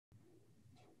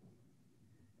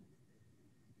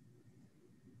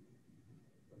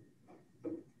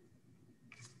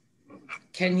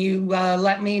Can you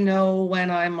let me know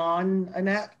when I'm on,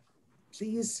 Annette,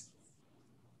 please?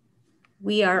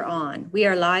 We are on. We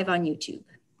are live on YouTube.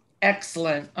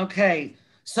 Excellent. Okay.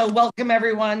 So welcome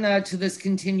everyone to this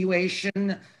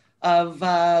continuation of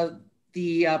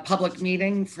the public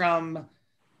meeting from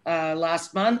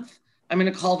last month. I'm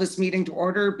going to call this meeting to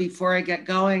order. Before I get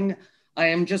going, I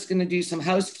am just going to do some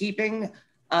housekeeping.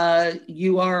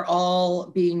 You are all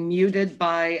being muted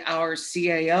by our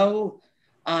CAO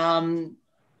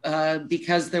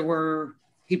because there were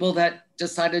people that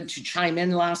decided to chime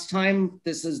in last time.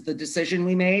 This is the decision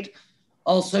we made.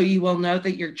 Also, you will note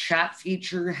that your chat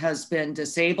feature has been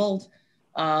disabled.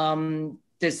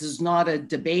 This is not a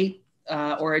debate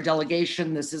or a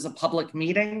delegation. This is a public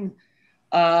meeting.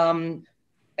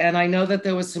 And I know that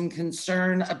there was some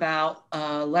concern about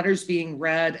letters being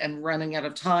read and running out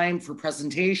of time for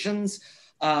presentations,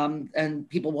 and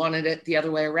people wanted it the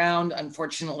other way around.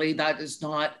 Unfortunately, that is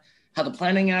not how the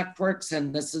Planning Act works,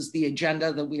 and this is the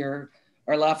agenda that we are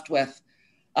left with.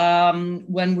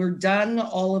 When we're done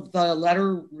all of the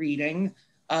letter reading,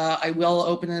 I will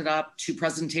open it up to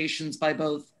presentations by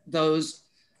both those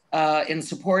in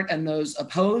support and those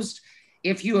opposed.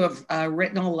 If you have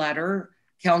written a letter,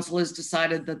 Council has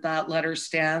decided that that letter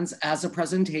stands as a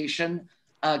presentation.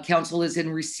 Council is in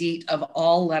receipt of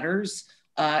all letters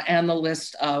and the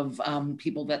list of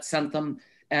people that sent them.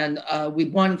 And we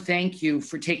want to thank you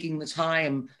for taking the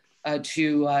time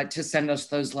to send us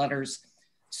those letters.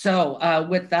 So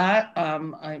with that,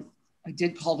 I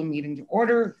did call the meeting to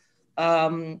order.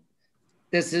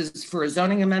 This is for a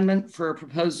zoning amendment, for a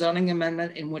proposed zoning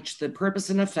amendment in which the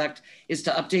purpose and effect is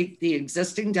to update the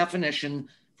existing definition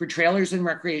for trailers and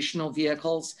recreational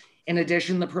vehicles. In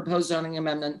addition, the proposed zoning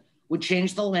amendment would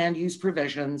change the land use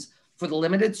provisions for the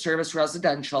limited service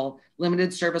residential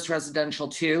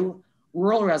 2,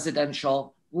 rural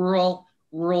residential, rural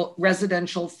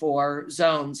residential 4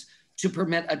 zones to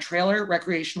permit a trailer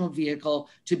recreational vehicle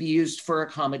to be used for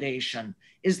accommodation.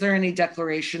 Is there any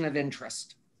declaration of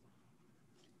interest?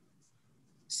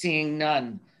 Seeing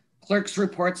none. Clerk's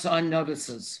reports on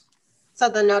notices. So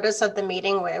the notice of the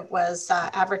meeting was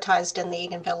advertised in the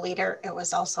Eganville Leader. It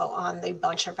was also on the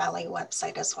Belcher Valley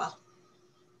website as well.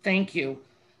 Thank you.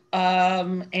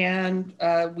 And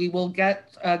we will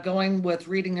get going with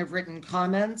reading of written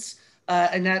comments.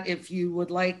 Annette, if you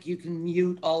would like, you can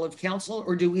mute all of council,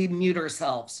 or do we mute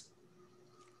ourselves?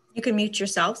 You can mute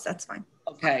yourselves, that's fine.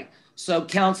 Okay, so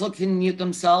council can mute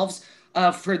themselves.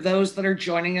 For those that are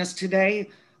joining us today,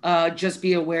 just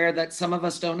be aware that some of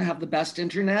us don't have the best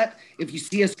internet. If you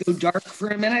see us go dark for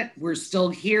a minute, we're still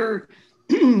here.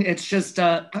 It's just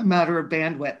a matter of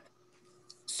bandwidth.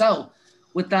 So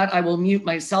with that, I will mute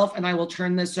myself and I will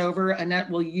turn this over. Annette,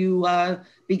 will you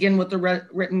begin with the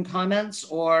written comments,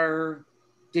 or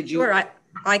did you? Sure,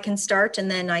 I can start and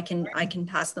then I can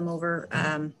pass them over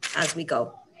as we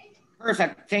go.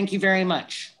 Perfect. Thank you very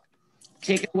much.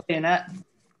 Take it away, Annette.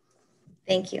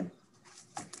 Thank you.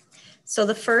 So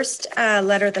the first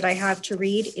letter that I have to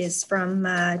read is from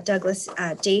Douglas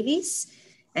Davies,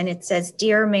 and it says,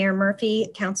 "Dear Mayor Murphy,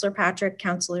 Councillor Patrick,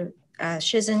 Councillor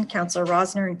Shizen, Councillor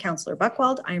Rosner, and Councillor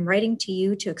Buchwald, I am writing to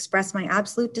you to express my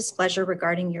absolute displeasure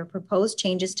regarding your proposed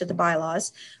changes to the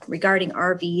bylaws regarding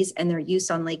RVs and their use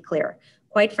on Lake Clear.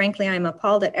 Quite frankly, I am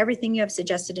appalled at everything you have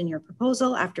suggested in your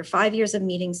proposal. After 5 years of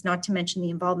meetings, not to mention the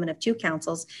involvement of 2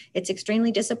 councils, it's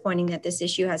extremely disappointing that this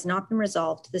issue has not been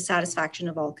resolved to the satisfaction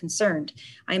of all concerned.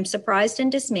 I am surprised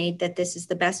and dismayed that this is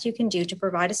the best you can do to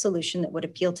provide a solution that would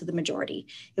appeal to the majority.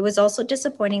 It was also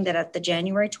disappointing that at the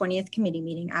January 20th committee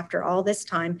meeting, after all this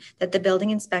time, that the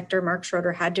building inspector, Mark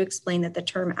Schroeder, had to explain that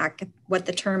what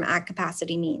the term at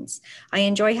capacity means. I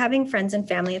enjoy having friends and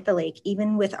family at the lake,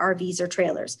 even with RVs or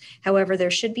trailers. However, there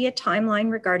should be a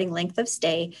timeline regarding length of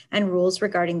stay and rules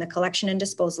regarding the collection and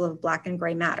disposal of black and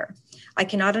gray matter. I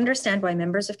cannot understand why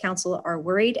members of council are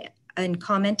worried and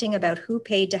commenting about who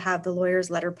paid to have the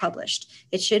lawyer's letter published.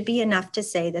 It should be enough to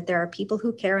say that there are people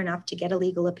who care enough to get a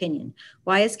legal opinion.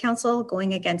 Why is council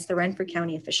going against the Renfrew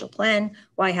County official plan?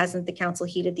 Why hasn't the council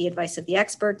heeded the advice of the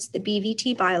experts? The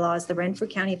BVT bylaws, the Renfrew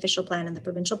County official plan, and the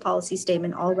provincial policy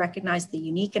statement all recognize the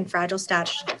unique and fragile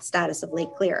status of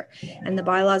Lake Clear, and the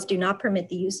bylaws do not permit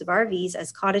the use of RVs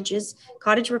as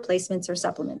cottage replacements or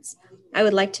supplements. I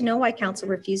would like to know why council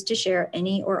refused to share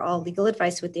any or all legal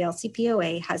advice with the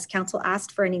LCPOA. Has council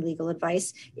asked for any legal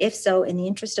advice? If so, in the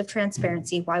interest of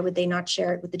transparency, why would they not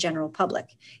share it with the general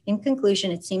public? In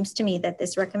conclusion, it seems to me that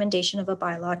this recommendation of a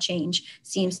bylaw change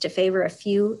seems to favor a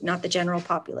few, not the general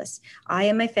populace. I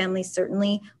and my family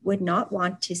certainly would not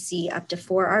want to see up to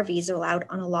 4 RVs allowed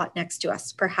on a lot next to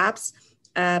us. Perhaps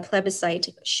plebiscite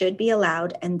should be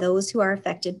allowed, and those who are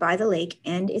affected by the lake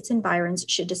and its environs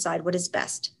should decide what is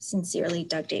best. Sincerely,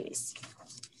 Doug Davies.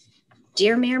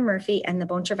 Dear Mayor Murphy and the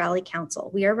Bon Charles Valley Council,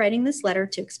 we are writing this letter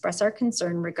to express our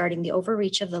concern regarding the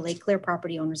overreach of the Lake Clear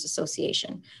Property Owners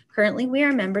Association. Currently, we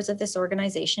are members of this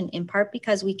organization in part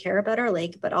because we care about our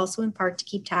lake, but also in part to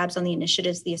keep tabs on the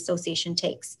initiatives the association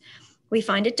takes. We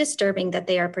find it disturbing that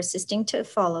they are persisting in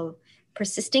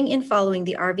following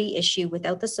the RV issue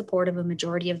without the support of a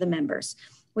majority of the members.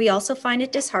 We also find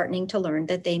it disheartening to learn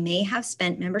that they may have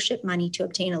spent membership money to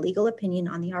obtain a legal opinion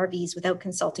on the RVs without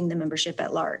consulting the membership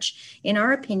at large. In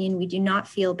our opinion, we do not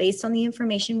feel, based on the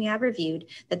information we have reviewed,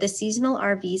 that the seasonal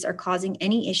RVs are causing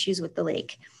any issues with the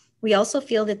lake. We also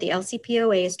feel that the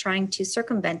LCPOA is trying to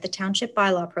circumvent the township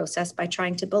bylaw process by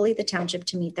trying to bully the township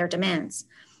to meet their demands.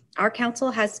 Our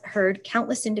council has heard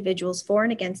countless individuals for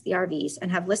and against the RVs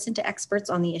and have listened to experts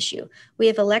on the issue. We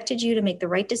have elected you to make the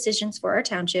right decisions for our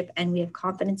township, and we have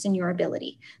confidence in your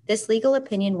ability. This legal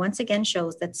opinion once again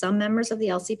shows that some members of the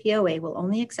LCPOA will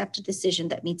only accept a decision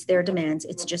that meets their demands.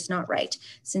 It's just not right.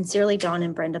 Sincerely, Don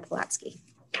and Brenda Pulatsky.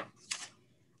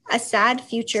 A sad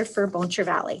future for Bon Charles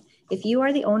Valley. If you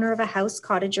are the owner of a house,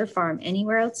 cottage, or farm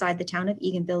anywhere outside the town of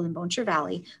Eganville in Bon Charles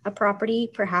Valley, a property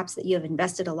perhaps that you have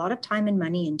invested a lot of time and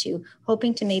money into,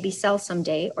 hoping to maybe sell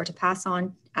someday or to pass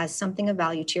on as something of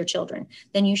value to your children,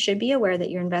 then you should be aware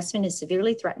that your investment is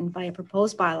severely threatened by a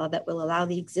proposed bylaw that will allow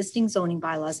the existing zoning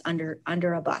bylaws under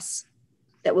a bus,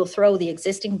 that will throw the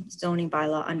existing zoning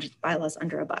bylaws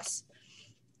under a bus.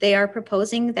 They are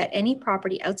proposing that any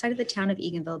property outside of the town of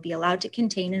Eganville be allowed to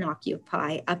contain and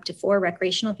occupy up to 4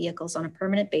 recreational vehicles on a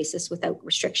permanent basis without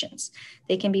restrictions.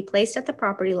 They can be placed at the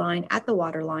property line, at the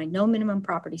water line, no minimum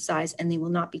property size, and they will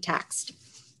not be taxed.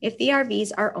 If the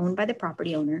RVs are owned by the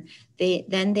property owner,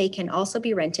 then they can also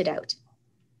be rented out.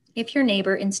 If your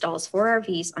neighbor installs 4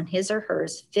 RVs on his or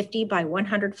hers 50 by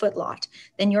 100 foot lot,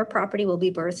 then your property will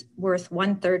be worth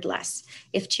 1/3 less.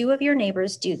 If 2 of your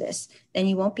neighbors do this, then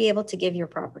you won't be able to give your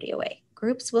property away.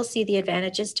 Groups will see the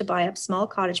advantages to buy up small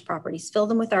cottage properties, fill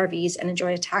them with RVs, and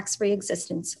enjoy a tax-free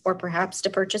existence, or perhaps to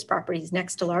purchase properties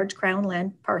next to large crown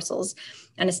land parcels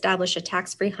and establish a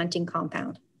tax-free hunting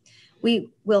compound. We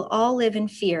will all live in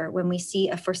fear when we see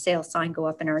a for sale sign go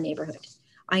up in our neighborhood.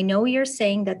 I know you're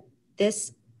saying that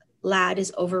this lad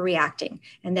is overreacting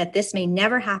and that this may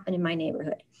never happen in my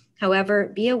neighborhood. However,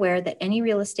 be aware that any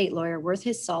real estate lawyer worth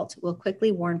his salt will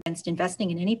quickly warn against investing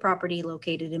in any property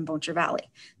located in Bon Charles Valley.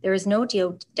 There is no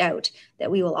doubt that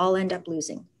we will all end up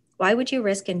losing. Why would you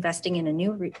risk investing in a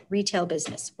new retail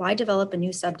business? Why develop a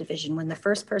new subdivision when the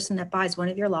first person that buys one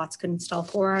of your lots could install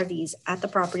 4 RVs at the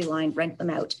property line, rent them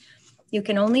out? You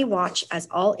can only watch as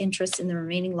all interest in the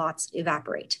remaining lots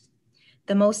evaporate.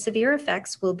 The most severe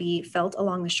effects will be felt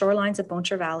along the shorelines of Bon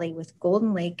Charles Valley with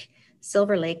Golden Lake,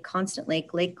 Silver Lake, Constant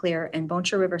Lake, Lake Clear, and Bon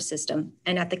Charles River system,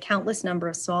 and at the countless number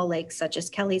of small lakes such as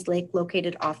Kelly's Lake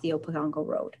located off the Opagongo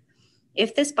Road.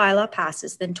 If this bylaw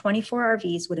passes, then 24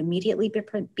 RVs would immediately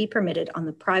be permitted on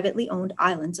the privately owned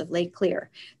islands of Lake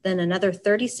Clear. Then another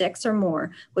 36 or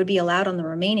more would be allowed on the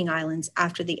remaining islands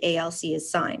after the ALC is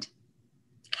signed.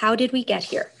 How did we get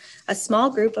here? A small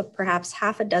group of perhaps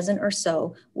half a dozen or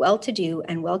so well-to-do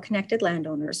and well-connected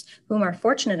landowners whom are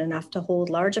fortunate enough to hold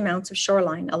large amounts of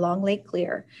shoreline along Lake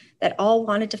Clear that all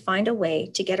wanted to find a way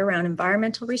to get around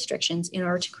environmental restrictions in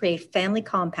order to create family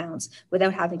compounds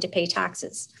without having to pay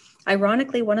taxes.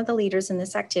 Ironically, one of the leaders in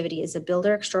this activity is a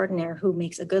builder extraordinaire who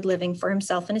makes a good living for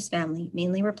himself and his family,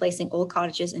 mainly replacing old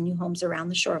cottages and new homes around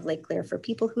the shore of Lake Clear for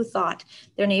people who thought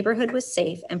their neighborhood was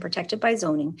safe and protected by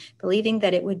zoning, believing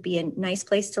that it would be a nice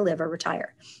place to live or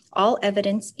retire. All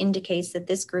evidence indicates that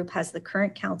this group has the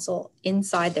current council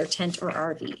inside their tent or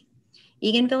RV.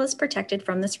 Eganville is protected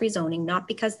from this rezoning, not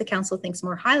because the council thinks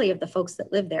more highly of the folks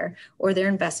that live there or their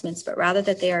investments, but rather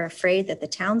that they are afraid that the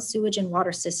town's sewage and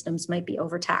water systems might be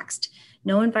overtaxed.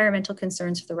 No environmental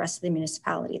concerns for the rest of the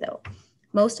municipality, though.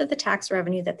 Most of the tax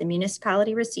revenue that the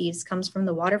municipality receives comes from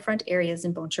the waterfront areas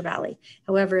in Bon Charles Valley.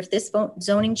 However, if this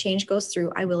zoning change goes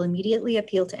through, I will immediately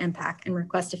appeal to MPAC and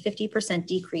request a 50%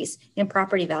 decrease in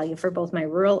property value for both my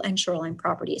rural and shoreline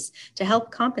properties to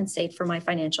help compensate for my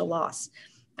financial loss.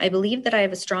 I believe that I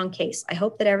have a strong case. I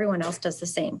hope that everyone else does the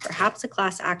same, perhaps a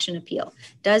class action appeal.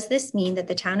 Does this mean that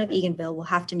the town of Eganville will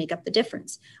have to make up the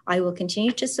difference? I will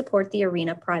continue to support the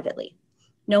arena privately.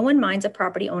 No one minds a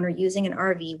property owner using an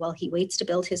RV while he waits to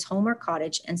build his home or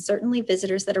cottage, and certainly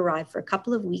visitors that arrive for a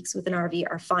couple of weeks with an RV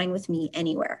are fine with me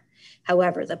anywhere.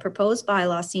 However, the proposed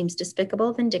bylaw seems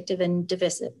despicable, vindictive, and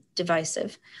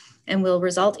divisive, and will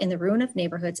result in the ruin of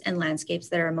neighborhoods and landscapes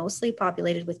that are mostly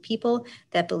populated with people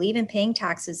that believe in paying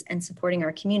taxes and supporting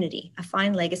our community, a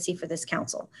fine legacy for this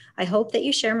council. I hope that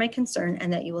you share my concern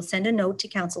and that you will send a note to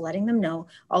council letting them know.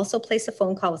 Also place a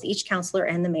phone call with each councillor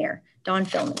and the mayor. Don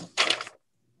Filman.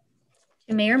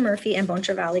 To Mayor Murphy and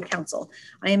Boncher Valley Council,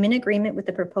 I am in agreement with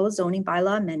the proposed zoning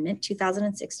bylaw amendment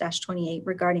 2006-28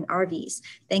 regarding RVs.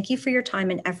 Thank you for your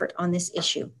time and effort on this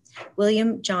issue.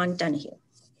 William John Donahue.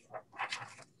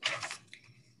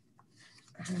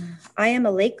 I am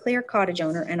a Lake Clear cottage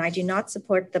owner and I do not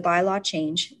support the bylaw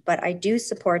change, but I do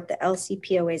support the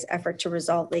LCPOA's effort to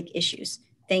resolve lake issues.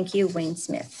 Thank you, Wayne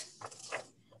Smith.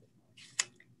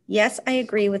 Yes, I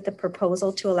agree with the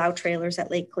proposal to allow trailers at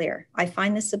Lake Clear. I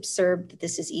find this absurd that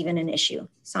this is even an issue.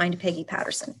 Signed, Peggy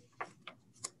Patterson.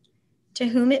 To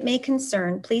whom it may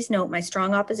concern, please note my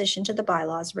strong opposition to the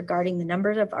bylaws regarding the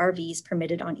number of RVs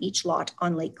permitted on each lot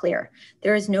on Lake Clear.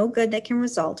 There is no good that can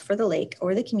result for the lake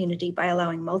or the community by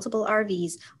allowing multiple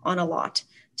RVs on a lot.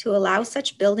 To allow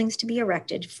such buildings to be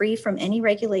erected free from any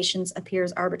regulations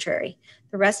appears arbitrary.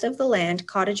 The rest of the land,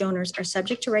 cottage owners are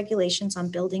subject to regulations on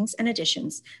buildings and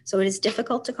additions, so it is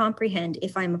difficult to comprehend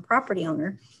if I'm a property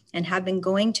owner and have been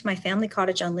going to my family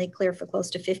cottage on Lake Clear for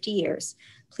close to 50 years.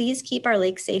 Please keep our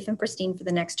lake safe and pristine for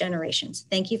the next generations.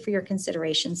 Thank you for your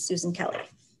consideration, Susan Kelly.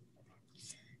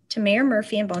 To Mayor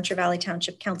Murphy and Boncher Valley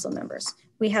Township Council members,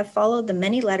 we have followed the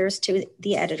many letters to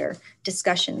the editor,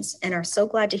 discussions, and are so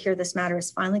glad to hear this matter is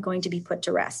finally going to be put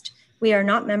to rest. We are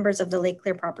not members of the Lake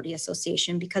Clear Property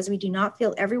Association because we do not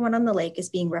feel everyone on the lake is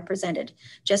being represented,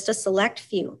 just a select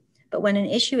few. But when an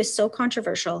issue is so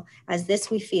controversial as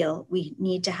this, we feel we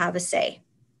need to have a say.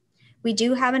 We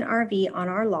do have an RV on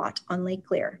our lot on Lake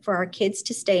Clear for our kids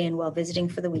to stay in while visiting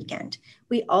for the weekend.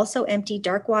 We also empty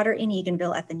dark water in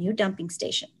Eganville at the new dumping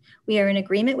station. We are in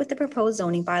agreement with the proposed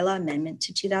zoning bylaw amendment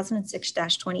to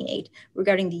 2006-28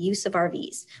 regarding the use of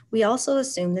RVs. We also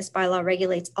assume this bylaw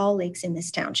regulates all lakes in this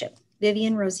township.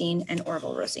 Vivian Rosine and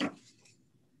Orville Rosine.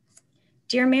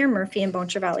 Dear Mayor Murphy and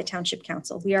Boncher Valley Township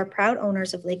Council, we are proud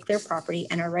owners of Lake Clear property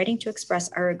and are writing to express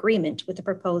our agreement with the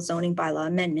proposed zoning bylaw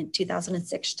amendment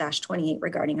 2006-28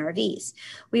 regarding RVs.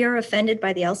 We are offended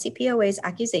by the LCPOA's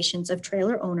accusations of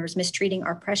trailer owners mistreating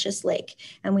our precious lake,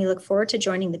 and we look forward to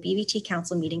joining the BVT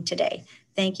Council meeting today.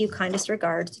 Thank you, kindest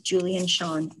regards, Julian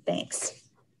Sean Banks.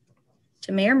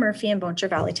 To Mayor Murphy and Boncher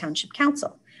Valley Township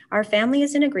Council, our family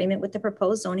is in agreement with the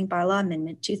proposed zoning bylaw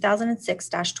amendment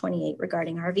 2006-28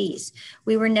 regarding RVs.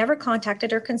 We were never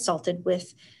contacted or consulted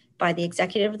with by the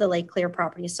executive of the Lake Clear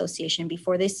Property Association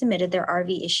before they submitted their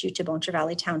RV issue to Boncher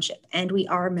Valley Township, and we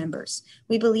are members.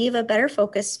 We believe a better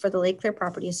focus for the Lake Clear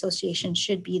Property Association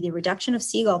should be the reduction of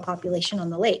seagull population on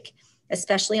the lake,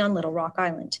 especially on Little Rock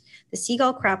Island. The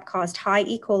seagull crap caused high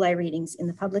E. coli readings in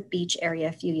the public beach area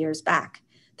a few years back.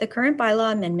 The current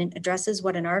bylaw amendment addresses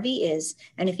what an RV is,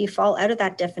 and if you fall out of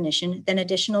that definition, then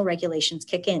additional regulations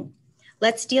kick in.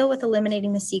 Let's deal with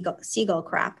eliminating the seagull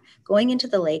crap, going into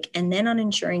the lake, and then on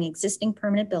ensuring existing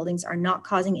permanent buildings are not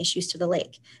causing issues to the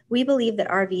lake. We believe that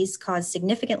RVs cause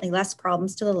significantly less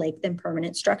problems to the lake than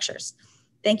permanent structures.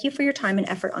 Thank you for your time and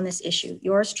effort on this issue.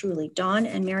 Yours truly, Dawn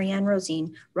and Marianne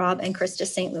Rosine, Rob and Krista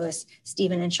St. Louis,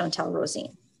 Stephen and Chantel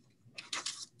Rosine.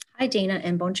 Hi, Dana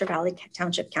and Boncher Valley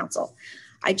Township Council.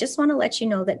 I just want to let you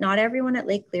know that not everyone at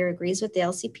Lake Clear agrees with the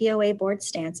LCPOA board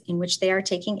stance in which they are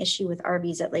taking issue with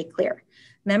RVs at Lake Clear.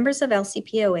 Members of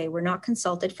LCPOA were not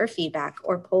consulted for feedback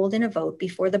or polled in a vote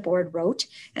before the board wrote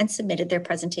and submitted their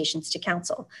presentations to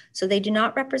council, so they do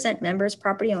not represent members,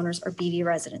 property owners, or BV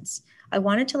residents. I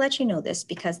wanted to let you know this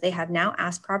because they have now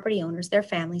asked property owners, their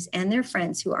families, and their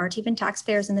friends who aren't even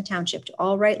taxpayers in the township to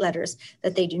all write letters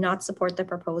that they do not support the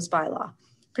proposed bylaw,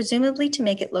 presumably to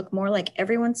make it look more like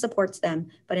everyone supports them,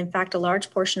 but in fact, a large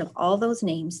portion of all those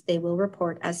names they will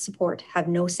report as support have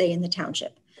no say in the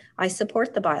township. I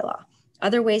support the bylaw.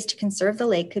 Other ways to conserve the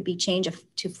lake could be change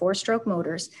to 4-stroke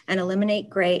motors and eliminate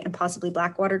gray and possibly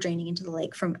black water draining into the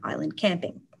lake from island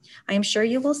camping. I am sure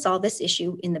you will solve this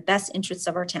issue in the best interests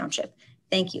of our township.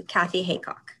 Thank you, Kathy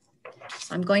Haycock.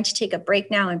 So I'm going to take a break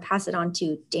now and pass it on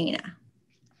to Dana.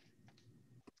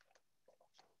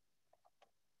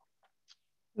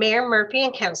 Mayor Murphy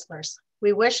and councillors,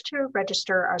 we wish to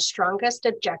register our strongest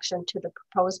objection to the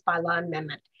proposed bylaw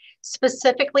amendment,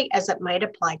 specifically as it might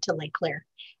apply to Lake Clear.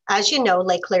 As you know,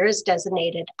 Lake Clear is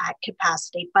designated at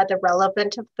capacity by the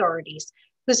relevant authorities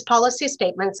whose policy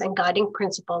statements and guiding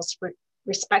principles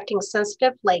respecting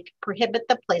sensitive lake prohibit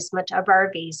the placement of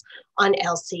RVs on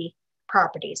LC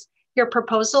properties. Your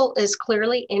proposal is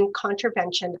clearly in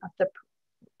contravention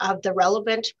of the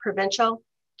relevant provincial,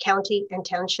 county, and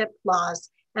township laws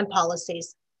and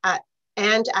policies,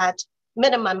 and at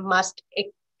minimum must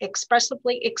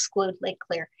expressly exclude Lake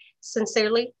Claire.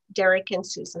 Sincerely, Derek and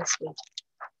Susan Sweet.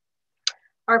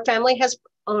 Our family has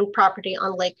owned property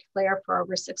on Lake Claire for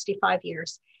over 65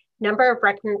 years. Number of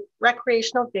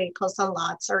recreational vehicles on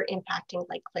lots are impacting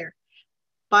Lake Claire.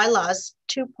 Bylaws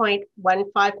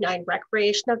 2.159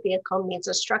 recreational vehicle means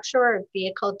a structure or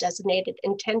vehicle designated,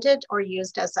 intended, or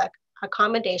used as an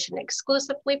accommodation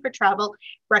exclusively for travel,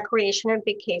 recreation, and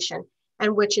vacation,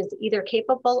 and which is either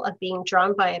capable of being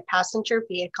drawn by a passenger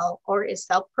vehicle or is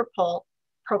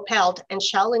self-propelled and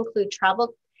shall include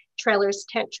travel trailers,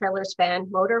 tent trailers, van,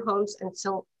 motorhomes, and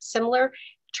similar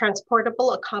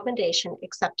transportable accommodation,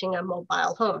 excepting a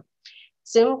mobile home.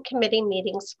 Zoom committee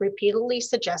meetings repeatedly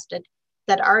suggested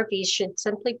that RVs should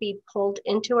simply be pulled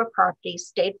into a property,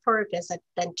 stayed for a visit,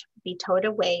 then be towed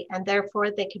away, and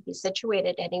therefore they could be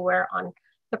situated anywhere on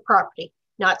the property,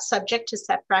 not subject to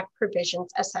setback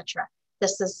provisions, etc.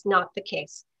 This is not the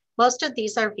case. Most of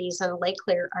these RVs on Lake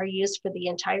Claire are used for the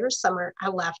entire summer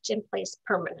and left in place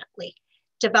permanently.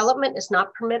 Development is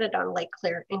not permitted on Lake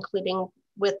Claire, including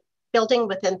with building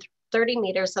within 30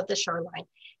 meters of the shoreline.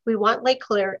 We want Lake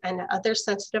Claire and other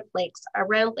sensitive lakes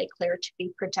around Lake Claire to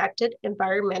be protected,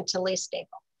 environmentally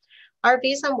stable.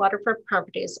 RVs on waterfront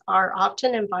properties are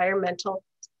often environmental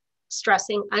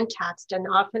stressing, untaxed, and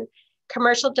often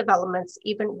commercial developments,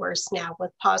 even worse now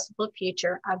with possible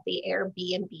future of the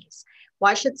Airbnbs.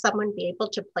 Why should someone be able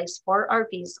to place 4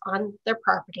 RVs on their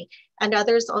property and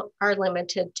others are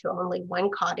limited to only 1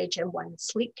 cottage and 1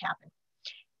 sleep cabin?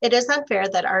 It is unfair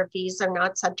that RVs are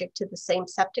not subject to the same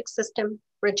septic system,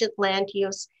 rigid land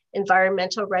use,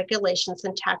 environmental regulations,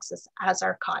 and taxes as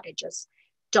our cottages.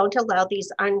 Don't allow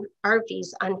these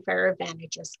RVs unfair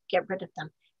advantages. Get rid of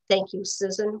them. Thank you,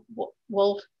 Susan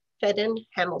Wolfeden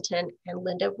Hamilton and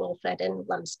Linda Wolfeden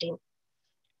Lumstein.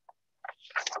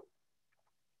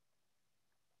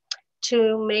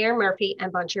 To Mayor Murphy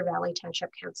and Buncher Valley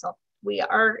Township Council, we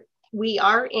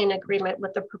are in agreement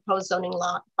with the proposed zoning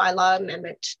bylaw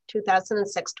amendment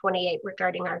 2006-28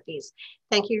 regarding RVs.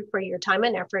 Thank you for your time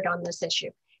and effort on this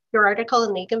issue. Your article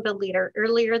in the Eganville Leader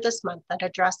earlier this month that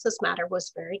addressed this matter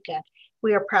was very good.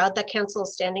 We are proud that council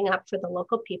is standing up for the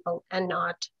local people and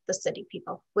not the city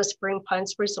people. Whispering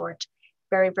Pines Resort,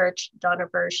 Barry Birch, Donna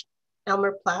Birch,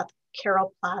 Elmer Plath,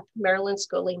 Carol Plath, Marilyn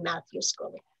Scully, Matthew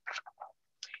Scully.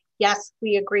 Yes,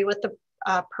 we agree with the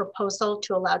proposal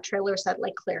to allow trailers at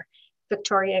Lake Claire.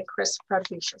 Victoria Chris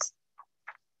Rodriguez.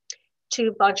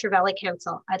 To Buncher Valley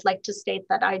Council, I'd like to state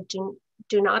that I do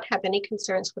not have any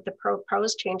concerns with the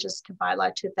proposed changes to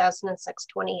bylaw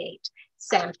 2006-28,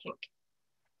 Sam Kink.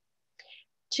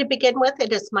 To begin with,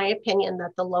 it is my opinion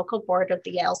that the local board of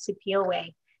the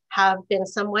LCPOA have been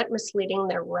somewhat misleading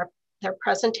their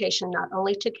presentation, not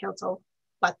only to council,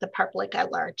 but the public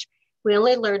at large. We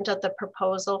only learned of the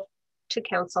proposal to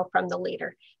council from the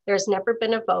leader. There's never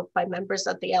been a vote by members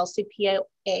of the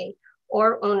LCPOA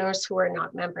or owners who are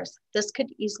not members. This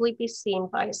could easily be seen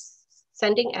by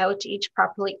sending out to each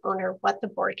property owner what the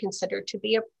board considered to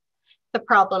be the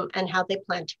problem and how they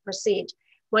plan to proceed.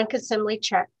 One could simply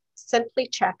check,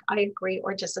 I agree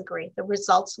or disagree. The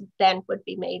results then would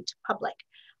be made public.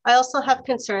 I also have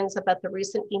concerns about the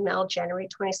recent email, January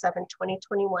 27,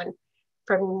 2021,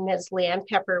 from Ms. Leanne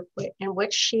Pepper, in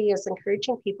which she is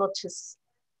encouraging people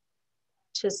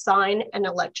to sign an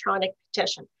electronic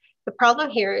petition. The problem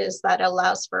here is that it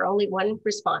allows for only one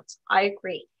response. I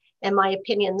agree. In my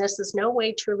opinion, this is no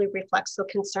way truly reflects the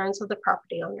concerns of the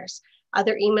property owners.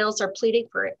 Other emails are pleading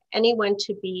for anyone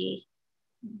to be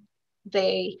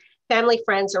the family,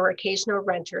 friends, or occasional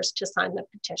renters to sign the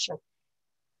petition.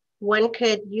 One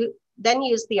could then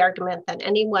use the argument that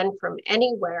anyone from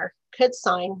anywhere could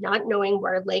sign, not knowing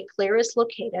where Lake Claire is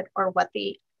located or what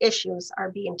the issues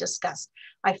are being discussed.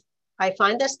 I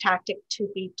find this tactic to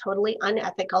be totally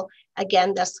unethical.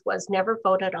 Again, this was never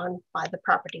voted on by the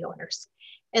property owners.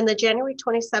 In the January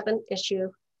 27th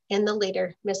issue in the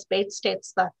Leader, Ms. Bates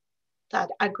states that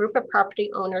a group of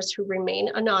property owners who remain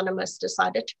anonymous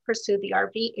decided to pursue the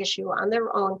RV issue on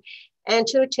their own and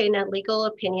to obtain a legal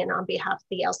opinion on behalf of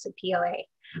the LCPOA.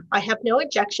 I have no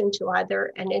objection to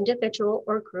either an individual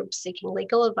or group seeking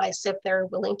legal advice if they're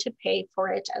willing to pay for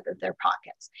it out of their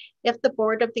pockets. If the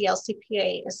board of the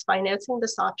LCPA is financing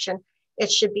this option,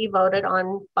 it should be voted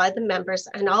on by the members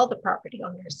and all the property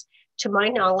owners. To my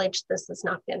knowledge, this has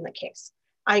not been the case.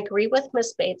 I agree with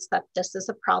Ms. Bates that this is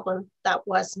a problem that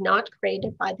was not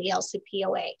created by the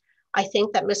LCPOA. I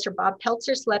think that Mr. Bob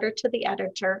Peltzer's letter to the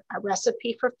editor, A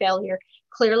Recipe for Failure,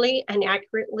 clearly and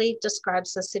accurately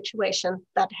describes the situation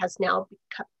that has now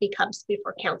become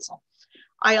before council.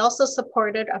 I also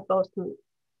supported of both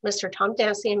Mr. Tom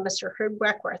Dancy and Mr. Herb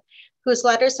Weckworth, whose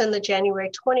letters in the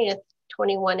January 20th,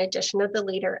 21 edition of the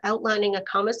Leader outlining a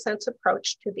common sense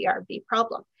approach to the RV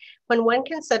problem. When one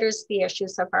considers the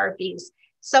issues of RVs,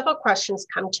 several questions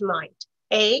come to mind.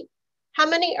 A, how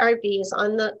many RVs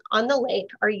on the lake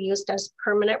are used as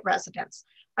permanent residents?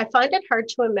 I find it hard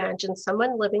to imagine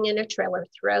someone living in a trailer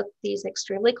throughout these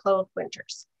extremely cold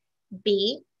winters.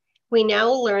 B, we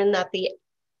now learn that the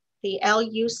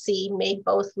LUC made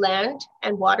both land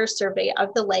and water survey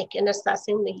of the lake in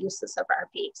assessing the uses of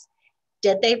RVs.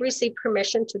 Did they receive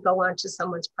permission to go onto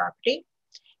someone's property?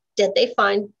 Did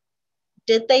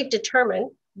they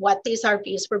determine what these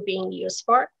RVs were being used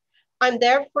for? I'm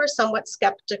therefore somewhat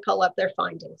skeptical of their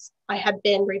findings. I have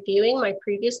been reviewing my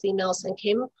previous emails and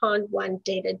came upon one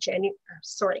dated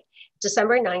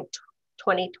December 9th,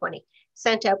 2020,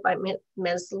 sent out by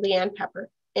Ms. Leanne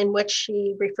Pepper, in which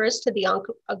she refers to the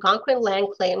Algonquin land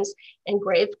claims and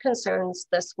grave concerns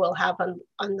this will have on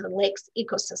the lake's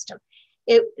ecosystem.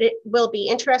 It will be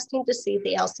interesting to see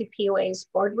the LCPOA's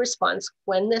board response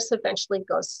when this eventually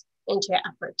goes into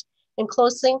effort. In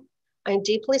closing, I'm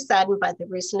deeply saddened by the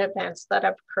recent events that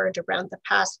have occurred around the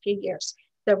past few years.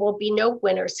 There will be no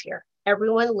winners here.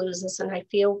 Everyone loses, and I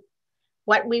feel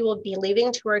what we will be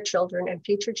leaving to our children and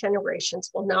future generations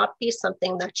will not be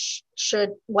something that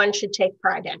one should take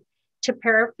pride in. To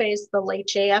paraphrase the late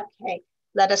JFK,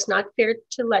 let us not fear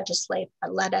to legislate,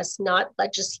 but let us not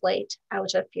legislate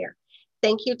out of fear.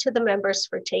 Thank you to the members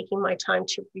for taking my time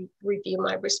to review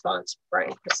my response,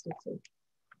 Brian Christensen.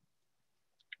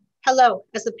 Hello,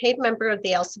 as a paid member of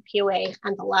the LCPOA,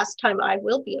 and the last time I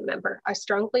will be a member, I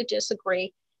strongly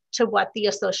disagree to what the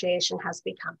association has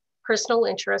become. Personal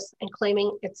interests and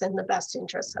claiming it's in the best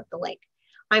interests of the lake.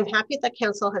 I'm happy that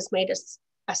council has made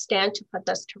a stand to put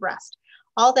this to rest.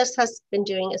 All this has been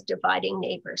doing is dividing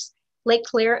neighbors. Lake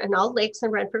Clear and all lakes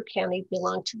in Renfrew County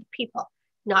belong to the people,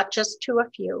 not just to a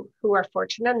few who are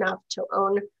fortunate enough to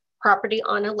own property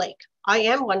on a lake. I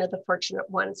am one of the fortunate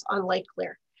ones on Lake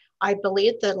Clear. I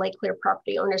believe the Lake Clear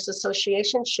Property Owners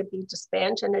Association should be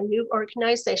disbanded and a new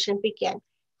organization begin,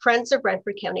 Friends of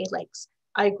Renfrew County Lakes.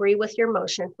 I agree with your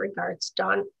motion regards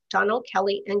Donald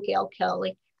Kelly and Gail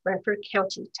Kelly, Renfrew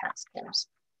County taxpayers.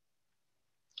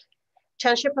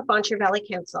 Township of Boncher Valley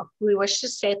Council, we wish to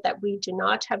state that we do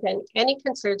not have any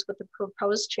concerns with the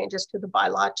proposed changes to the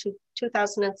bylaw to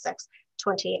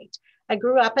 2006-28. I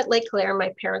grew up at Lake Claire.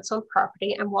 My parents owned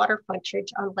property and water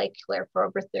frontage on Lake Claire for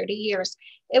over 30 years.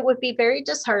 It would be very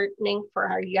disheartening for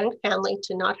our young family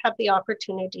to not have the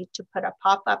opportunity to put a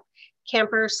pop-up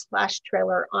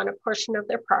camper/trailer on a portion of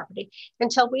their property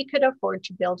until we could afford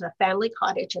to build a family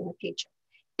cottage in the future.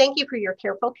 Thank you for your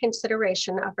careful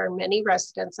consideration of our many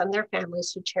residents and their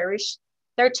families who cherish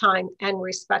their time and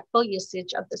respectful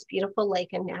usage of this beautiful lake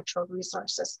and natural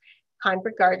resources. Kind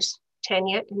regards,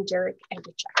 Tanya and Derek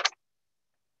Endicott.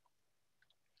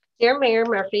 Dear Mayor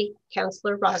Murphy,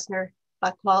 Councillor Rosner,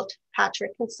 Buckwalt,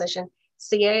 Patrick Incision,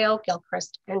 CAO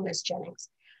Gilchrist, and Ms. Jennings.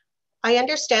 I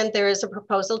understand there is a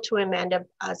proposal to amend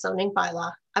a zoning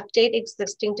bylaw, update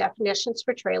existing definitions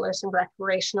for trailers and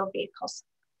recreational vehicles,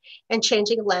 and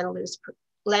changing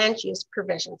land use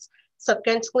provisions,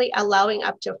 subsequently allowing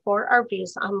up to 4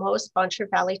 RVs on most Boncher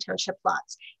Valley Township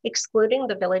lots, excluding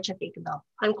the village of Eganville.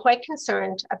 I'm quite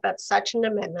concerned about such an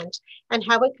amendment and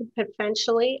how it could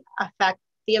potentially affect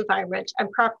the environment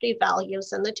and property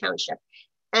values in the township,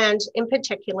 and in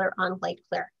particular on Lake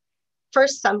Claire.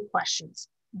 First, some questions.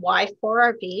 Why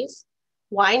 4 RVs?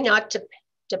 Why not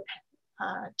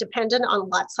dependent on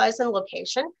lot size and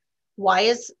location? Why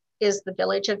is the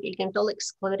village of Eganville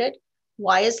excluded?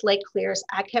 Why is Lake Clear's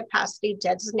at capacity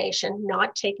designation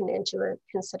not taken into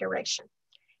consideration?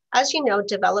 As you know,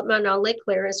 development on Lake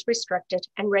Clear is restricted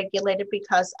and regulated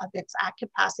because of its at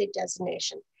capacity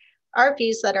designation.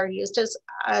 RVs that are used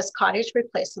as cottage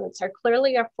replacements are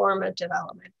clearly a form of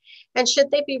development, and should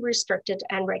they be restricted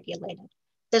and regulated?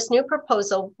 This new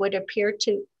proposal would appear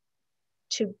to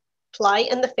fly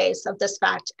in the face of this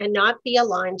fact and not be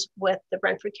aligned with the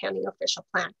Renfrew County official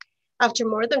plan. After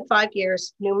more than 5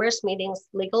 years, numerous meetings,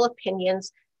 legal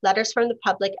opinions, letters from the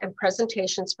public, and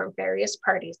presentations from various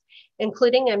parties,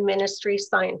 including a ministry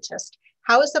scientist,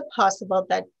 how is it possible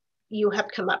that you have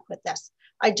come up with this?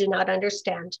 I do not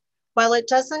understand. While it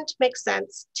doesn't make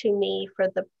sense to me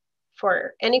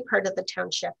for any part of the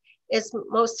township, it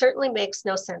most certainly makes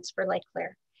no sense for Lake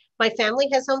Claire. My family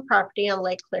has owned property on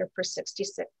Lake Claire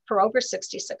for over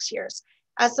 66 years.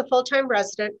 As a full-time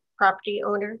resident, property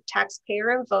owner, taxpayer,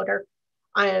 and voter,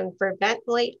 I am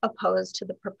vehemently opposed to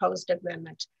the proposed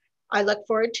amendment. I look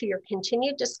forward to your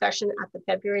continued discussion at the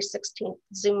February 16th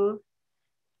Zoom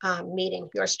meeting.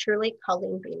 Yours truly,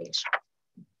 Colleen Beanish.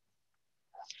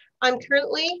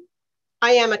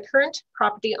 I am a current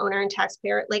property owner and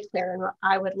taxpayer at Lake Claire, and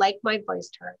I would like my voice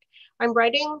heard. I'm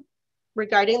writing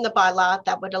regarding the bylaw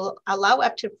that would allow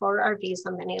up to 4 RVs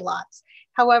on many lots.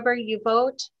 However, you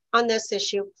vote on this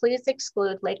issue, please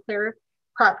exclude Lake Claire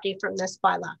property from this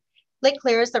bylaw. Lake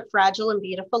Claire is a fragile and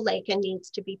beautiful lake and needs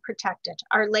to be protected.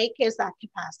 Our lake is at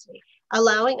capacity.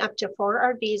 Allowing up to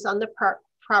 4 RVs on the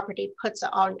property puts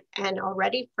on an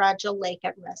already fragile lake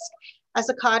at risk. As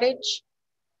a cottage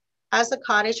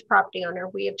property owner,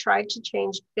 we have tried to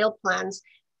change build plans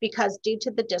because due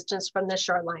to the distance from the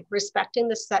shoreline, respecting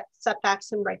the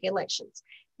setbacks and regulations.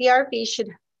 The RV should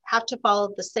have to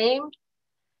follow the same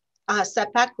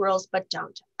setback rules, but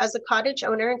don't. As a cottage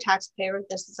owner and taxpayer,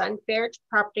 this is unfair to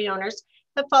property owners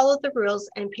that follow the rules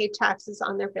and pay taxes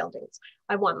on their buildings.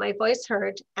 I want my voice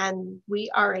heard, and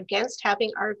we are against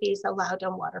having RVs allowed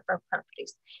on waterfront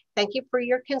properties. Thank you for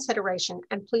your consideration,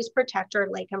 and please protect our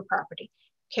lake and property.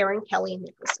 Karen Kelly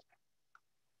Nicholson.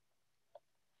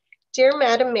 Dear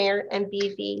Madam Mayor and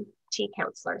BVT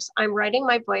councillors, I'm writing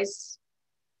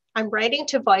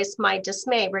to voice my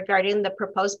dismay regarding the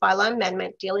proposed bylaw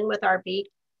amendment dealing with RV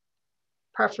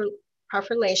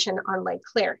proliferation on Lake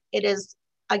Claire. It is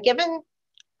a given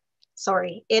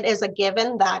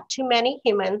that too many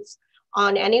humans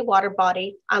on any water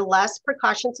body, unless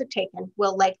precautions are taken,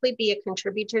 will likely be a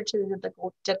contributor to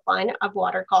the decline of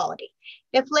water quality.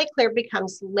 If Lake Claire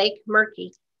becomes Lake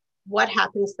Murky, what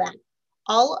happens then?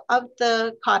 All of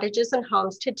the cottages and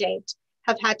homes to date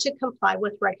have had to comply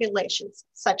with regulations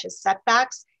such as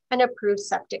setbacks and approved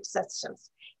septic systems.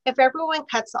 If everyone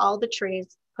cuts all the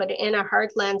trees, put in a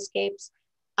hard landscapes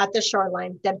at the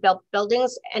shoreline, then built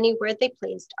buildings anywhere they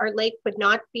pleased, our lake would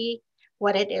not be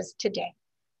what it is today.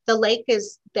 The lake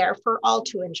is there for all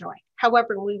to enjoy.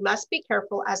 However, we must be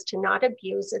careful as to not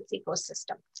abuse its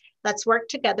ecosystem. Let's work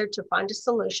together to find a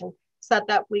solution so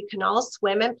that we can all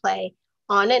swim and play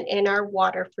on and in our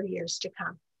water for years to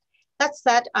come. Let's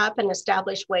set up and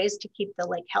establish ways to keep the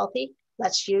lake healthy.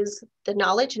 Let's use the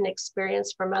knowledge and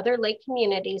experience from other lake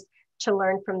communities to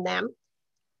learn from them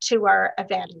to our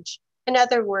advantage. In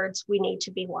other words, we need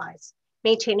to be wise,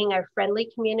 maintaining a friendly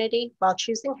community while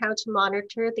choosing how to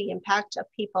monitor the impact of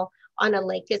people on a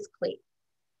lake is key.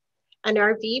 An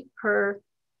RV per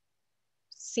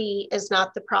sea is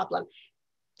not the problem.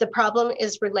 The problem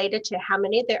is related to how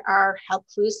many there are,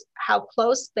 how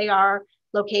close they are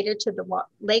located to the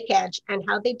lake edge, and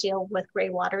how they deal with gray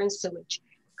water and sewage.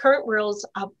 Current rules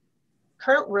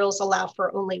allow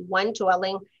for only 1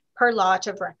 dwelling per lot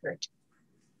of record.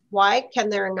 Why can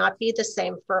there not be the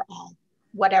same for all,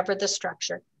 whatever the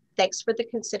structure? Thanks for the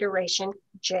consideration,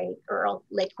 J. Earl,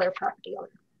 Lake Claire property owner.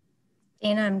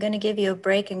 Dana, I'm going to give you a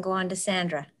break and go on to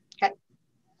Sandra. Okay.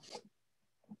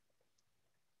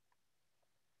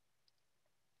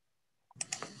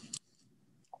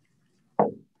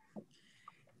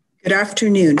 Good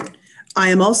afternoon. I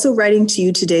am also writing to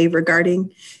you today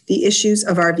regarding the issues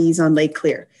of RVs on Lake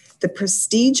Claire. The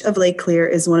prestige of Lake Claire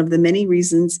is one of the many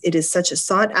reasons it is such a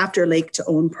sought-after lake to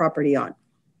own property on.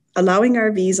 Allowing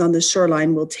RVs on the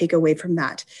shoreline will take away from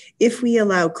that if we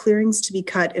allow clearings to be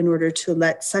cut in order to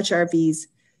let such RVs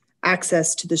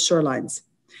access to the shorelines.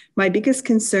 My biggest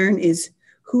concern is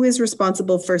who is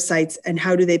responsible for sites and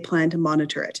how do they plan to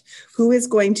monitor it? Who is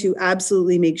going to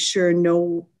absolutely make sure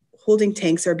no holding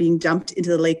tanks are being dumped into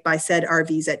the lake by said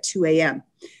RVs at 2 a.m.?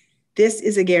 This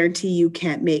is a guarantee you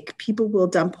can't make. People will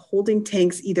dump holding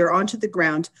tanks either onto the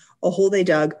ground, a hole they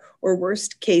dug, or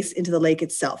worst case into the lake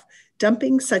itself.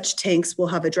 Dumping such tanks will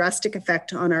have a drastic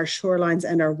effect on our shorelines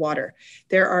and our water.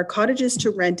 There are cottages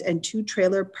to rent and 2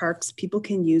 trailer parks people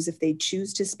can use if they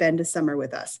choose to spend a summer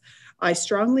with us. I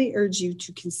strongly urge you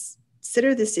to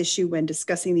consider this issue when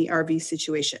discussing the RV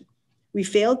situation. We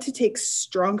failed to take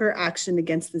stronger action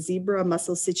against the zebra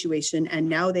mussel situation, and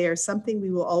now they are something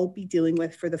we will all be dealing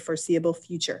with for the foreseeable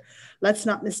future. Let's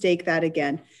not mistake that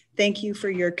again. Thank you for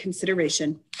your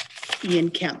consideration, Ian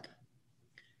Kemp.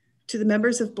 To the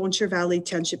members of Bon Cher Valley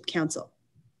Township Council,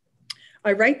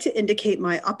 I write to indicate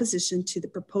my opposition to the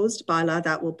proposed bylaw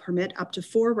that will permit up to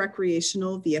 4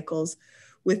 recreational vehicles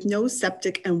with no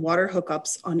septic and water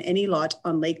hookups on any lot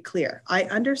on Lake Claire. I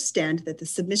understand that the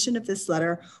submission of this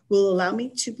letter will allow me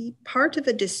to be part of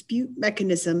a dispute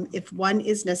mechanism if one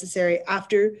is necessary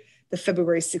after the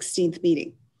February 16th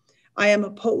meeting. I am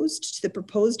opposed to the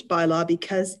proposed bylaw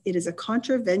because it is a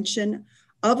contravention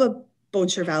of a Bon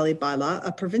Cher Valley bylaw,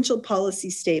 a provincial policy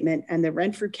statement, and the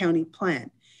Renfrew County plan.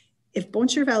 If Bon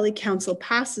Cher Valley Council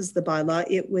passes the bylaw,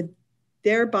 it would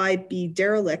thereby be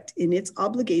derelict in its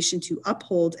obligation to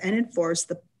uphold and enforce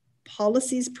the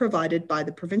policies provided by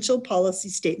the provincial policy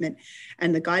statement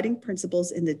and the guiding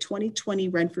principles in the 2020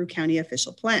 Renfrew County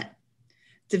official plan.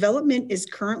 Development is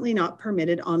currently not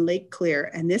permitted on Lake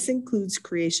Clear, and this includes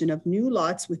creation of new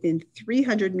lots within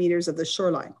 300 meters of the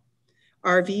shoreline.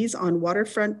 RVs on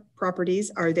waterfront properties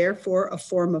are therefore a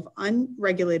form of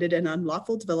unregulated and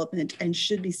unlawful development and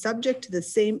should be subject to the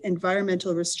same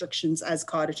environmental restrictions as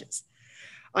cottages.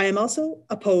 I am also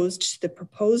opposed to the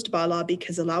proposed bylaw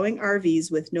because allowing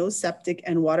RVs with no septic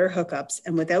and water hookups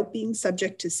and without being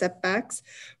subject to setbacks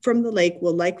from the lake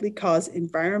will likely cause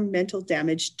environmental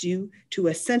damage due to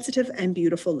a sensitive and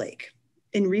beautiful lake.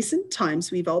 In recent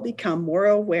times, we've all become more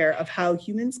aware of how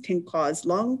humans can cause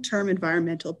long-term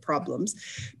environmental problems,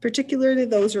 particularly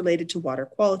those related to water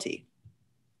quality.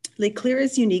 Lake Clear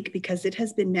is unique because it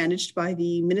has been managed by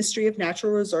the Ministry of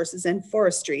Natural Resources and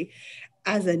Forestry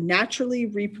as a naturally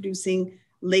reproducing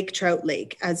lake trout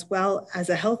lake, as well as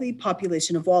a healthy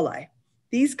population of walleye.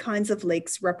 These kinds of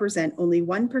lakes represent only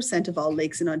 1% of all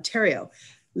lakes in Ontario.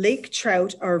 Lake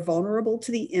trout are vulnerable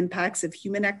to the impacts of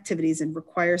human activities and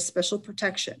require special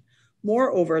protection.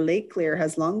 Moreover, Lake Clear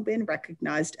has long been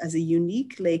recognized as a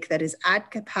unique lake that is at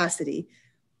capacity.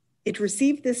 It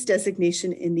received this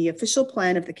designation in the official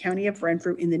plan of the County of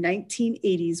Renfrew in the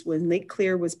 1980s when Lake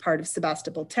Clear was part of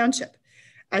Sebastopol Township.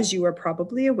 As you are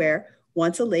probably aware,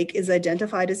 once a lake is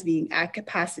identified as being at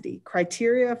capacity,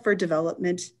 criteria for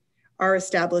development are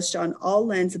established on all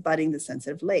lands abutting the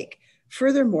sensitive lake.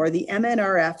 Furthermore, the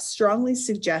MNRF strongly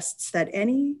suggests that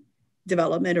any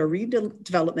development or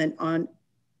redevelopment on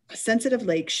a sensitive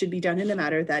lake should be done in a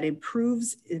manner that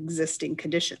improves existing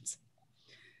conditions.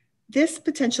 This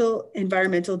potential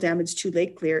environmental damage to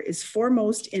Lake Clear is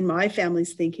foremost in my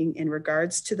family's thinking in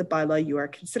regards to the bylaw you are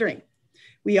considering.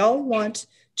 We all want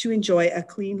to enjoy a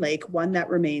clean lake, one that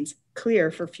remains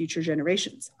clear for future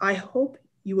generations. I hope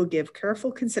you will give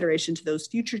careful consideration to those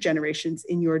future generations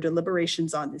in your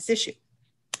deliberations on this issue.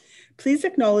 Please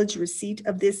acknowledge receipt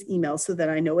of this email so that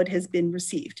I know it has been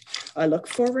received. I look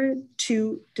forward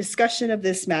to discussion of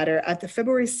this matter at the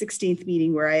February 16th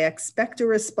meeting where I expect a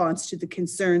response to the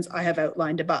concerns I have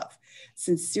outlined above.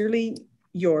 Sincerely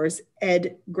yours,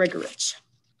 Ed Gregorich.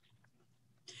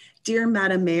 Dear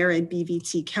Madam Mayor and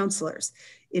BVT councillors,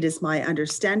 it is my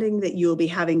understanding that you will be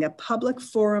having a public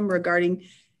forum regarding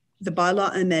the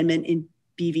bylaw amendment in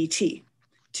BVT.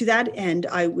 To that end,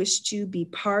 I wish to be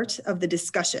part of the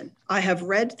discussion. I have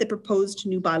read the proposed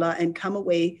new bylaw and come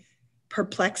away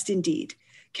perplexed indeed.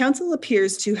 Council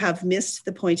appears to have missed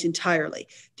the point entirely.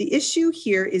 The issue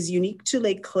here is unique to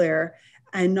Lake Claire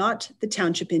and not the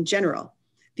township in general.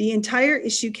 The entire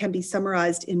issue can be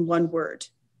summarized in one word: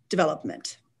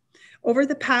 development. Over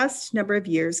the past number of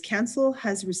years, Council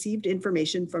has received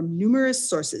information from numerous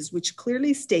sources which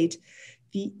clearly state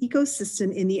the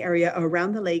ecosystem in the area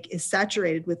around the lake is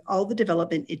saturated with all the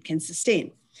development it can sustain.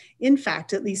 In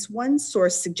fact, at least one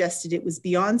source suggested it was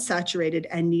beyond saturated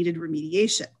and needed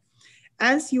remediation.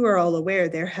 As you are all aware,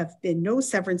 there have been no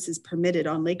severances permitted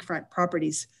on lakefront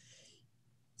properties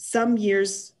some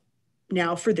years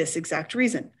now for this exact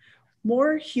reason.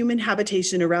 More human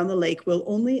habitation around the lake will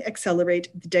only accelerate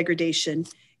the degradation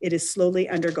it is slowly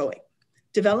undergoing.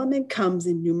 Development comes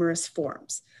in numerous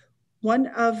forms. One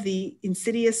of the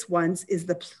insidious ones is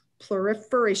the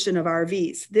proliferation of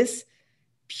RVs. This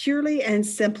purely and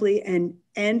simply an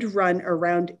end run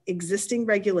around existing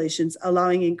regulations,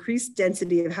 allowing increased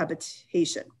density of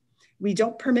habitation. We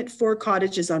don't permit 4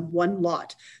 cottages on one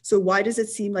lot, so why does it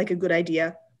seem like a good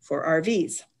idea for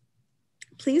RVs?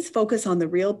 Please focus on the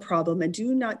real problem and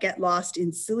do not get lost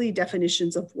in silly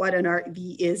definitions of what an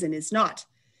RV is and is not.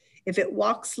 If it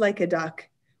walks like a duck,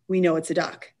 we know it's a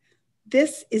duck.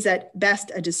 This is at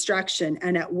best a distraction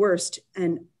and at worst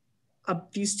an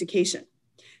obfuscation.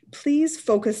 Please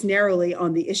focus narrowly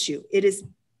on the issue. It is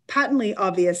patently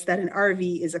obvious that an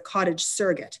RV is a cottage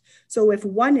surrogate. So if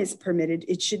one is permitted,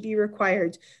 it should be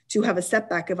required to have a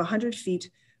setback of 100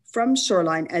 feet from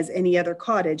shoreline as any other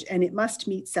cottage, and it must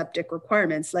meet septic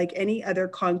requirements like any other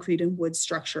concrete and wood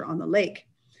structure on the lake.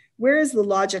 Where is the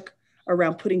logic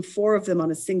around putting 4 of them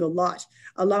on a single lot?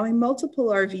 Allowing multiple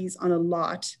RVs on a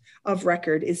lot of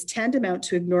record is tantamount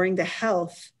to ignoring the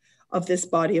health of this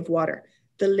body of water.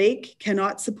 The lake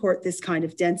cannot support this kind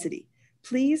of density.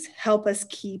 Please help us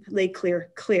keep Lake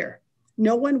Clear clear.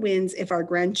 No one wins if our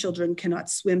grandchildren cannot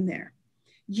swim there.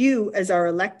 You, as our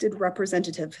elected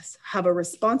representatives, have a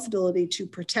responsibility to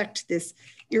protect this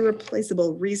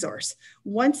irreplaceable resource.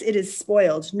 Once it is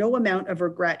spoiled, no amount of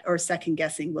regret or second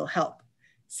guessing will help.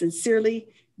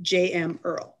 Sincerely, J.M.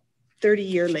 Earl,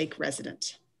 30-year Lake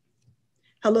resident.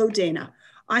 Hello, Dana.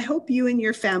 I hope you and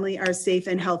your family are safe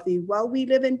and healthy. While we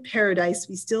live in paradise,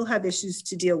 we still have issues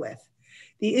to deal with.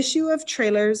 The issue of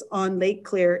trailers on Lake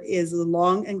Clear is a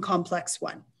long and complex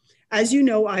one. As you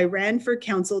know, I ran for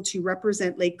council to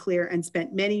represent Lake Clear and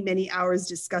spent many, many hours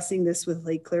discussing this with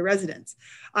Lake Clear residents.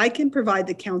 I can provide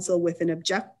the council with an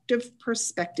objective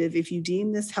perspective if you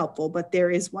deem this helpful, but there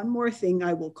is one more thing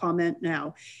I will comment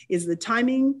now, is the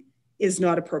timing is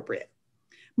not appropriate.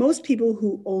 Most people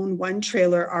who own one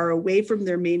trailer are away from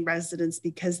their main residence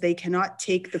because they cannot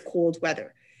take the cold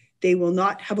weather. They will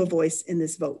not have a voice in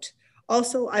this vote.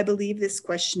 Also, I believe this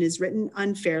question is written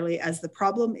unfairly as the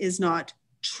problem is not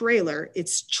trailer,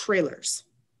 it's trailers.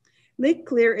 Lake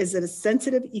Clear is a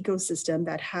sensitive ecosystem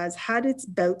that has had its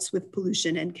bouts with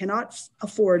pollution and cannot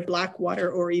afford black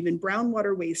water or even brown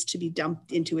water waste to be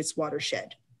dumped into its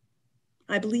watershed.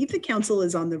 I believe the council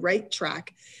is on the right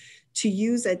track to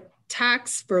use a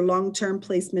tax for long-term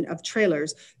placement of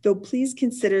trailers, though please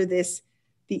consider this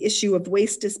the issue of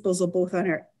waste disposal both on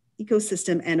our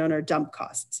ecosystem and on our dump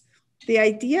costs. The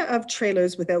idea of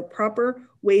trailers without proper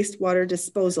wastewater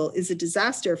disposal is a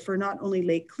disaster for not only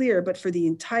Lake Clear, but for the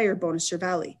entire Bonnechere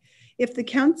Valley. If the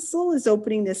council is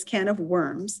opening this can of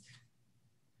worms,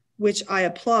 which I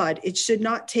applaud, it should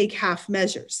not take half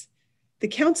measures. The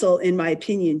council, in my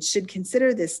opinion, should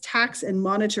consider this tax and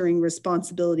monitoring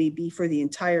responsibility be for the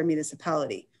entire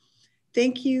municipality.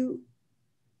 Thank you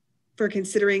for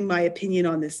considering my opinion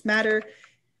on this matter.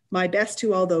 My best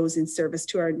to all those in service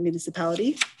to our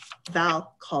municipality.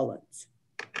 Val Collins.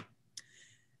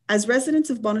 As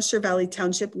residents of Bonnechere Valley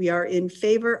Township, we are in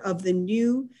favor of the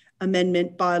new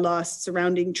amendment bylaw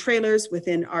surrounding trailers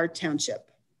within our township.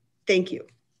 Thank you.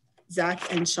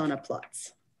 Zach and Shauna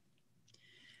Plotz.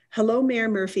 Hello, Mayor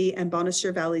Murphy and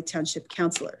Bonnechere Valley Township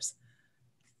councillors.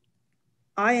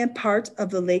 I am part of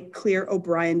the Lake Clear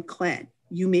O'Brien clan.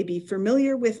 You may be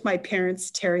familiar with my parents,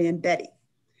 Terry and Betty.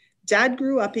 Dad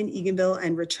grew up in Eganville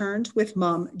and returned with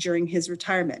Mom during his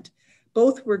retirement.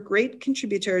 Both were great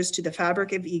contributors to the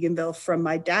fabric of Eganville, from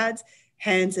my dad's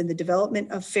hands in the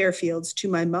development of Fairfields to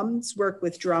my mom's work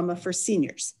with drama for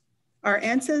seniors. Our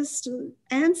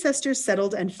ancestors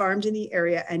settled and farmed in the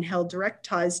area and held direct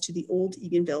ties to the old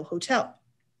Eganville Hotel.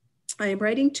 I am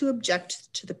writing to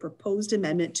object to the proposed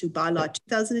amendment to bylaw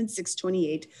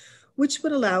 2006-28, which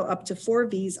would allow up to 4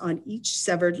 Vs on each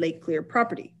severed Lake Clear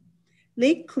property.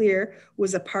 Lake Clear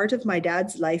was a part of my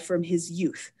dad's life from his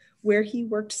youth, where he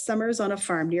worked summers on a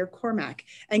farm near Cormac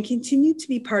and continued to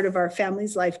be part of our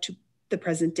family's life to the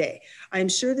present day. I am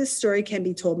sure this story can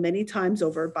be told many times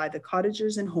over by the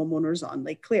cottagers and homeowners on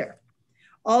Lake Clear.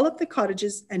 All of the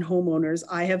cottages and homeowners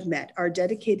I have met are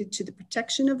dedicated to the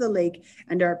protection of the lake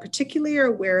and are particularly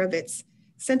aware of its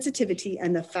sensitivity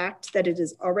and the fact that it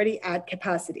is already at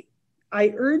capacity.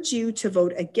 I urge you to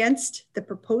vote against the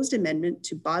proposed amendment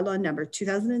to bylaw number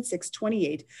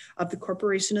 2006-28 of the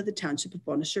Corporation of the Township of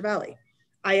Bonnechere Valley.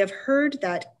 I have heard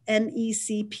that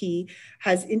MECP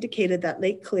has indicated that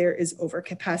Lake Clear is over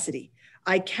capacity.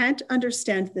 I can't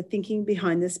understand the thinking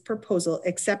behind this proposal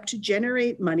except to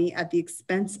generate money at the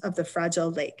expense of the fragile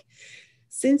lake.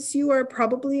 Since you are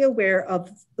probably aware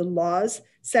of the laws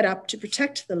set up to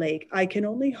protect the lake, I can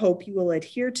only hope you will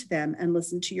adhere to them and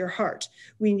listen to your heart.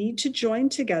 We need to join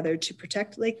together to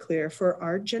protect Lake Clear for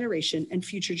our generation and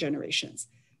future generations.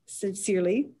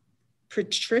 Sincerely,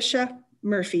 Patricia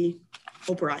Murphy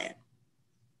O'Brien.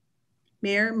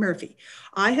 Mayor Murphy,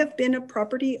 I have been a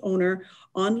property owner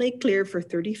on Lake Clear for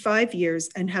 35 years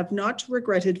and have not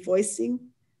regretted voting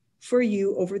for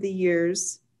you over the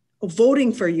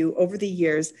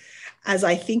years, as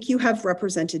I think you have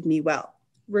represented me well.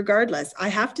 Regardless, I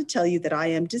have to tell you that I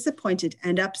am disappointed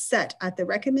and upset at the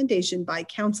recommendation by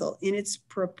council in its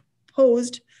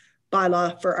proposed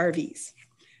bylaw for RVs.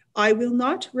 I will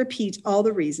not repeat all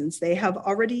the reasons. They have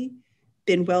already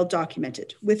been well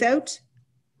documented. Without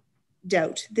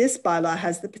doubt, this bylaw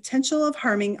has the potential of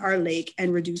harming our lake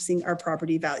and reducing our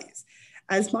property values.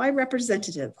 As my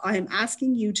representative, I am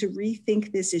asking you to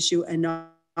rethink this issue and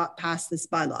not pass this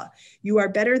bylaw. You are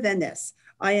better than this.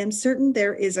 I am certain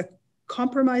there is a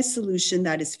compromise solution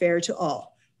that is fair to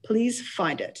all. Please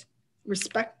find it.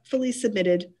 Respectfully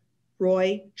submitted,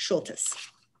 Roy Schultes.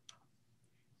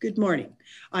 Good morning.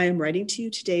 I am writing to you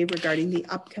today regarding the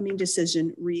upcoming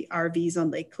decision re RVs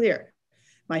on Lake Clear.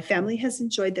 My family has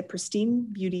enjoyed the pristine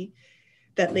beauty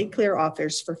that Lake Claire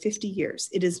offers for 50 years.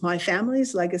 It is my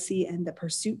family's legacy, and the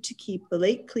pursuit to keep the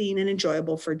lake clean and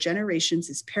enjoyable for generations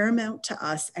is paramount to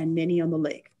us and many on the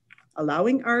lake.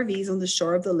 Allowing RVs on the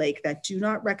shore of the lake that do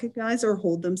not recognize or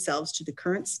hold themselves to the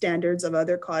current standards of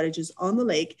other cottages on the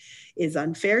lake is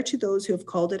unfair to those who have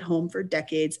called it home for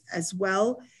decades, as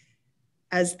well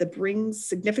as brings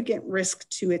significant risk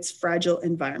to its fragile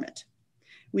environment.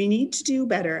 We need to do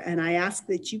better, and I ask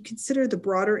that you consider the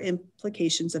broader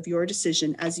implications of your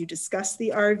decision as you discuss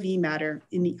the RV matter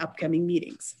in the upcoming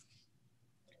meetings.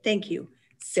 Thank you,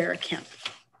 Sarah Kemp.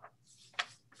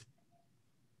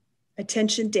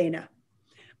 Attention, Dana.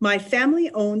 My family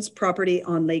owns property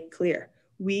on Lake Claire.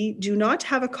 We do not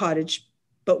have a cottage,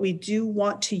 but we do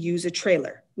want to use a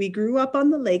trailer. We grew up on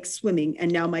the lake swimming,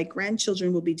 and now my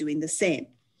grandchildren will be doing the same.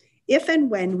 If and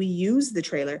when we use the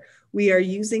trailer, we are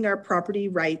using our property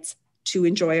rights to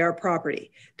enjoy our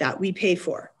property that we pay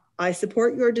for. I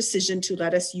support your decision to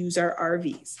let us use our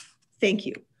RVs. Thank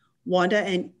you. Wanda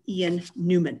and Ian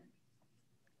Newman.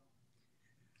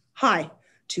 Hi,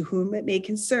 to whom it may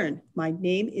concern. My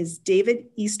name is David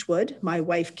Eastwood, my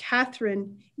wife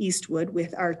Catherine Eastwood,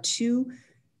 with our two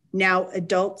now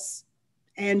adults,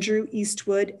 Andrew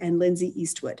Eastwood and Lindsay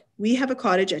Eastwood. We have a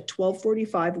cottage at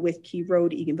 1245 Whitkey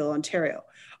Road, Eganville, Ontario.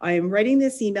 I am writing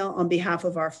this email on behalf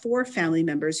of our 4 family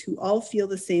members who all feel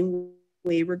the same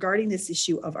way regarding this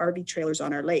issue of RV trailers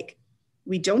on our lake.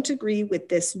 We don't agree with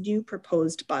this new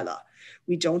proposed bylaw.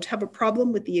 We don't have a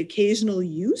problem with the occasional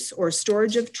use or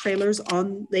storage of trailers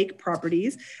on lake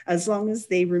properties as long as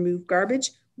they remove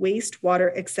garbage, waste,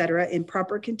 water, etc. in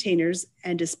proper containers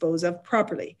and dispose of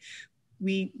properly.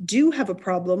 We do have a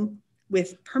problem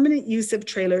with permanent use of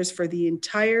trailers for the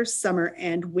entire summer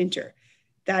and winter.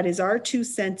 That is our 2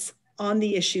 cents on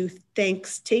the issue.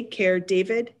 Thanks. Take care,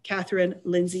 David, Catherine,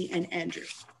 Lindsay, and Andrew.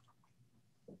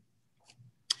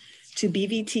 To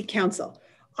BVT Council,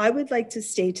 I would like to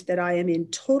state that I am in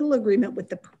total agreement with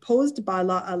the proposed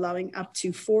bylaw allowing up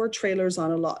to 4 trailers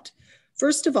on a lot.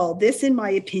 First of all, this, in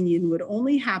my opinion, would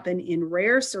only happen in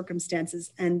rare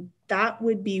circumstances, and that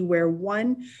would be where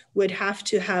one would have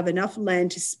to have enough land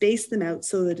to space them out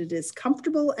so that it is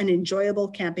comfortable and enjoyable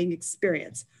camping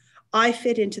experience. I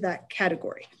fit into that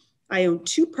category. I own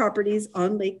 2 properties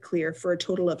on Lake Claire for a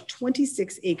total of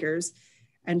 26 acres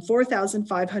and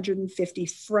 4,550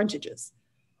 frontages.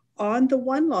 On the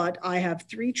one lot, I have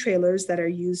 3 trailers that are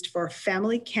used for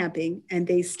family camping, and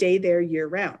they stay there year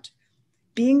round.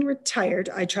 Being retired,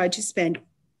 I tried to spend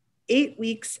 8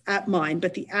 weeks at mine,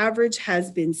 but the average has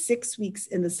been 6 weeks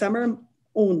in the summer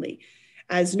only,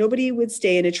 as nobody would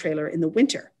stay in a trailer in the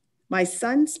winter. My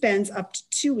son spends up to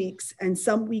 2 weeks and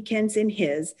some weekends in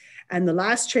his, and the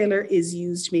last trailer is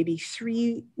used maybe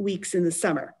 3 weeks in the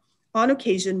summer. On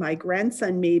occasion, my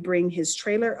grandson may bring his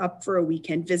trailer up for a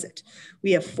weekend visit.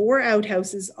 We have 4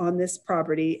 outhouses on this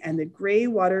property and the gray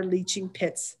water leaching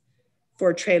pits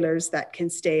for trailers that can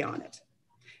stay on it.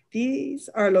 These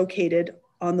are located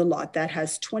on the lot that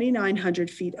has 2,900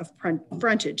 feet of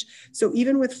frontage. So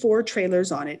even with 4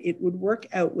 trailers on it, it would work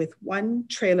out with 1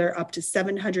 trailer up to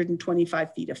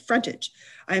 725 feet of frontage.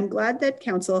 I am glad that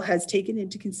council has taken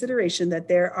into consideration that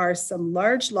there are some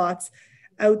large lots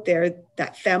out there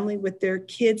that family with their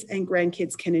kids and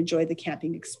grandkids can enjoy the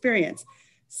camping experience.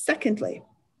 Secondly,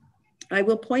 I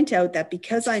will point out that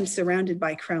because I'm surrounded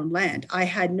by Crown land, I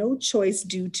had no choice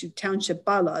due to township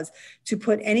bylaws to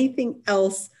put anything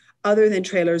else other than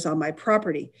trailers on my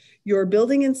property. Your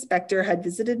building inspector had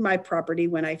visited my property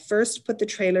when I first put the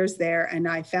trailers there, and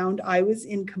I found I was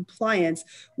in compliance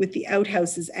with the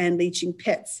outhouses and leaching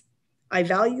pits. I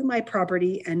value my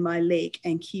property and my lake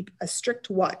and keep a strict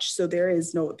watch so there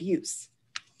is no abuse.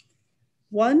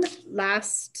 One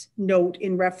last note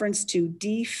in reference to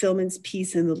D. Philman's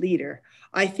piece in the Leader.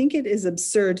 I think it is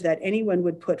absurd that anyone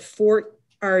would put 4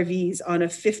 RVs on a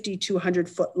 50 to 100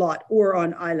 foot lot or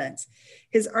on islands.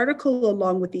 His article,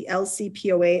 along with the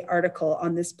LCPOA article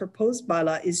on this proposed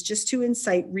bylaw, is just to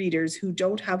incite readers who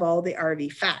don't have all the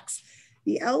RV facts.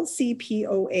 The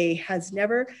LCPOA has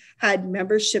never had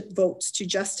membership votes to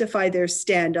justify their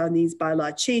stand on these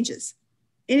bylaw changes.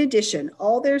 In addition,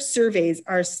 all their surveys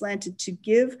are slanted to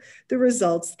give the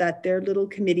results that their little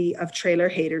committee of trailer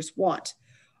haters want.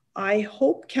 I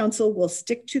hope council will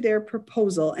stick to their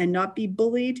proposal and not be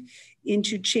bullied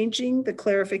into changing the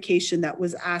clarification that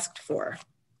was asked for.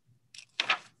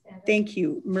 Thank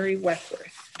you, Murray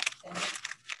Wentworth.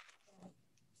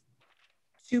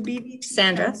 To BVT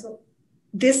Sandra. Council.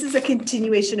 This is a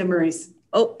continuation of Murray's.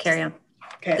 Oh, carry on.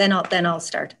 Okay. Then I'll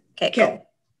start. Okay. Go.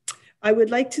 I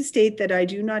would like to state that I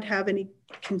do not have any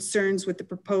concerns with the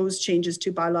proposed changes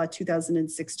to bylaw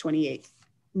 2006-28.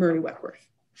 Murray Wentworth.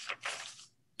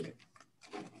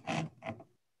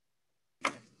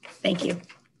 Thank you.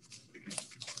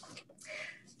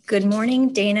 Good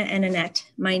morning, Dana and Annette.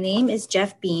 My name is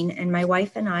Jeff Bean, and my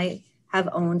wife and I have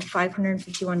owned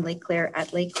 551 Lake Claire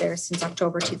at Lake Claire since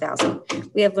October 2000.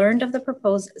 We have learned of the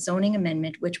proposed zoning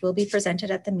amendment, which will be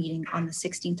presented at the meeting on the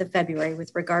 16th of February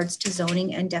with regards to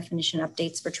zoning and definition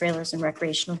updates for trailers and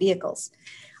recreational vehicles.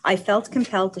 I felt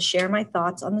compelled to share my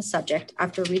thoughts on the subject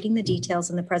after reading the details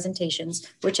in the presentations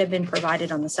which have been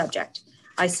provided on the subject.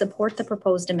 I support the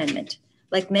proposed amendment.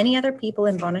 Like many other people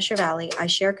in Bonnechere Valley, I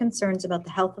share concerns about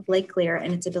the health of Lake Claire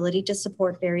and its ability to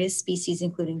support various species,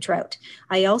 including trout.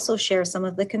 I also share some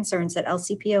of the concerns that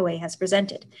LCPOA has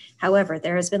presented. However,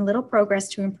 there has been little progress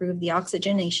to improve the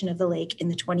oxygenation of the lake in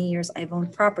the 20 years I've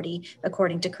owned property,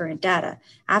 according to current data.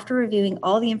 After reviewing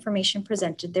all the information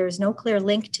presented, there is no clear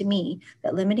link to me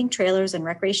that limiting trailers and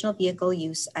recreational vehicle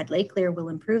use at Lake Claire will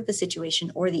improve the situation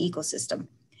or the ecosystem.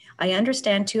 I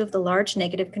understand two of the large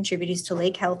negative contributors to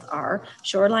lake health are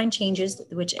shoreline changes,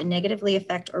 which negatively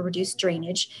affect or reduce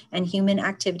drainage, and human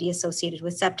activity associated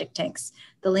with septic tanks.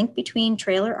 The link between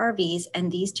trailer RVs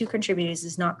and these two contributors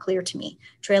is not clear to me.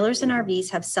 Trailers and RVs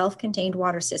have self-contained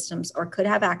water systems or could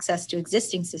have access to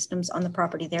existing systems on the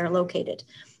property they are located.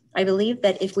 I believe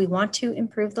that if we want to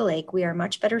improve the lake, we are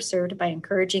much better served by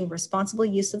encouraging responsible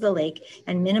use of the lake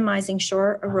and minimizing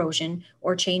shore erosion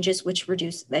or changes which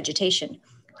reduce vegetation.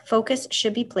 Focus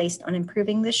should be placed on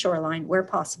improving the shoreline where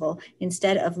possible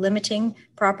instead of limiting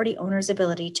property owners'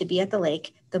 ability to be at the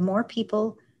lake. The more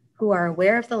people who are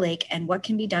aware of the lake and what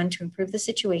can be done to improve the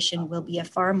situation will be a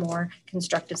far more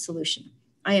constructive solution.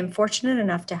 I am fortunate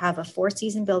enough to have a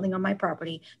 4-season building on my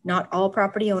property. Not all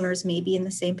property owners may be in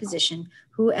the same position.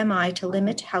 Who am I to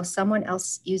limit how someone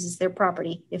else uses their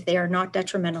property if they are not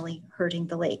detrimentally hurting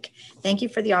the lake? Thank you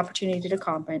for the opportunity to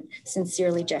comment.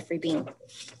 Sincerely, Jeffrey Bean.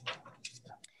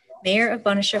 Mayor of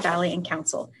Bonnechere Valley and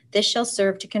Council. This shall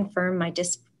serve to confirm my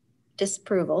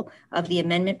disapproval of the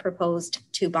amendment proposed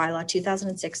to bylaw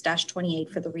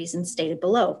 2006-28 for the reasons stated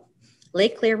below.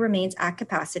 Lake Claire remains at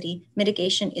capacity,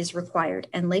 mitigation is required,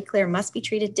 and Lake Claire must be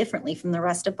treated differently from the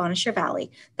rest of Bonnechere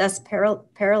Valley, thus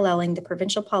paralleling the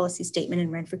provincial policy statement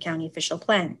and Renfrew County official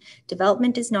plan.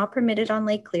 Development is not permitted on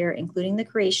Lake Claire, including the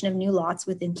creation of new lots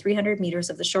within 300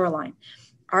 meters of the shoreline.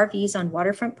 RVs on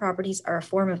waterfront properties are a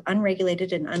form of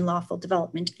unregulated and unlawful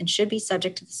development and should be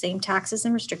subject to the same taxes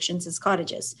and restrictions as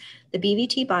cottages. The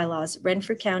BVT bylaws,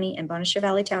 Renfrew County and Bonnechere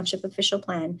Valley Township official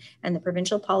plan, and the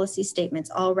provincial policy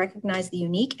statements all recognize the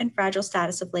unique and fragile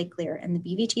status of Lake Claire, and the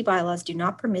BVT bylaws do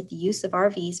not permit the use of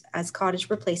RVs as cottage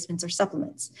replacements or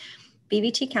supplements.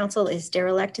 BVT Council is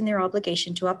derelict in their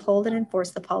obligation to uphold and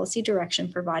enforce the policy direction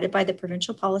provided by the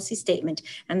provincial policy statement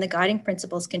and the guiding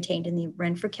principles contained in the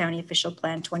Renfrew County Official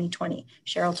Plan 2020.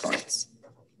 Cheryl Torrance.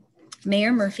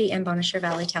 Mayor Murphy and Bonnechere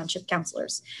Valley Township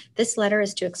Councillors. This letter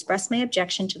is to express my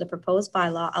objection to the proposed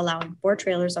bylaw allowing 4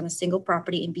 trailers on a single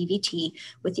property in BVT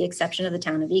with the exception of the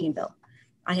town of Eganville.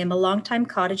 I am a longtime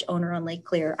cottage owner on Lake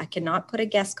Claire. I cannot put a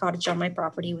guest cottage on my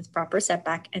property with proper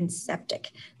setback and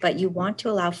septic, but you want to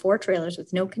allow 4 trailers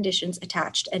with no conditions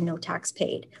attached and no tax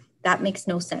paid. That makes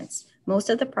no sense. Most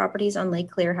of the properties on Lake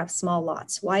Claire have small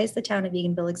lots. Why is the town of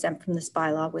Eganville exempt from this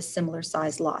bylaw with similar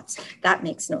sized lots? That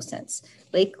makes no sense.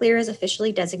 Lake Claire is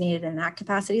officially designated an at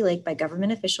capacity lake by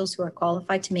government officials who are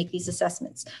qualified to make these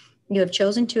assessments. You have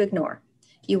chosen to ignore.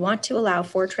 You want to allow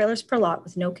 4 trailers per lot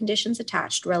with no conditions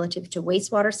attached relative to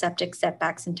wastewater, septic,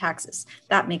 setbacks, and taxes.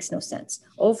 That makes no sense.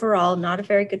 Overall, not a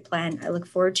very good plan. I look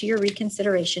forward to your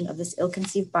reconsideration of this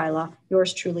ill-conceived bylaw.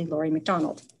 Yours truly, Laurie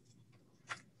McDonald.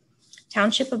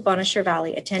 Township of Bonnechere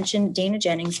Valley. Attention, Dana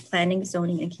Jennings, Planning,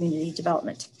 Zoning, and Community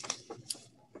Development.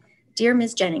 Dear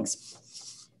Ms. Jennings,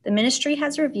 the ministry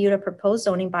has reviewed a proposed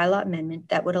zoning bylaw amendment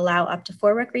that would allow up to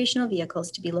 4 recreational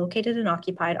vehicles to be located and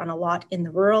occupied on a lot in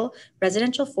the rural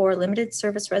residential 4, limited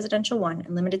service residential 1,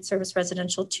 and limited service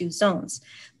residential 2 zones.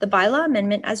 The bylaw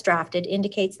amendment as drafted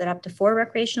indicates that up to 4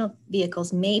 recreational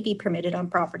vehicles may be permitted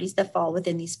on properties that fall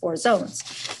within these 4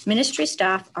 zones. Ministry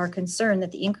staff are concerned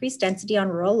that the increased density on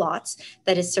rural lots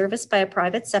that is serviced by a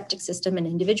private septic system and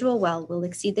individual well will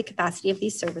exceed the capacity of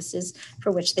these services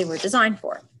for which they were designed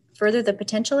for. Further, the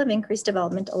potential of increased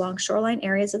development along shoreline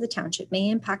areas of the township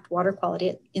may impact water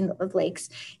quality of lakes,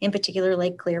 in particular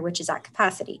Lake Claire, which is at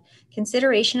capacity.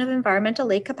 Consideration of environmental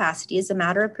lake capacity is a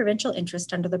matter of provincial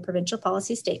interest under the provincial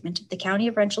policy statement. The County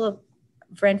of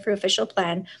Renfrew official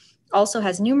plan also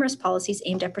has numerous policies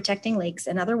aimed at protecting lakes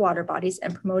and other water bodies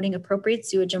and promoting appropriate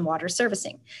sewage and water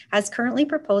servicing. As currently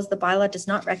proposed, the bylaw does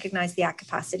not recognize the at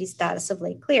capacity status of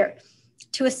Lake Claire.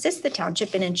 To assist the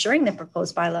township in ensuring the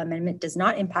proposed bylaw amendment does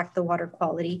not impact the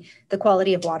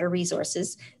quality of water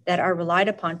resources that are relied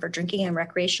upon for drinking and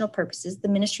recreational purposes, the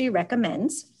ministry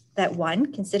recommends that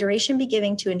 1, consideration be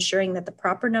given to ensuring that the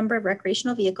proper number of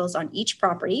recreational vehicles on each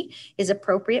property is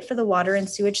appropriate for the water and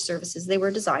sewage services they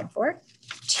were designed for.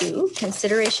 2,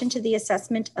 consideration to the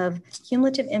assessment of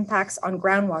cumulative impacts on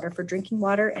groundwater for drinking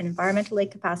water and environmental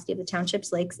lake capacity of the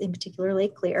township's lakes, in particular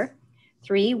Lake Clear.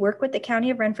 3, work with the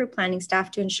County of Renfrew planning staff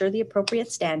to ensure the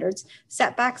appropriate standards,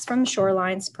 setbacks from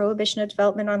shorelines, prohibition of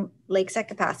development on lakes at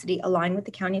capacity align with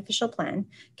the county official plan.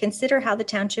 Consider how the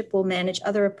township will manage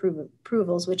other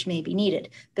approvals which may be needed,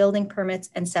 building permits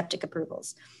and septic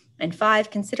approvals. And 5,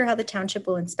 consider how the township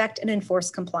will inspect and enforce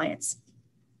compliance,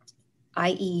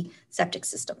 i.e. septic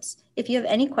systems. If you have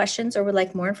any questions or would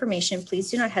like more information, please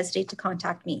do not hesitate to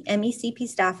contact me. MECP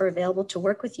staff are available to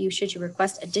work with you should you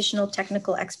request additional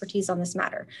technical expertise on this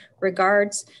matter.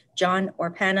 Regards, John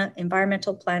Orpana,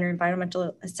 Environmental Planner,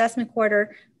 Environmental Assessment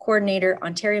Coordinator,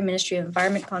 Ontario Ministry of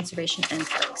Environment, Conservation and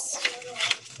Parks.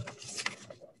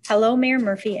 Hello, Mayor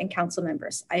Murphy and council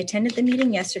members. I attended the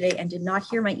meeting yesterday and did not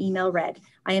hear my email read.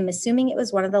 I am assuming it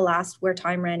was one of the last where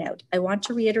time ran out. I want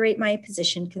to reiterate my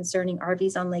position concerning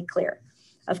RVs on Lake Clear.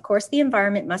 Of course, the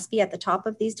environment must be at the top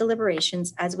of these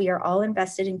deliberations as we are all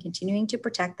invested in continuing to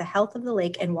protect the health of the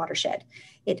lake and watershed.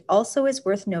 It also is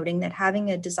worth noting that having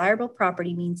a desirable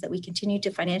property means that we continue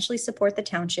to financially support the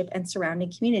township and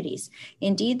surrounding communities.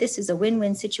 Indeed, this is a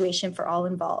win-win situation for all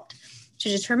involved. To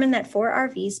determine that 4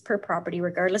 RVs per property,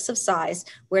 regardless of size,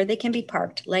 where they can be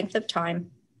parked, length of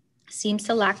time, seems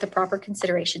to lack the proper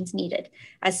considerations needed.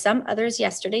 As some others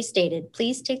yesterday stated,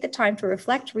 please take the time to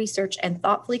reflect, research, and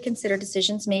thoughtfully consider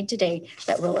decisions made today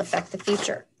that will affect the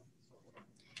future.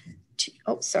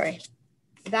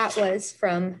 That was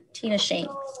from Tina Shane.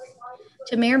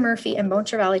 To Mayor Murphy and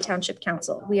Boncher Valley Township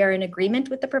Council, we are in agreement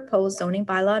with the proposed zoning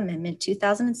bylaw amendment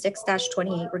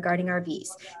 2006-28 regarding RVs.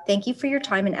 Thank you for your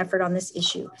time and effort on this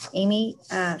issue. Amy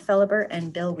Felleber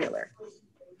and Bill Wheeler.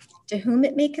 To whom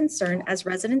it may concern, as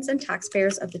residents and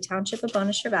taxpayers of the Township of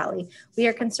Boncher Valley, we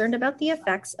are concerned about the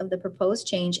effects of the proposed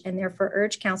change and therefore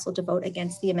urge Council to vote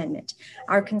against the amendment.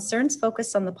 Our concerns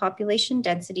focus on the population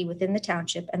density within the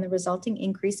township and the resulting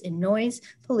increase in noise,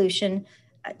 pollution,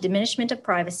 diminishment of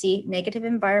privacy, negative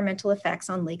environmental effects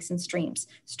on lakes and streams,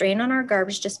 strain on our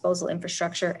garbage disposal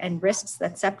infrastructure, and risks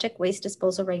that septic waste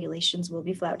disposal regulations will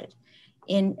be flouted.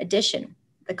 In addition,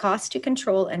 the cost to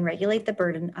control and regulate the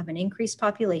burden of an increased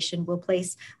population will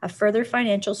place a further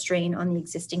financial strain on the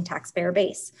existing taxpayer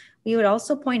base. We would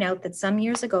also point out that some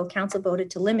years ago, Council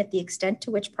voted to limit the extent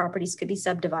to which properties could be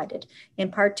subdivided, in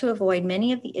part to avoid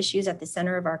many of the issues at the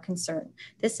center of our concern.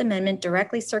 This amendment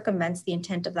directly circumvents the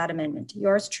intent of that amendment.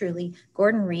 Yours truly,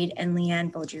 Gordon Reed and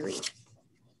Leanne Beaudry-Reed.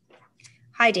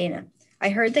 Hi, Dana. I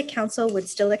heard that Council would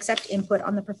still accept input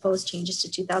on the proposed changes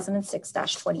to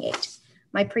 2006-28.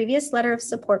 My previous letter of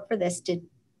support for this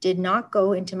did not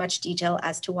go into much detail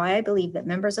as to why I believe that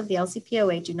members of the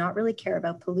LCPOA do not really care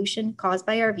about pollution caused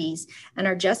by RVs and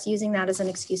are just using that as an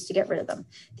excuse to get rid of them.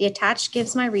 The attached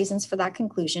gives my reasons for that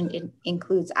conclusion. It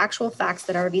includes actual facts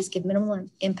that RVs give minimal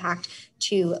impact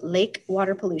to lake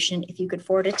water pollution. If you could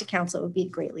forward it to Council, it would be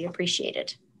greatly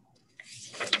appreciated.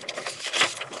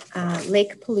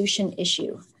 Lake pollution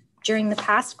issue. During the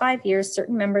past 5 years,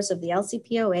 certain members of the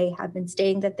LCPOA have been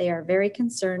stating that they are very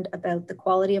concerned about the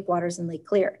quality of waters in Lake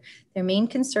Clear. Their main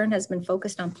concern has been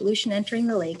focused on pollution entering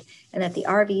the lake and that the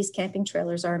RVs, camping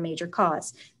trailers, are a major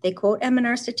cause. They quote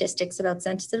M&R statistics about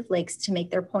sensitive lakes to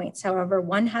make their points. However,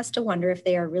 one has to wonder if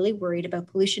they are really worried about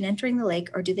pollution entering the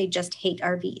lake or do they just hate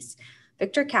RVs.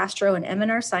 Victor Castro, an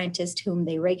M&R scientist whom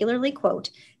they regularly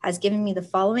quote, has given me the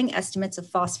following estimates of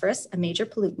phosphorus, a major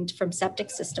pollutant from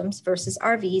septic systems, versus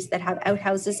RVs that have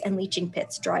outhouses and leaching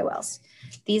pits, dry wells.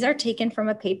 These are taken from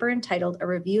a paper entitled A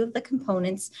Review of the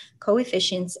Components,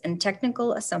 Coefficients, and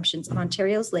Technical Assumptions of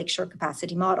Ontario's Lakeshore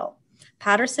Capacity Model.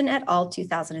 Patterson et al.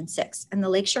 2006, and the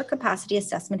Lakeshore Capacity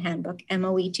Assessment Handbook,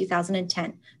 MOE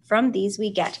 2010. From these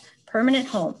we get permanent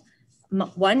home,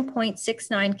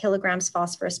 1.69 kilograms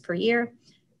phosphorus per year,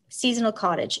 seasonal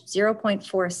cottage,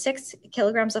 0.46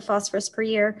 kilograms of phosphorus per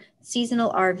year, seasonal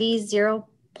RV,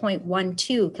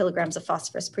 0.12 kilograms of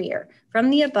phosphorus per year. From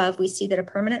the above, we see that a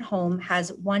permanent home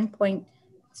has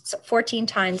 1.14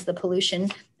 times the pollution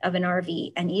of an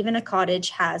RV, and even a cottage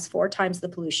has 4 times the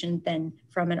pollution than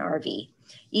from an RV.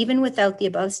 Even without the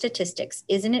above statistics,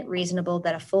 isn't it reasonable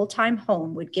that a full-time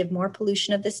home would give more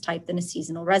pollution of this type than a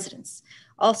seasonal residence?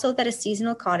 Also, that a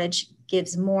seasonal cottage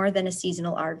gives more than a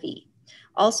seasonal RV.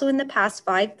 Also, in the past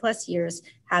 5+ years,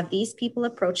 have these people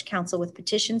approached Council with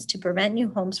petitions to prevent new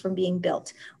homes from being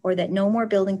built, or that no more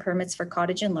building permits for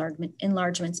cottage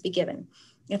enlargements be given?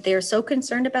 If they are so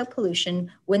concerned about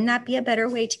pollution, wouldn't that be a better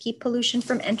way to keep pollution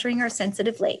from entering our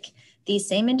sensitive lake? These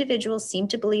same individuals seem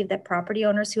to believe that property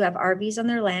owners who have RVs on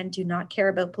their land do not care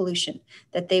about pollution,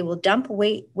 that they will dump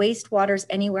wastewaters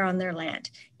anywhere on their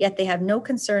land, yet they have no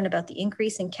concern about the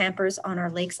increase in campers on our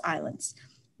lakes islands.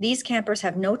 These campers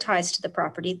have no ties to the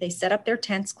property. They set up their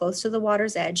tents close to the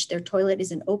water's edge. Their toilet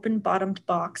is an open-bottomed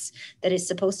box that is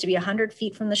supposed to be 100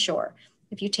 feet from the shore.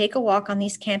 If you take a walk on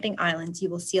these camping islands, you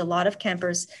will see a lot of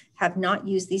campers have not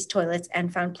used these toilets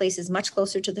and found places much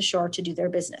closer to the shore to do their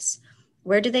business.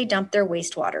 Where do they dump their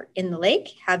wastewater? In the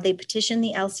lake? Have they petitioned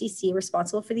the LCC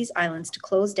responsible for these islands to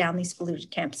close down these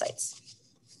polluted campsites?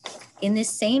 In this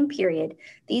same period,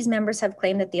 these members have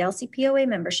claimed that the LCPOA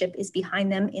membership is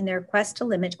behind them in their quest to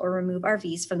limit or remove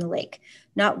RVs from the lake.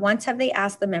 Not once have they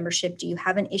asked the membership, do you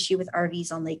have an issue with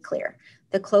RVs on Lake Clear?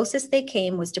 The closest they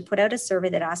came was to put out a survey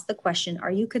that asked the question,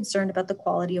 are you concerned about the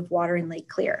quality of water in Lake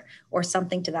Clear? Or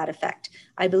something to that effect.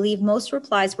 I believe most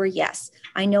replies were yes.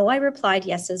 I know I replied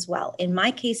yes as well. In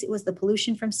my case, it was the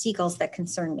pollution from seagulls that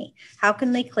concerned me. How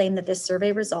can they claim that the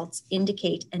survey results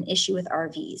indicate an issue with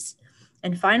RVs?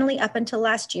 And finally, up until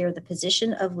last year, the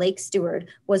position of Lake Steward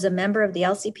was a member of the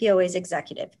LCPOA's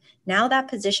executive. Now that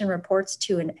position reports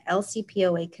to an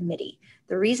LCPOA committee.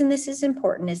 The reason this is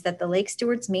important is that the Lake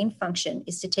Steward's main function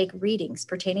is to take readings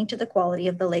pertaining to the quality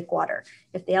of the lake water.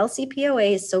 If the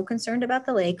LCPOA is so concerned about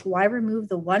the lake, why remove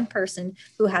the one person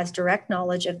who has direct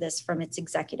knowledge of this from its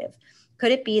executive?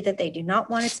 Could it be that they do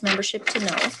not want its membership to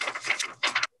know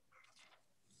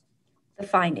the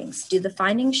findings? Do the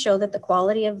findings show that the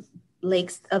quality of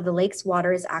the lake's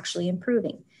water is actually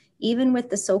improving, even with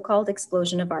the so-called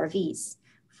explosion of RVs?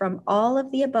 From all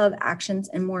of the above actions,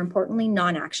 and more importantly,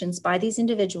 non-actions by these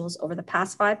individuals over the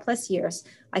past 5+ years,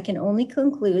 I can only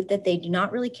conclude that they do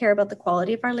not really care about the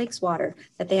quality of our lake's water,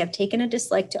 that they have taken a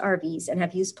dislike to RVs and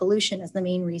have used pollution as the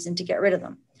main reason to get rid of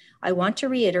them. I want to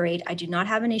reiterate, I do not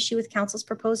have an issue with council's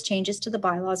proposed changes to the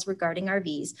bylaws regarding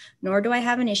RVs, nor do I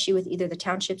have an issue with either the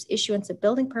township's issuance of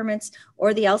building permits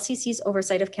or the LCC's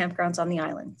oversight of campgrounds on the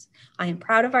islands. I am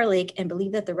proud of our lake and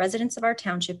believe that the residents of our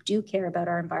township do care about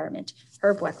our environment.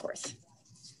 Herb Weckworth.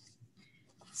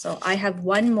 So I have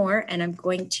one more and I'm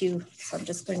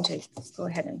just going to go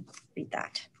ahead and read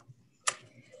that.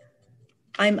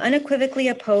 I'm unequivocally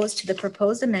opposed to the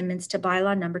proposed amendments to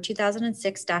bylaw number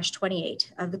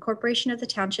 2006-28 of the Corporation of the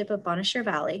Township of Bonnechere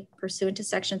Valley pursuant to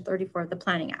section 34 of the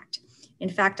Planning Act. In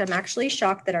fact, I'm actually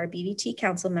shocked that our BVT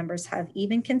council members have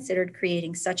even considered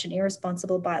creating such an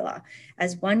irresponsible bylaw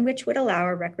as one which would allow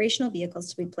our recreational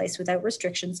vehicles to be placed without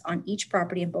restrictions on each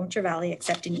property in Bonnechere Valley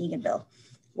except in Eganville.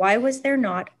 Why was there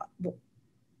not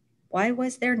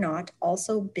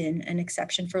also been an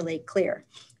exception for Lake Clear?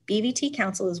 BVT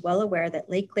Council is well aware that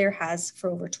Lake Clear has for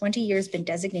over 20 years been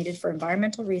designated for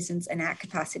environmental reasons an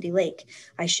at-capacity lake.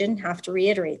 I shouldn't have to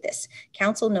reiterate this.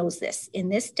 Council knows this. In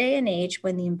this day and age,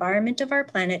 when the environment of our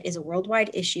planet is a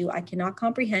worldwide issue, I cannot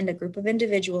comprehend a group of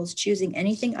individuals choosing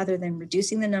anything other than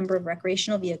reducing the number of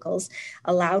recreational vehicles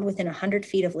allowed within 100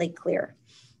 feet of Lake Clear,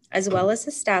 as well as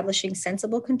establishing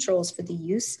sensible controls for the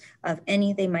use of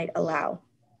any they might allow.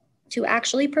 To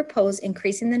actually propose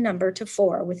increasing the number to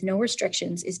 4 with no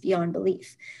restrictions is beyond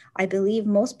belief. I believe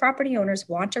most property owners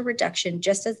want a reduction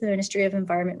just as the Ministry of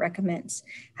Environment recommends.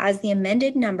 Has the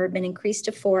amended number been increased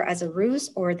to 4 as a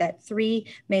ruse, or that 3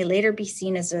 may later be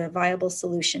seen as a viable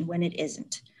solution when it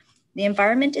isn't? The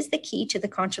environment is the key to the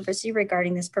controversy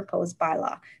regarding this proposed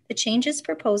bylaw. The changes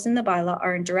proposed in the bylaw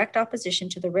are in direct opposition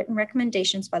to the written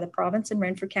recommendations by the province and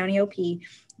Renfrew County OP,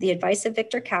 the advice of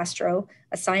Victor Castro,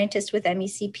 a scientist with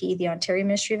MECP, the Ontario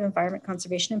Ministry of Environment,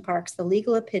 Conservation and Parks, the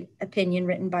legal opinion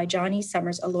written by John E.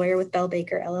 Summers, a lawyer with Bell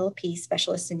Baker LLP,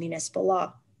 specialist in municipal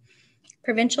law.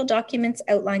 Provincial documents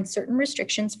outline certain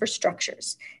restrictions for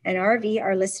structures, and RV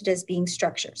are listed as being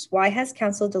structures. Why has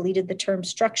council deleted the term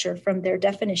structure from their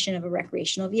definition of a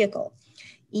recreational vehicle?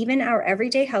 Even our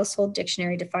everyday household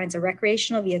dictionary defines a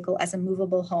recreational vehicle as a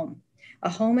movable home. A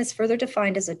home is further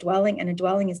defined as a dwelling, and a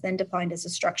dwelling is then defined as a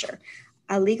structure.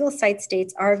 A legal site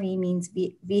states RV means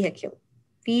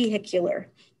vehicular,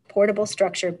 portable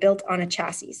structure built on a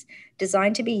chassis,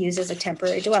 designed to be used as a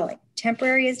temporary dwelling.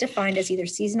 Temporary is defined as either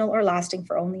seasonal or lasting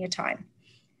for only a time.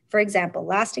 For example,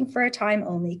 lasting for a time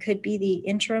only could be the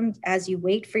interim as you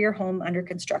wait for your home under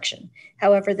construction.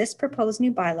 However, this proposed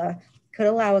new bylaw could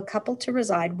allow a couple to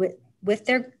reside with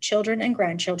their children and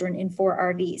grandchildren in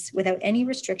 4 RVs without any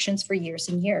restrictions for years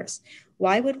and years.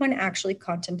 Why would one actually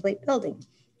contemplate building?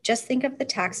 Just think of the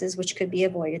taxes which could be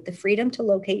avoided, the freedom to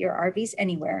locate your RVs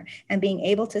anywhere, and being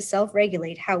able to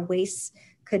self-regulate how wastes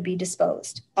could be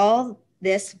disposed. All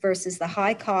this versus the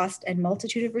high cost and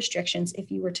multitude of restrictions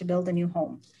if you were to build a new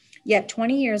home. Yet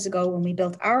 20 years ago, when we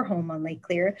built our home on Lake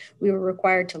Clear, we were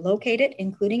required to locate it,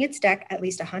 including its deck, at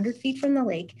least 100 feet from the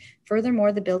lake.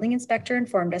 Furthermore, the building inspector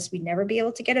informed us we'd never be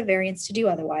able to get a variance to do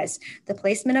otherwise. The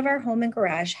placement of our home and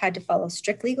garage had to follow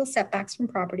strict legal setbacks from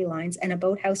property lines, and a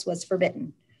boathouse was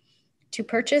forbidden. To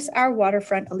purchase our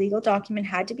waterfront, a legal document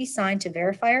had to be signed to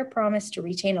verify our promise to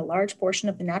retain a large portion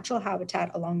of the natural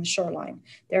habitat along the shoreline.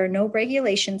 There are no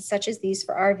regulations such as these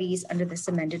for RVs under this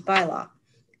amended bylaw.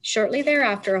 Shortly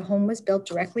thereafter, a home was built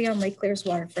directly on Lake Clear's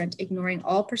waterfront, ignoring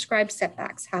all prescribed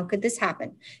setbacks. How could this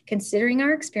happen? Considering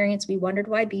our experience, we wondered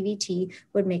why BVT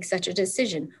would make such a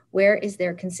decision. Where is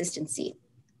their consistency?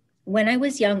 When I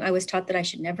was young, I was taught that I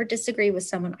should never disagree with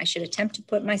someone. I should attempt to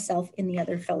put myself in the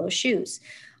other fellow's shoes.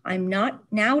 I'm not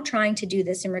now trying to do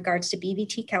this in regards to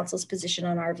BVT Council's position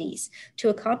on RVs. To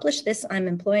accomplish this, I'm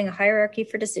employing a hierarchy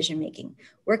for decision-making,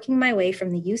 working my way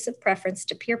from the use of preference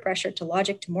to peer pressure to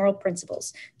logic to moral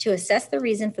principles, to assess the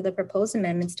reason for the proposed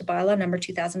amendments to bylaw number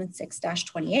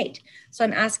 2006-28. So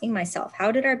I'm asking myself,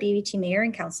 how did our BVT mayor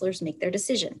and councillors make their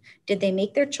decision? Did they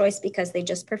make their choice because they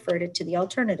just preferred it to the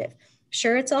alternative?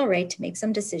 Sure, it's all right to make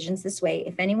some decisions this way.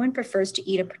 If anyone prefers to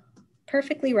eat a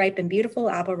perfectly ripe and beautiful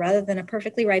apple rather than a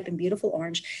perfectly ripe and beautiful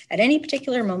orange at any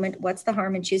particular moment, what's the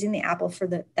harm in choosing the apple for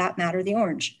that matter, the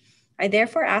orange? I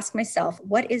therefore ask myself,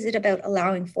 what is it about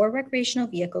allowing 4 recreational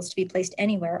vehicles to be placed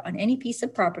anywhere on any piece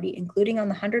of property, including on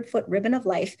the 100-foot ribbon of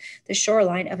life, the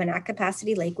shoreline of an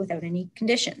at-capacity lake without any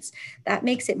conditions? That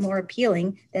makes it more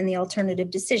appealing than the alternative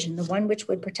decision, the one which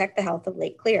would protect the health of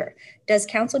Lake Clear. Does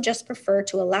council just prefer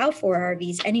to allow 4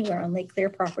 RVs anywhere on Lake Clear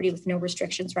property with no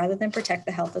restrictions rather than protect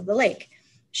the health of the lake?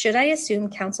 Should I assume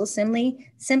council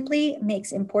simply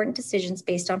makes important decisions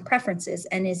based on preferences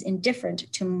and is indifferent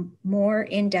to more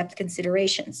in-depth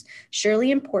considerations?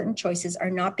 Surely important choices are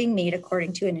not being made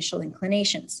according to initial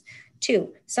inclinations.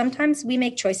 2, sometimes we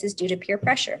make choices due to peer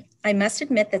pressure. I must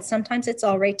admit that sometimes it's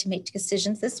all right to make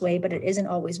decisions this way, but it isn't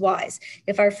always wise.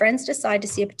 If our friends decide to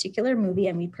see a particular movie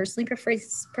and we personally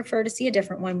prefer to see a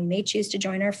different one, we may choose to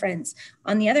join our friends.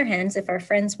 On the other hand, if our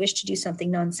friends wish to do something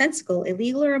nonsensical,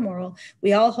 illegal, or immoral,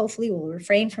 we all hopefully will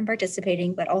refrain from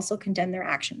participating, but also condemn their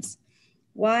actions.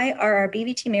 Why are our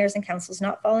BVT mayors and councils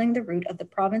not following the route of the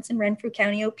province and Renfrew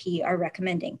County OP are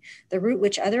recommending, the route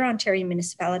which other Ontario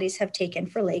municipalities have taken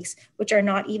for lakes which are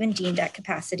not even deemed at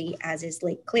capacity, as is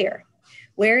Lake Clear?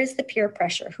 Where is the peer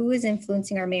pressure? Who is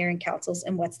influencing our mayor and councils,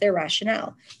 and what's their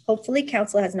rationale? Hopefully,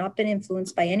 council has not been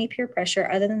influenced by any peer pressure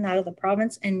other than that of the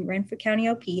province and Renfrew County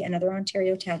OP and other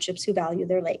Ontario townships who value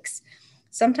their lakes.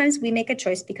 Sometimes we make a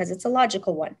choice because it's a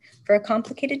logical one. For a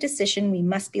complicated decision, we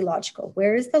must be logical.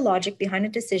 Where is the logic behind a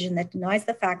decision that denies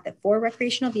the fact that 4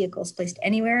 recreational vehicles placed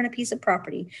anywhere on a piece of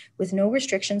property with no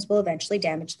restrictions will eventually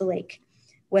damage the lake,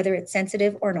 whether it's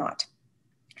sensitive or not?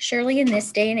 Surely in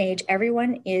this day and age,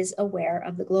 everyone is aware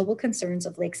of the global concerns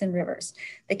of lakes and rivers.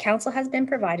 The council has been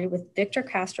provided with Victor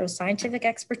Castro's scientific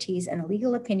expertise and a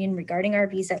legal opinion regarding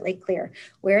RVs at Lake Clear.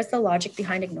 Where is the logic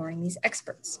behind ignoring these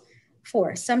experts?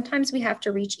 4, sometimes we have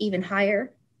to reach even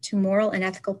higher to moral and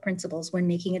ethical principles when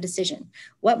making a decision.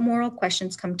 What moral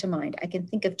questions come to mind? I can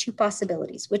think of 2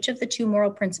 possibilities. Which of the 2 moral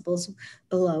principles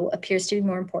below appears to be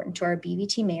more important to our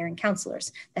BVT mayor and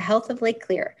councillors? The health of Lake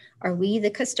Clear. Are we the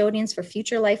custodians for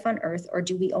future life on Earth, or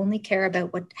do we only care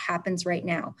about what happens right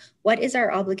now? What is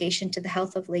our obligation to the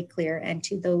health of Lake Clear and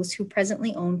to those who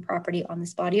presently own property on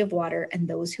this body of water and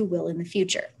those who will in the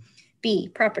future?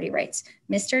 B, property rights.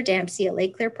 Mr. Dempsey, a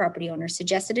Lake Clear property owner,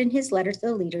 suggested in his letter to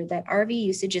the leader that RV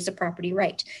usage is a property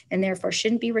right and therefore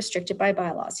shouldn't be restricted by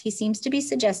bylaws. He seems to be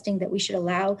suggesting that we should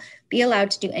be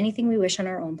allowed to do anything we wish on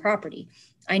our own property.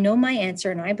 I know my answer,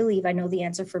 and I believe I know the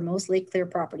answer for most Lake Clear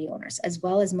property owners, as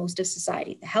well as most of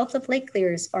society. The health of Lake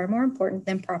Clear is far more important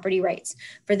than property rights.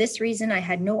 For this reason, I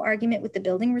had no argument with the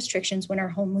building restrictions when our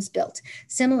home was built.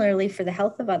 Similarly, for the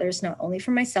health of others, not only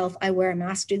for myself, I wear a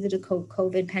mask due to the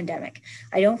COVID pandemic.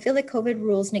 I don't feel that COVID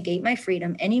rules negate my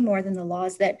freedom any more than the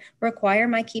laws that require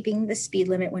my keeping the speed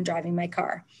limit when driving my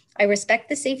car. I respect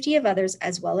the safety of others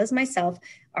as well as myself.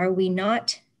 Are we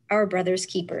not our brother's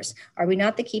keepers? Are we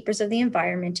not the keepers of the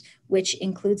environment, which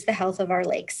includes the health of our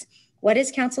lakes? What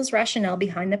is council's rationale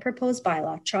behind the proposed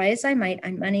bylaw? Try as I might,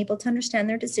 I'm unable to understand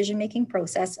their decision-making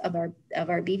process of our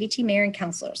BVT mayor and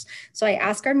councillors. So I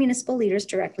ask our municipal leaders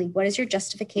directly, what is your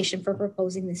justification for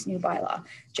proposing this new bylaw?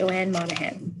 Joanne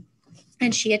Monahan.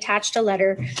 And she attached a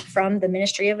letter from the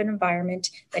Ministry of Environment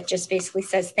that just basically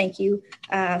says, thank you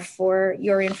for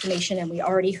your information. And we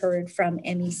already heard from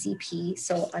MECP,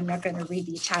 so I'm not going to read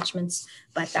the attachments,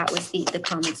 but that was the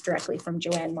comments directly from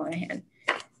Joanne Monahan.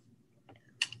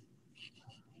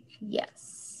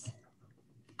 Yes.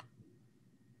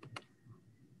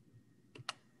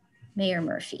 Mayor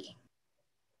Murphy.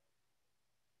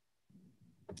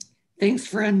 Thanks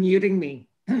for unmuting me.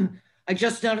 I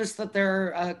just noticed that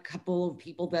there are a couple of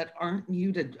people that aren't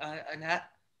muted, Annette.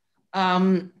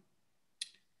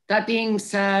 That being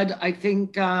said, I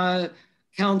think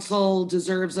council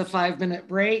deserves a 5-minute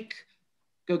break.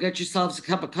 Go get yourselves a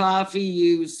cup of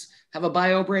coffee, have a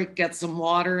bio break, get some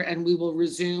water, and we will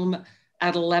resume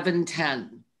at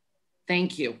 11:10.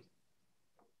 Thank you.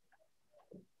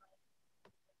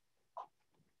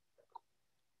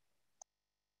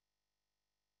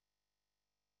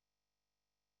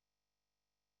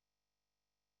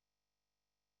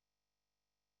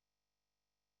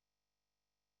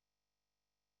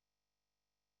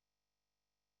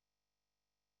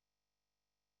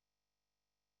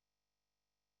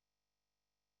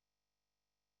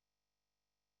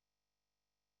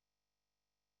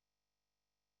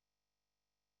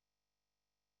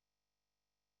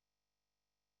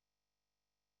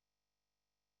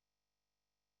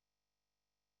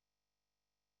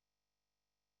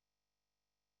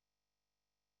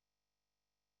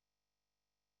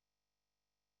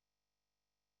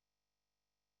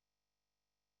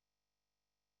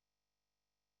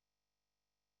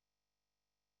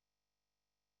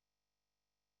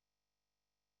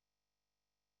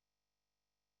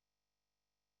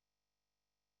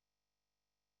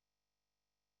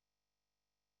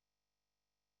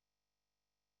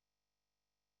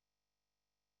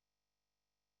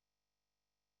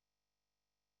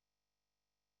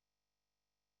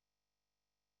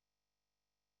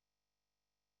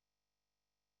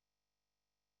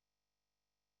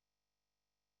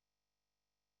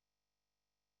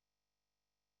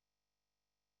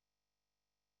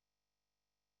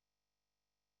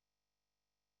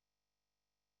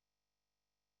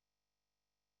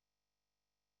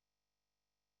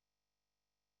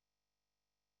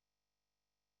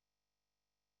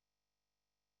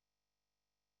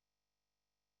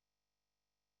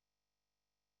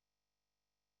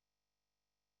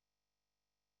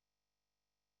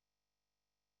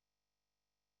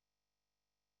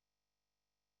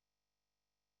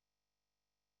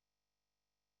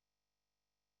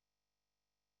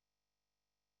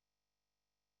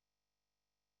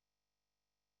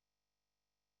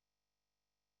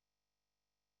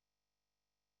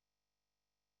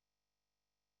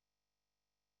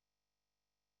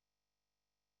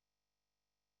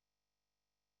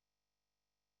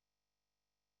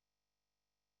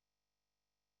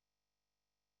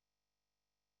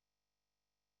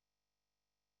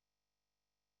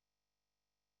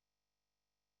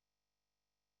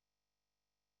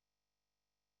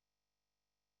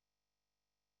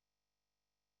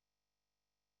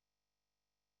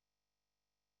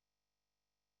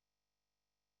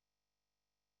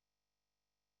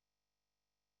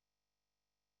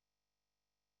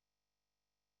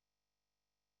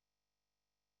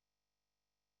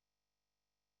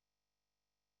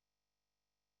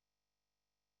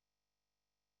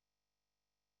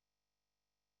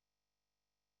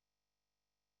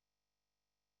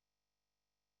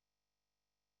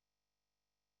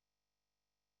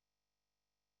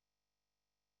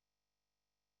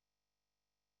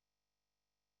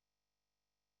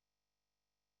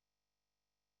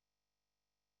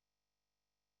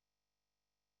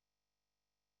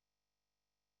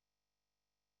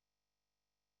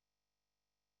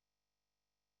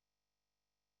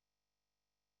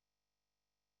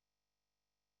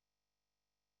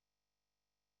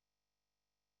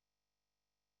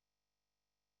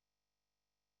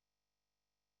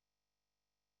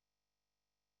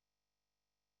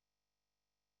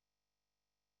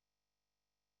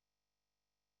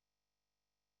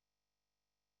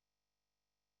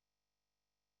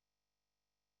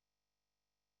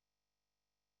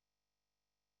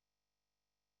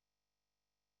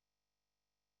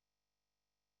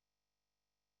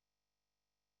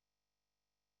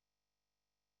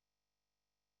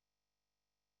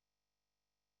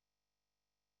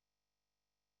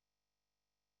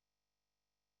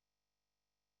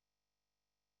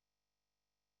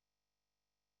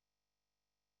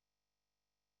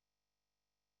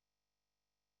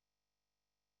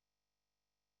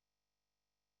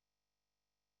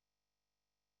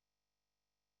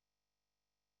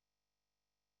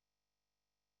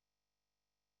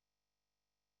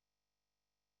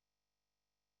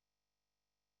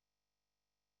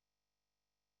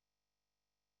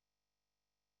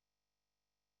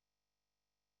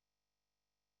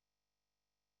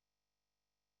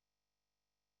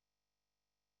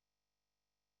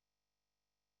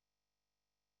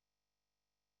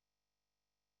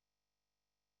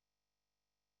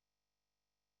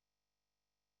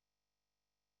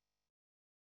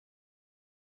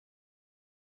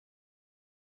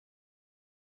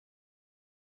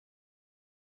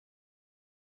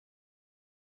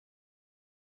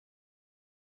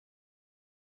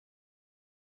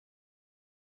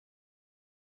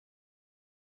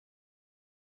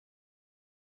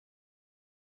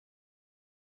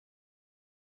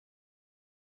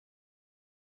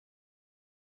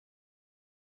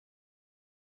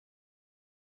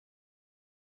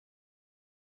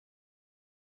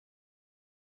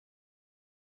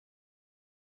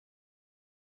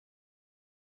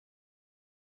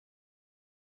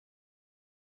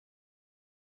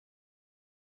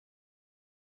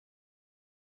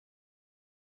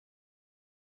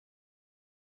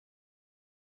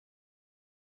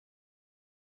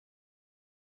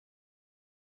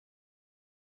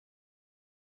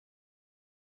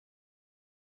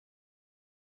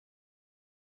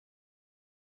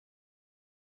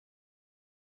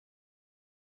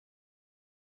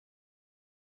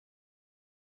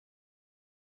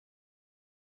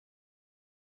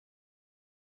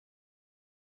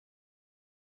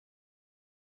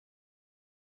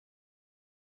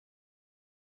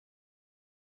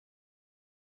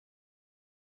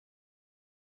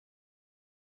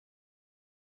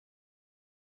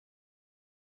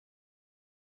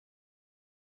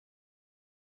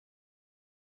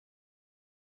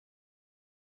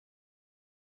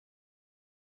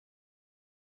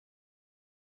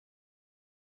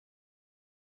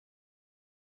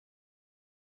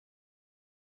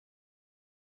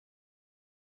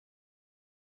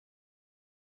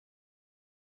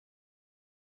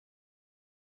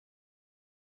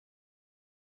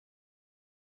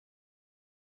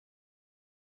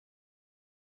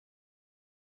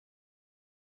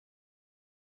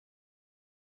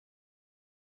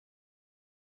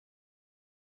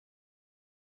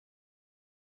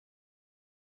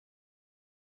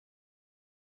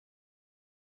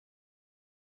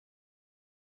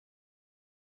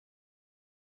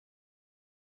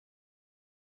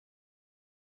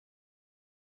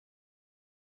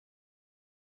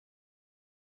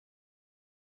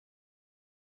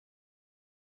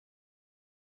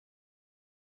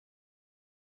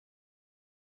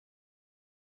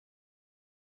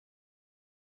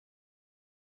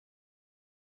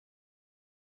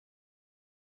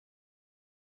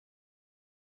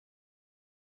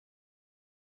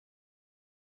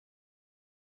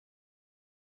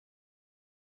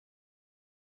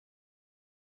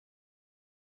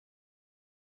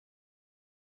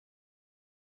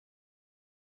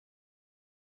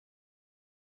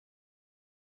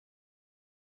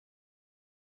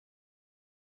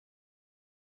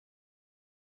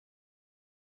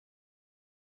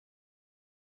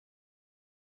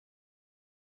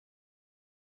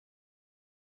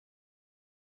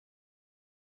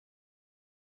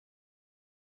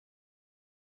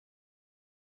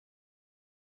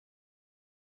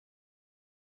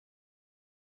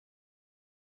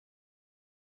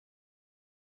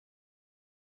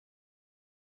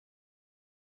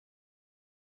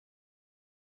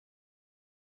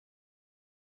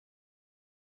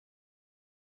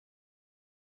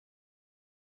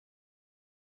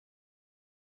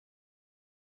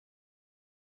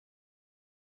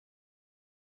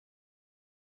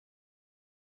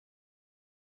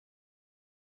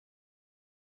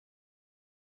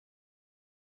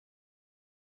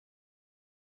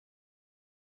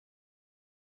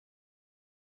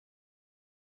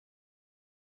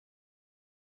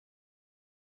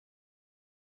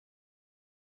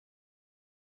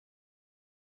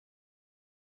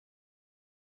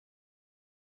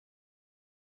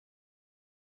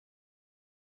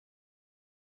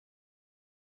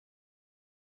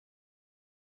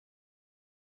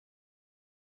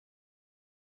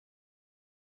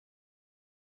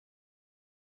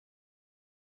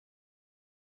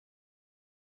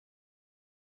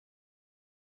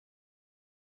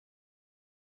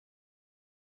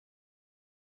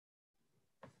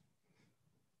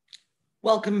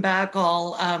 Welcome back,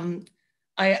 all.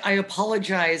 I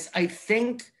apologize. I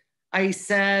think I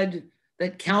said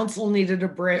that council needed a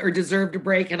break or deserved a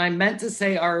break, and I meant to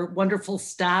say our wonderful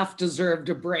staff deserved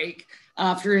a break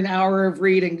after an hour of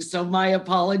reading. So my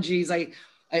apologies. I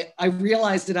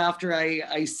realized it after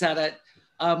I said it.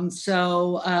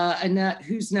 Annette,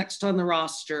 who's next on the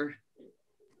roster?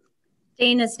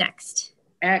 Dana's next.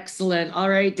 Excellent. All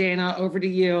right, Dana, over to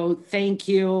you. Thank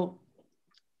you.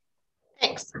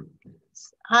 Thanks.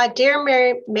 Dear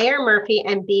Mayor Murphy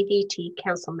and BVT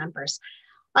council members,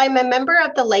 I'm a member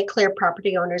of the Lake Claire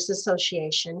Property Owners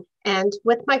Association and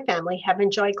with my family have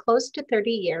enjoyed close to 30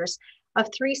 years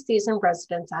of 3-season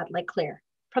residence at Lake Claire.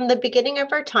 From the beginning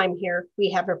of our time here, we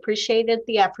have appreciated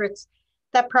the efforts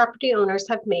that property owners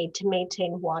have made to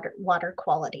maintain water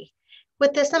quality.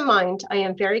 With this in mind, I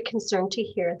am very concerned to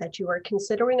hear that you are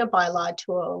considering a bylaw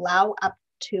to allow up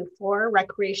to 4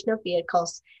 recreational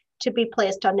vehicles to be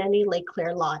placed on any Lake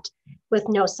Claire lot with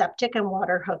no septic and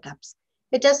water hookups.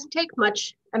 It doesn't take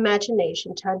much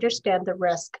imagination to understand the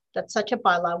risk that such a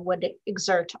bylaw would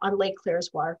exert on Lake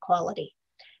Claire's water quality.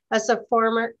 As a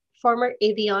former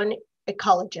avian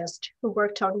ecologist who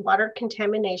worked on water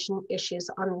contamination issues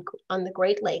on the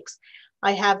Great Lakes,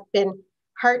 I have been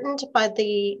heartened by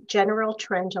the general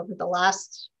trend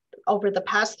over the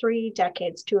past 3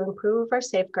 decades to improve our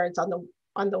safeguards on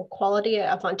the quality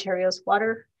of Ontario's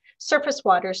surface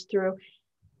waters through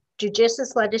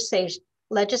judicious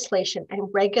legislation and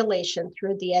regulation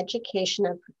through the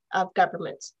education of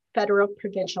governments, federal,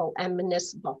 provincial, and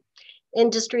municipal,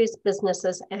 industries,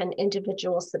 businesses, and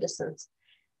individual citizens.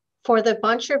 For the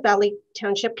Bon Cher Valley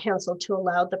Township Council to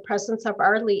allow the presence of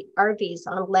RVs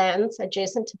on lands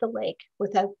adjacent to the lake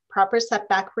without proper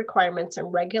setback requirements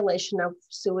and regulation of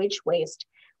sewage waste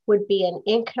would be an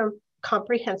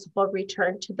incomprehensible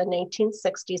return to the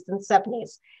 1960s and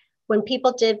 70s, when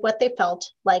people did what they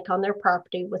felt like on their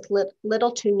property with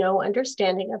little to no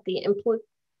understanding of the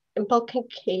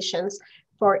implications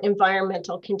for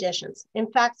environmental conditions. In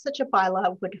fact, such a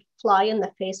bylaw would fly in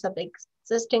the face of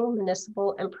existing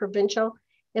municipal and provincial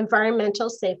environmental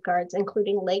safeguards,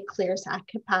 including Lake Claire's at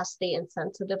capacity and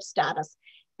sensitive status,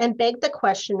 and beg the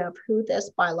question of who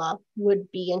this bylaw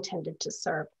would be intended to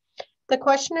serve. The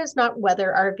question is not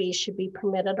whether RVs should be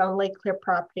permitted on Lake Claire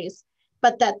properties,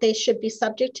 but that they should be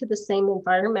subject to the same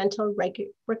environmental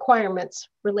requirements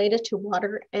related to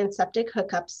water and septic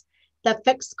hookups that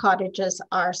fixed cottages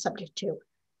are subject to.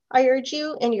 I urge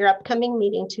you in your upcoming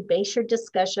meeting to base your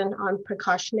discussion on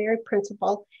precautionary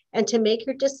principle and to make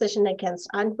your decision against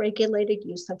unregulated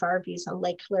use of RVs on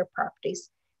Lake Claire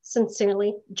properties.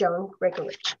 Sincerely, Joan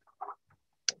Gregory.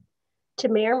 To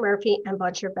Mayor Murphy and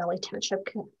Bon Cher Valley Township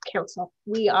Council,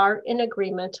 we are in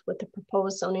agreement with the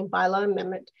proposed zoning bylaw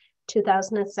amendment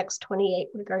 2006-28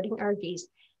 regarding RVs.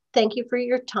 Thank you for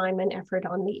your time and effort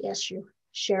on the issue.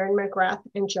 Sharon McGrath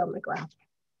and Joe McGrath.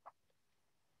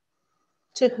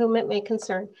 To whom it may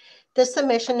concern, this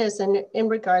submission is in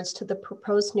regards to the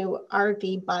proposed new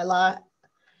RV bylaw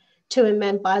to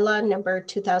amend bylaw number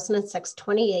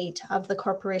 2006-28 of the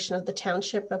Corporation of the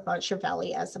Township of Bon Cher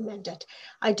Valley as amended.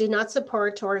 I do not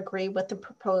support or agree with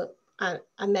the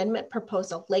amendment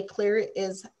proposal. Lake Claire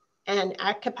is an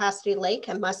at capacity lake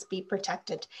and must be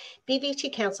protected.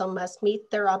 BVT Council must meet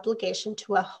their obligation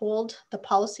to uphold the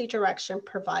policy direction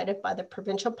provided by the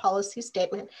provincial policy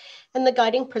statement and the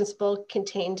guiding principle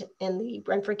contained in the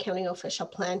Brantford County Official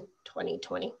Plan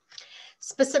 2020.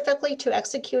 Specifically to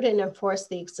execute and enforce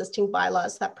the existing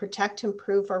bylaws that protect,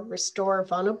 improve, or restore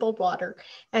vulnerable water,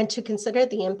 and to consider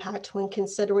the impact when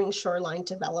considering shoreline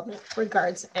development.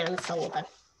 Regards, Anne Sullivan.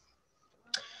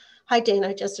 Hi,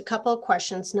 Dana. Just a couple of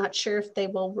questions, not sure if they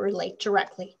will relate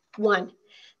directly. 1,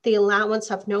 the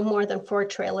allowance of no more than 4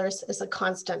 trailers is a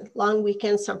constant. Long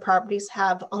weekends, some properties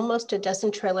have almost a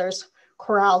dozen trailers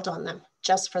corralled on them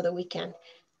just for the weekend.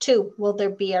 2, will there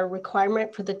be a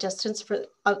requirement for the distance for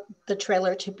the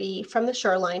trailer to be from the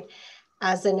shoreline,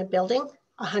 as in a building,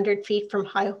 100 feet from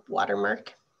high water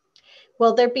mark?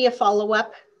 Will there be a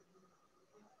follow-up?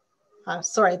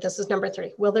 This is number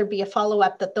 3. Will there be a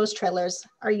follow-up that those trailers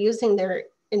are using their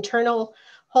internal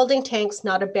holding tanks,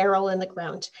 not a barrel in the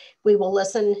ground? We will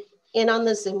listen in on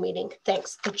the Zoom meeting.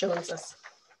 Thanks, the Joneses.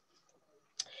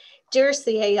 Dear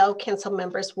CAO, council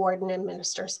members, warden, and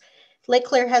ministers, Lake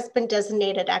Claire has been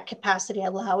designated at capacity,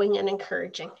 allowing and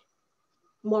encouraging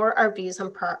more RVs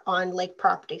on lake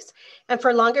properties, and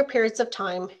for longer periods of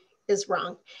time is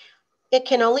wrong. It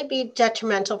can only be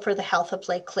detrimental for the health of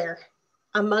Lake Claire.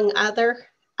 Among other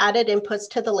added inputs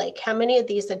to the lake, how many of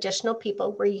these additional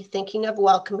people were you thinking of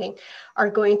welcoming are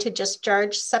going to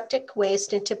discharge septic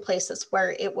waste into places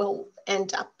where it will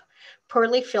end up?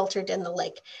 poorly filtered in the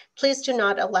lake. Please do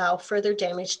not allow further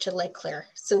damage to Lake Claire.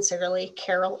 Sincerely,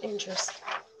 Carol Ingers.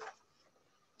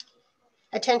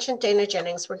 Attention, Dana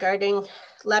Jennings, regarding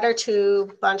letter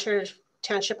to Boncher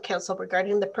Township Council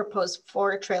regarding the proposed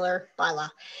 4-trailer bylaw.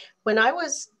 When I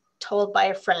was told by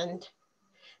a friend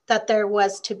that there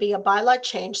was to be a bylaw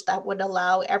change that would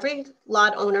allow every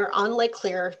lot owner on Lake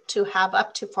Claire to have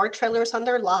up to 4 trailers on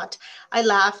their lot, I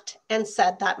laughed and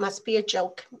said that must be a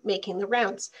joke making the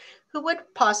rounds. Who would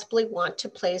possibly want to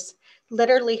place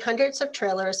literally hundreds of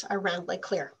trailers around Lake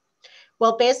Claire?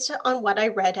 Well, based on what I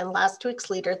read in last week's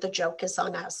leader, the joke is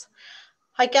on us.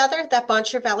 I gather that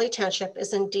Boncher Valley Township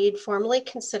is indeed formally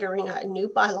considering a new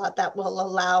bylaw that will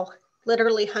allow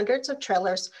literally hundreds of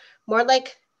trailers, more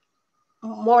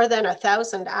than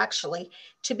 1,000 actually,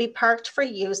 to be parked for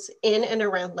use in and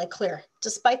around Lake Claire,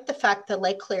 despite the fact that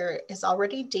Lake Claire is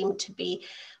already deemed to be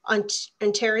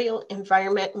Ontario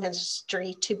Environment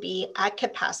Ministry to be at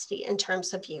capacity in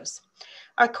terms of use.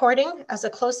 According as a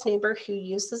close neighbor who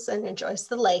uses and enjoys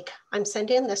the lake, I'm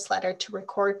sending this letter to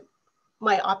record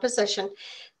my opposition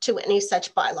to any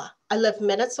such bylaw. I live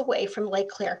minutes away from Lake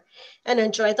Claire and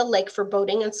enjoy the lake for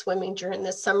boating and swimming during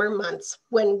the summer months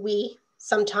when we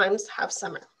sometimes have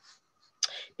summer.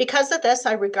 Because of this,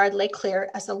 I regard Lake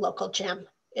Claire as a local gem.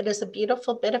 It is a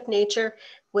beautiful bit of nature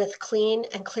with clean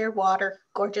and clear water,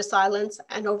 gorgeous islands,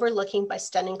 and overlooking by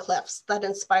stunning cliffs that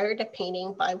inspired a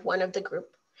painting by one of the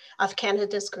group of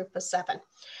Canada's Group of 7.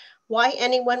 Why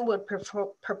anyone would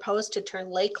propose to turn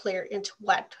Lake Claire into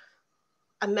what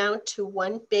amount to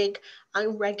one big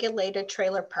unregulated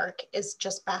trailer park is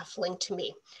just baffling to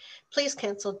me. Please,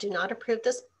 Council, do not approve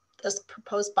this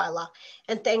proposed bylaw,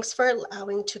 and thanks for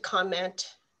allowing to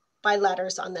comment by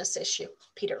letters on this issue.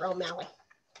 Peter O'Malley.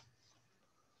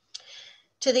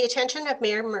 To the attention of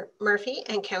Mayor Murphy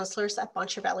and councillors at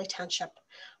Boncher Valley Township,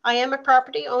 I am a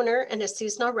property owner and a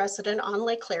seasonal resident on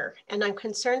Lake Claire, and I'm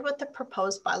concerned with the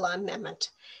proposed bylaw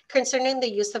amendment concerning the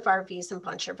use of RVs in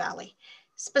Boncher Valley,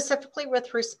 specifically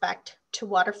with respect to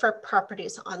waterfront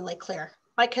properties on Lake Claire.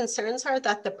 My concerns are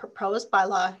that the proposed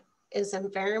bylaw is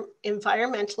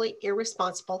environmentally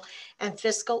irresponsible and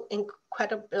fiscal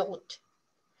incredible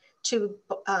to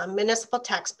municipal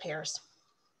taxpayers.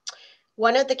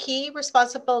 One of the key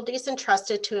responsibilities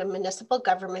entrusted to a municipal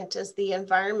government is the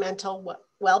environmental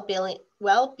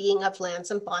well-being of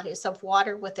lands and bodies of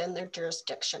water within their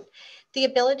jurisdiction. The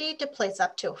ability to place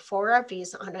up to 4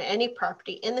 RVs on any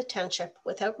property in the township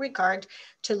without regard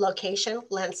to location,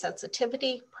 land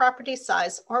sensitivity, property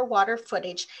size, or water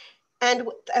footage, and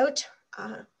without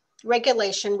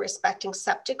regulation respecting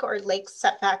septic or lake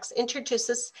setbacks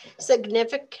introduces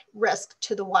significant risk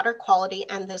to the water quality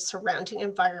and the surrounding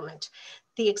environment.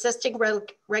 The existing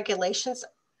regulations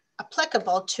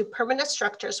applicable to permanent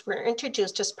structures were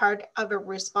introduced as part of a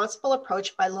responsible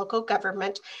approach by local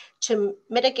government to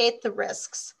mitigate the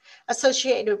risks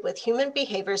associated with human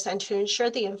behaviors and to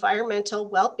ensure the environmental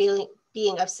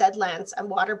well-being of said lands and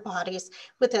water bodies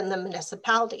within the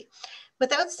municipality.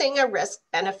 Without seeing a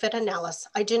risk-benefit analysis,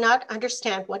 I do not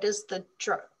understand what is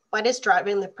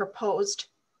driving the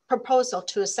proposal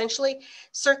to essentially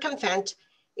circumvent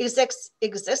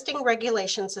existing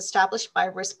regulations established by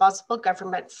a responsible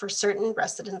government for certain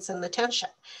residents in the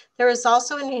township. There is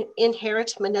also an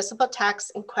inherent municipal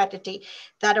tax inequity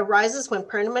that arises when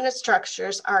permanent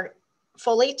structures are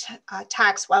fully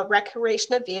taxed while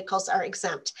recreational vehicles are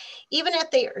exempt, even if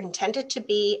they are intended to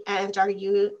be and are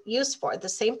used for the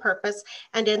same purpose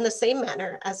and in the same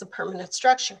manner as a permanent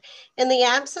structure. In the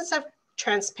absence of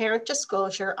transparent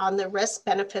disclosure on the risks,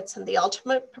 benefits, and the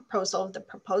ultimate proposal of the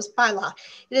proposed bylaw,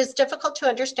 it is difficult to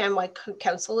understand why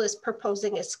Council is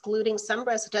proposing excluding some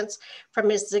residents from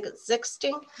its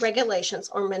existing regulations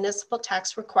or municipal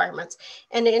tax requirements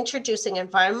and introducing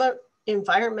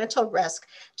environmental risk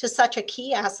to such a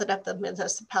key asset of the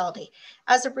municipality.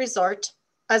 As a result,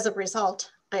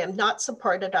 I am not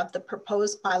supportive of the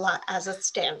proposed bylaw as it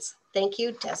stands. Thank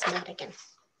you, Des Madigan.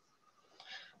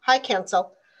 Hi,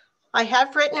 Council. I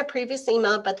have written a previous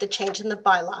email about the change in the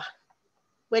bylaw,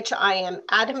 which I am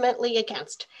adamantly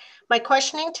against. My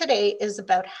questioning today is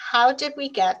about how did we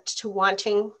get to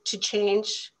wanting to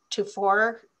change to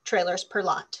 4 trailers per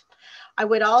lot? I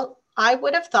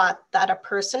would have thought that a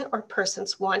person or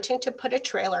persons wanting to put a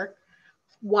trailer,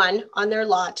 1, on their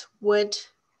lot would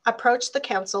approach the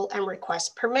council and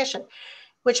request permission,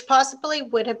 which possibly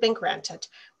would have been granted.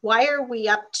 Why are we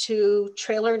up to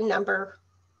trailer number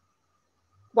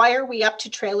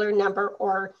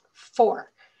or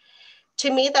 4? To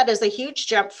me, that is a huge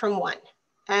jump from 1.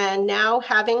 And now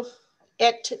having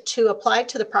it to apply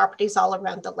to the properties all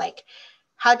around the lake.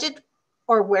 How did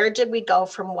or where did we go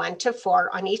from 1 to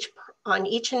 4 on each on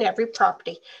each and every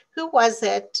property. Who was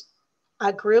it,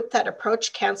 a group that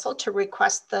approached council to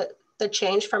request the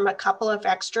change from a couple of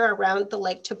extra around the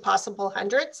lake to possible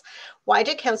hundreds? Why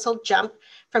did council jump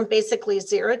from basically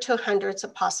 0 to hundreds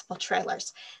of possible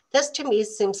trailers? This to me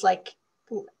seems like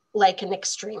an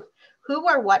extreme. Who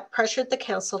or what pressured the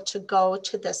council to go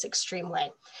to this extreme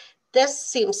way? This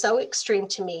seems so extreme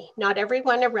to me. Not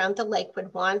everyone around the lake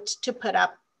would want to put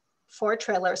up 4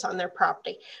 trailers on their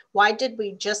property. Why did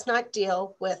we just not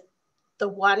deal with the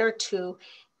 1 or 2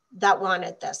 that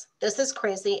wanted this? This is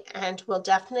crazy and will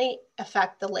definitely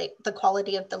affect the lake, the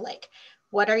quality of the lake.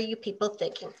 What are you people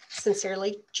thinking?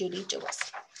 Sincerely, Judy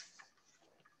Dewis.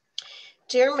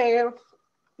 Dear Mayor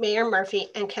Murphy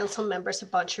and council members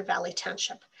of Bon Cheer Valley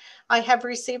Township, I have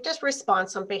received a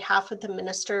response on behalf of the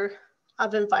Minister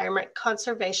of Environment,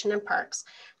 Conservation and Parks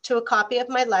to a copy of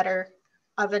my letter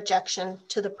of objection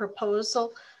to the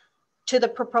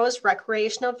proposed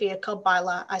recreational vehicle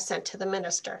bylaw I sent to the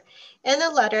minister. In the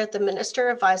letter, the minister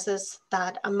advises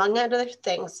that, among other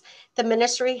things, the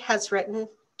ministry has written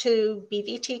to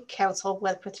BVT Council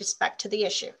with respect to the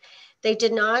issue. They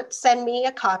did not send me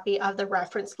a copy of the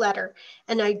reference letter,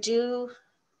 and I do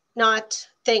not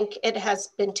think it has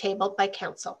been tabled by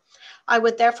council. I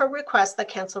would therefore request that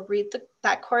council read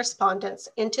that correspondence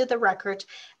into the record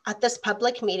at this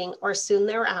public meeting or soon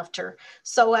thereafter,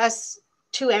 so as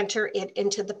to enter it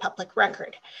into the public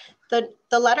record. The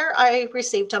letter I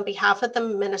received on behalf of the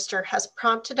minister has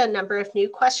prompted a number of new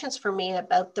questions for me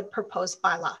about the proposed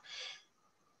bylaw.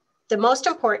 The most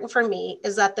important for me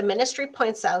is that the ministry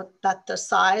points out that the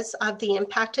size of the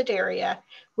impacted area,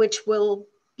 which will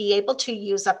be able to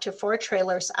use up to 4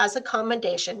 trailers as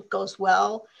accommodation, goes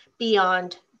well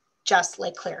beyond just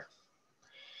Lake Claire.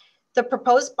 The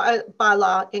proposed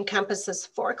bylaw encompasses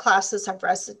 4 classes of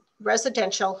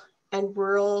residential and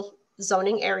rural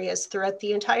zoning areas throughout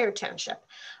the entire township.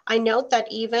 I note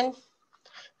that even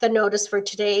the notice for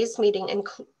today's meeting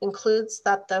includes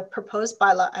that the proposed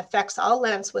bylaw affects all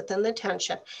lands within the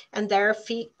township, and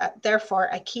therefore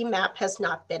a key map has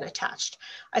not been attached.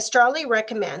 I strongly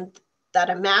recommend that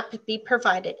a map be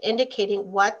provided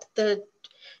indicating what the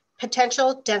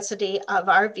potential density of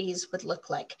RVs would look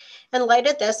like. In light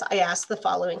of this, I ask the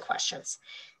following questions.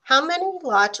 How many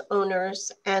lot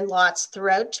owners and lots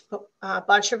throughout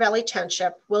Bon Cheer Valley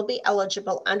Township will be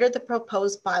eligible under the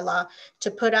proposed bylaw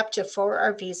to put up to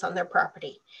 4 RVs on their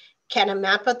property? Can a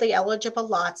map of the eligible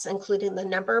lots, including the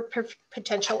number of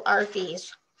potential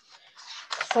RVs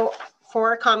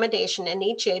for accommodation in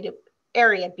each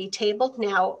area, be tabled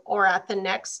now or at the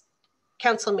next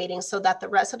council meeting so that the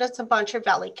residents of Bon Cheer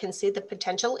Valley can see the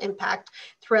potential impact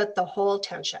throughout the whole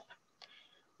township?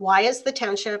 Why is the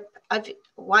town of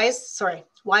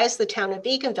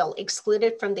Eganville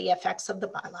excluded from the effects of the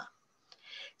bylaw?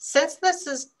 Since this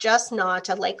is just not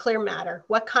a Lake Claire matter,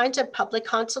 what kinds of public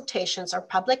consultations or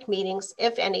public meetings,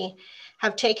 if any,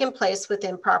 have taken place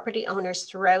within property owners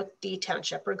throughout the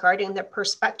township regarding the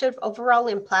prospective overall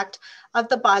impact of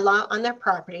the bylaw on their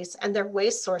properties and their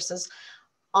waste sources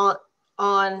on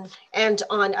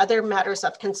other matters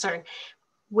of concern?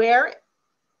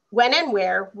 When and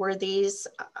where were these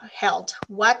held?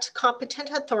 What competent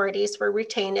authorities were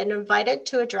retained and invited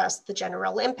to address the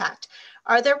general impact?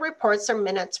 Are there reports or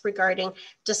minutes regarding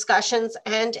discussions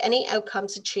and any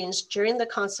outcomes achieved during the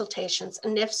consultations?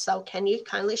 And if so, can you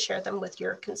kindly share them with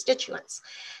your constituents?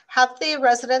 Have the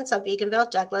residents of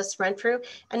Eganville, Douglas, Renfrew,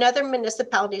 and other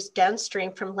municipalities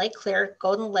downstream from Lake Claire,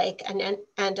 Golden Lake,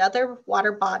 and other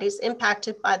water bodies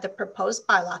impacted by the proposed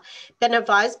bylaw been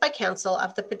advised by council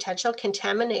of the potential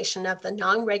contamination of the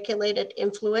non-regulated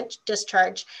influent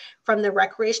discharge from the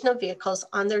recreational vehicles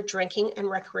on their drinking and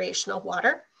recreational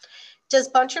water? Does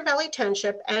Bon Cheer Valley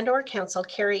Township and or council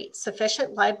carry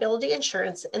sufficient liability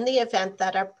insurance in the event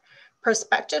that a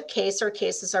prospective case or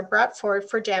cases are brought forward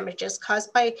for damages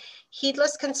caused by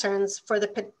heedless concerns for the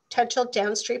potential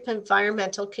downstream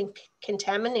environmental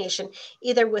contamination,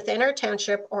 either within our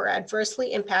township or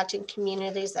adversely impacting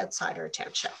communities outside our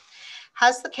township?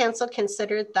 Has the council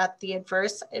considered that the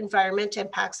adverse environment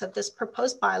impacts of this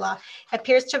proposed bylaw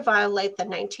appears to violate the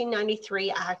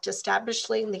 1993 Act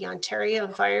establishing the Ontario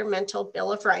Environmental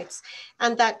Bill of Rights,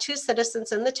 and that 2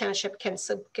 citizens in the township can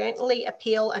subsequently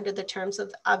appeal under the terms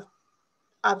of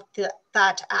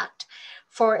that act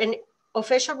for an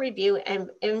official review and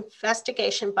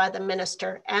investigation by the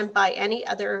minister and by any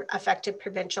other affected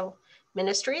provincial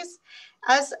ministries?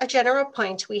 As a general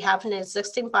point, we have an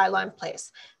existing bylaw in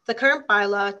place. The current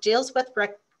bylaw deals with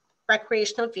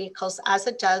recreational vehicles as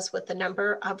it does with a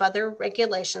number of other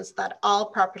regulations that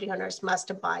all property owners must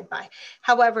abide by.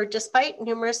 However, despite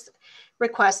numerous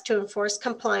requests to enforce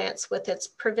compliance with its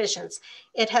provisions,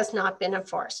 it has not been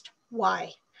enforced.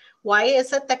 Why? Why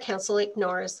is it that council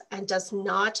ignores and does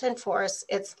not enforce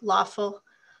its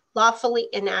lawfully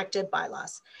enacted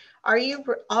bylaws? Are you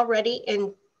already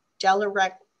in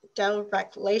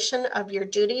dereliction of your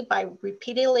duty by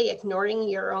repeatedly ignoring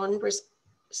your own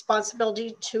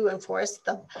responsibility to enforce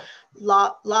the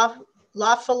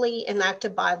lawfully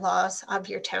enacted bylaws of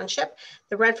your township,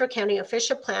 the Renfrew County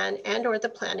Official Plan and or the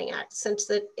Planning Act, since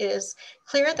it is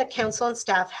clear that council and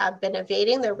staff have been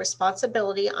evading their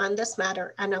responsibility on this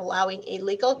matter and allowing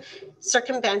illegal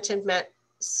circumvention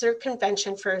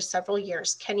for several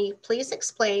years. Can you please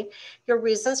explain your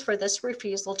reasons for this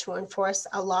refusal to enforce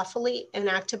a lawfully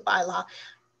enacted bylaw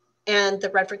and the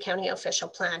Renfrew County Official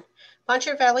Plan? Bon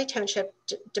Charre Valley Township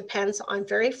depends on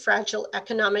very fragile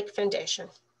economic foundation.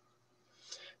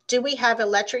 Do we have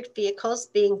electric vehicles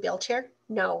being built here?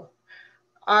 No.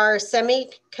 Are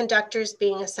semiconductors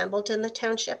being assembled in the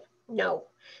township? No.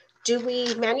 Do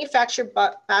we manufacture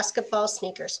basketball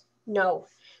sneakers? No.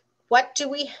 What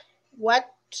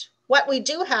we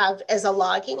do have is a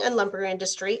logging and lumber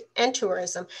industry and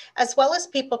tourism, as well as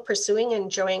people pursuing and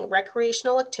enjoying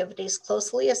recreational activities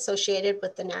closely associated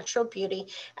with the natural beauty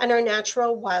and our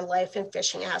natural wildlife and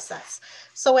fishing assets.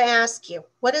 So I ask you,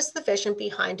 what is the vision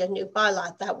behind a new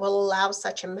bylaw that will allow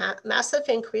such a massive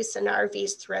increase in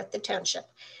RVs throughout the township?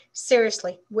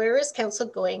 Seriously, where is council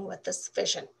going with this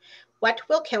vision? What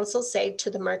will council say to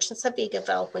the merchants of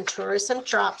Eagleville when tourism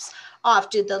drops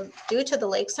off due to the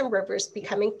lakes and rivers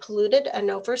becoming polluted and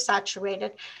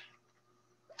oversaturated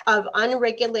of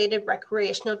unregulated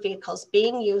recreational vehicles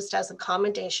being used as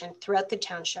accommodation throughout the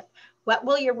township? What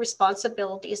will your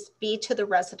responsibilities be to the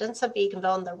residents of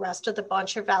Eagleville and the rest of the Bon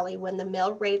Charre Valley when the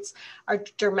mill rates are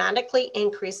dramatically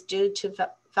increased due to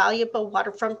valuable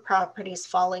waterfront properties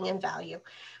falling in value?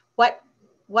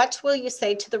 What will you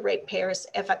say to the ratepayers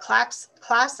if a class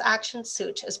action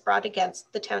suit is brought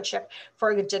against the township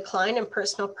for a decline in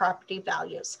personal property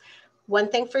values? One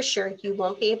thing for sure, you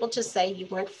won't be able to say you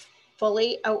weren't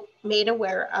fully made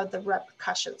aware of the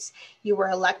repercussions. You were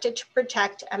elected to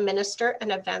protect, administer,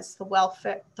 and advance the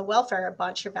welfare of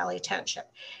Bon Charre Valley Township.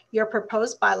 Your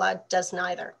proposed bylaw does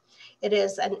neither. It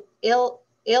is an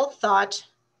ill-thought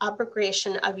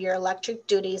abrogation of your electric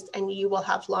duties, and you will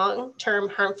have long-term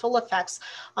harmful effects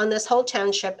on this whole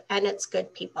township and its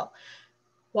good people.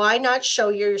 Why not show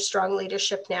your strong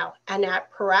leadership now and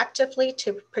act proactively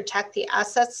to protect the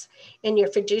assets in your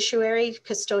fiduciary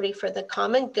custody for the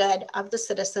common good of the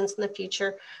citizens in the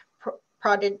future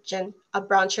protégé of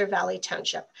Bon Charre Valley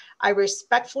Township? I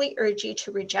respectfully urge you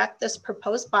to reject this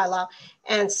proposed bylaw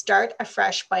and start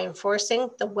afresh by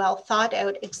enforcing the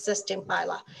well-thought-out existing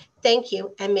bylaw. Thank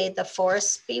you, and may the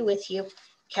force be with you,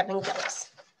 Kevin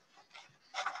Gillis.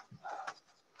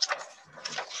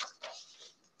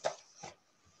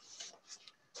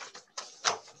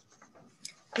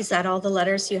 Is that all the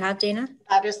letters you have, Dana?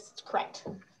 That is correct.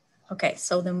 Okay,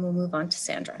 so then we'll move on to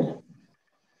Sandra.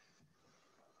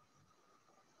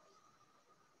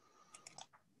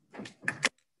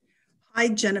 Hi,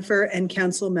 Jennifer and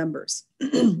council members.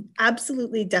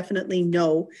 Absolutely, definitely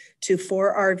no to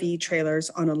 4 RV trailers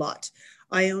on a lot.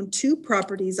 I own 2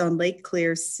 properties on Lake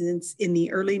Claire since in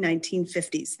the early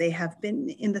 1950s. They have been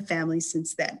in the family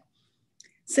since then.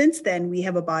 Since then, we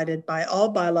have abided by all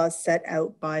bylaws set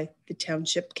out by the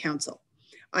Township Council.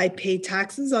 I pay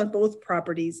taxes on both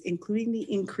properties, including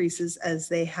the increases as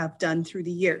they have done through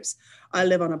the years. I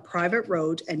live on a private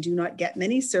road and do not get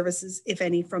many services, if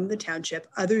any, from the township,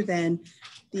 other than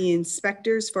the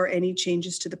inspectors for any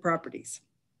changes to the properties.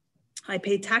 I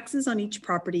pay taxes on each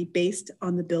property based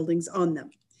on the buildings on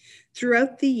them.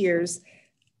 Throughout the years,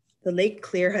 the Lake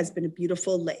Claire has been a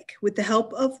beautiful lake. With the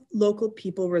help of local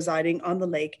people residing on the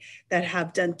lake that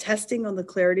have done testing on the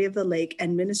clarity of the lake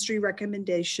and ministry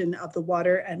recommendation of the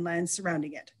water and land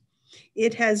surrounding it,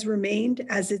 it has remained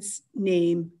as its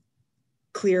name,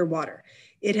 Clear Water.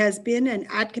 It has been an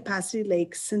at-capacity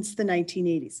lake since the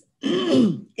 1980s.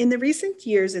 In the recent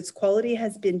years, its quality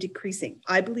has been decreasing.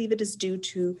 I believe it is due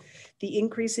to the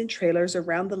increase in trailers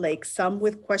around the lake, some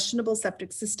with questionable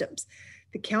septic systems.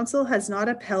 The council has not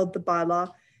upheld the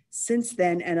bylaw since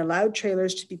then and allowed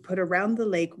trailers to be put around the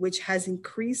lake, which has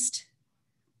increased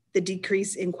the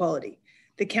decrease in quality.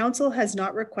 The council has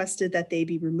not requested that they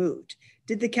be removed.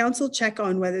 Did the council check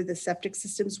on whether the septic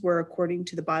systems were according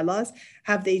to the bylaws?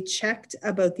 Have they checked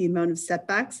about the amount of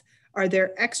setbacks? Are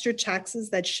there extra taxes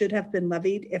that should have been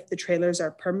levied if the trailers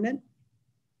are permanent?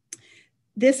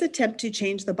 This attempt to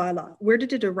change the bylaw, where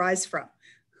did it arise from?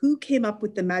 Who came up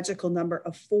with the magical number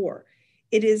of 4?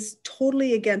 It is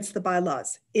totally against the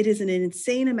bylaws. It is an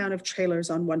insane amount of trailers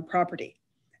on one property.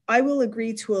 I will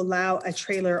agree to allow a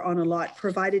trailer on a lot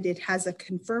provided it has a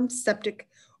confirmed septic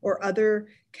or other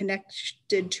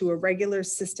connected to a regular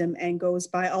system and goes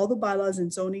by all the bylaws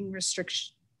and zoning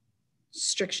restrictions,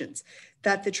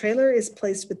 that the trailer is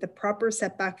placed with the proper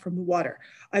setback from the water.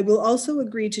 I will also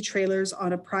agree to trailers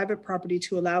on a private property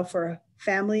to allow for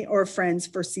family or friends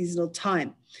for seasonal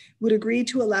time. Would agree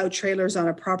to allow trailers on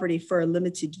a property for a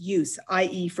limited use,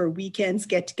 i.e. for weekends,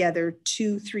 get together,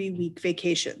 2-3 week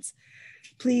vacations.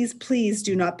 Please, please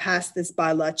do not pass this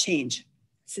bylaw change.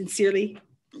 Sincerely,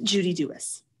 Judy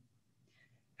Dewis.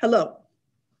 Hello.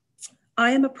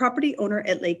 I am a property owner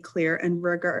at Lake Clear and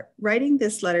writing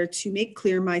this letter to make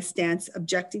clear my stance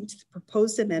objecting to the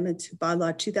proposed amendment to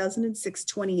bylaw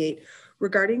 2006-28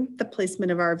 regarding the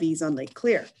placement of RVs on Lake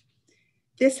Clear.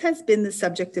 This has been the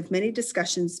subject of many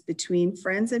discussions between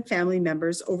friends and family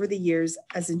members over the years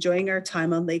as enjoying our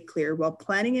time on Lake Clear while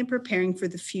planning and preparing for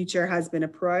the future has been a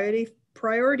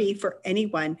priority for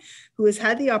anyone who has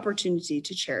had the opportunity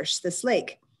to cherish this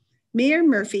lake. Mayor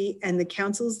Murphy and the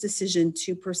council's decision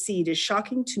to proceed is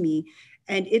shocking to me,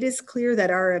 and it is clear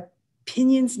that our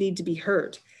opinions need to be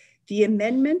heard. The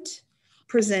amendment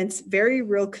presents very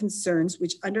real concerns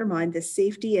which undermine the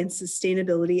safety and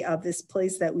sustainability of this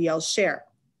place that we all share.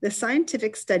 The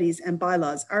scientific studies and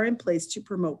bylaws are in place to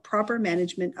promote proper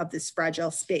management of this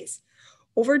fragile space.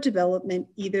 Overdevelopment,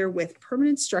 either with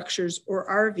permanent structures or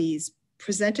RVs,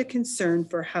 present a concern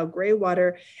for how gray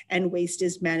water and waste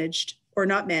is managed or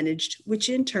not managed, which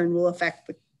in turn will affect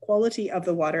the quality of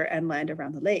the water and land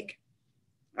around the lake.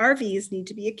 RVs need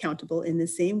to be accountable in the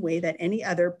same way that any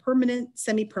other permanent,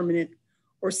 semi-permanent,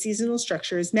 or seasonal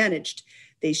structure is managed.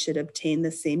 They should obtain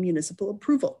the same municipal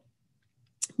approval.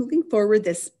 Moving forward,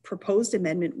 this proposed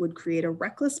amendment would create a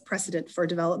reckless precedent for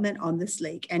development on this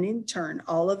lake and in turn,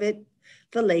 all of it,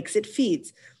 the lakes it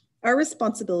feeds. Our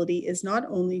responsibility is not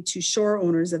only to shore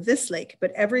owners of this lake,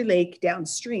 but every lake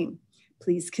downstream.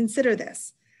 Please consider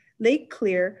this. Lake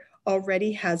Clear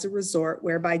already has a resort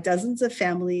whereby dozens of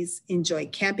families enjoy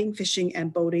camping, fishing,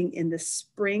 and boating in the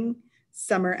spring,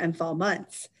 summer, and fall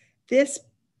months. This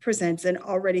presents an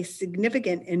already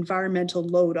significant environmental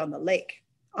load on the lake.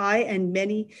 I and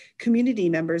many community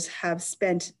members have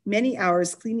spent many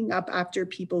hours cleaning up after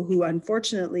people who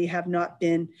unfortunately have not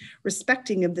been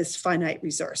respecting of this finite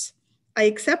resource. I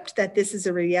accept that this is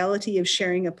a reality of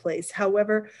sharing a place.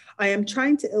 However, I am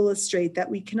trying to illustrate that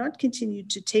we cannot continue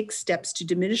to take steps to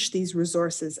diminish these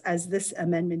resources as this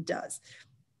amendment does.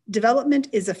 Development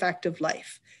is a fact of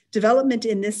life. Development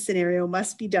in this scenario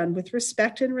must be done with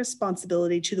respect and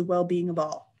responsibility to the well-being of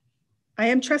all. I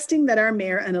am trusting that our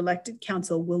mayor and elected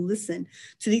council will listen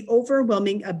to the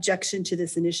overwhelming objection to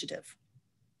this initiative.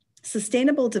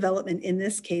 Sustainable development in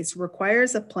this case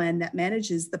requires a plan that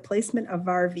manages the placement of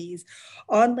RVs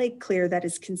on Lake Clear that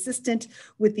is consistent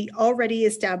with the already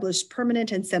established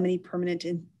permanent and semi-permanent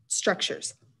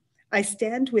structures. I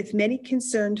stand with many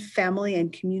concerned family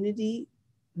and community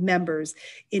members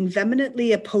in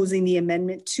vehemently opposing the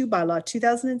amendment to bylaw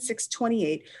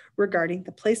 2006-28 regarding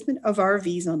the placement of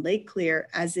RVs on Lake Clear,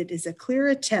 as it is a clear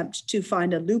attempt to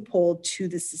find a loophole to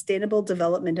the sustainable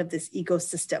development of this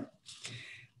ecosystem.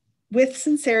 With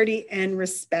sincerity and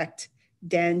respect,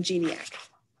 Dan Geniak.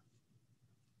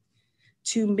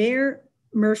 To Mayor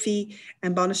Murphy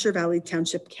and Bonnechere Valley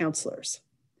Township councillors,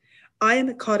 I am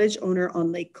a cottage owner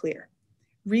on Lake Clear.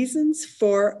 Reasons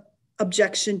for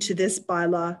objection to this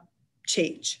bylaw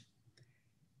change.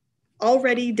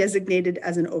 Already designated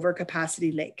as an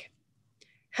overcapacity lake.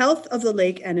 Health of the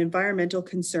lake and environmental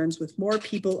concerns with more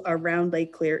people around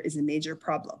Lake Clear is a major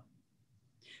problem.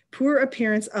 Poor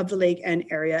appearance of the lake and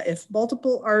area if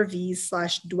multiple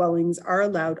RVs/dwellings are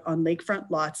allowed on lakefront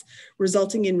lots,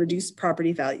 resulting in reduced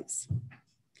property values.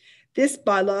 This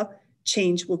bylaw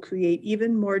change will create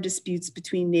even more disputes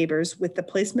between neighbors with the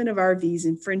placement of RVs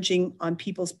infringing on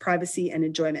people's privacy and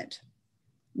enjoyment.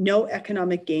 No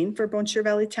economic gain for Bonnechere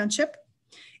Valley Township.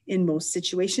 In most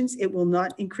situations, it will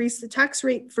not increase the tax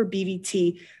rate for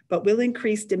BVT, but will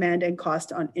increase demand and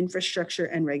cost on infrastructure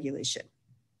and regulation.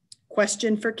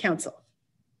 Question for council.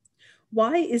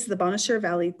 Why is the Bonnechere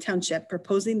Valley Township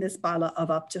proposing this bylaw of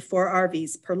up to 4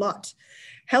 RVs per lot?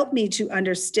 Help me to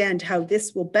understand how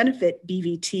this will benefit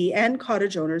BVT and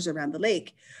cottage owners around the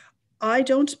lake. I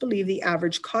don't believe the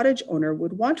average cottage owner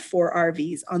would want 4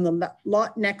 RVs on the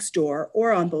lot next door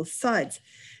or on both sides.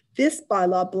 This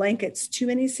bylaw blankets too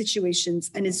many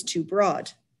situations and is too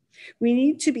broad. We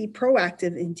need to be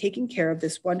proactive in taking care of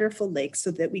this wonderful lake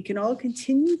so that we can all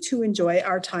continue to enjoy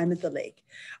our time at the lake.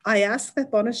 I ask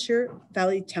that Bonnechere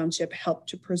Valley Township help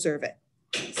to preserve it.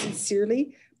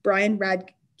 Sincerely, Brian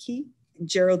Radke and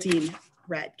Geraldine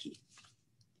Radke.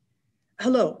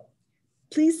 Hello.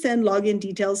 Please send login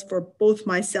details for both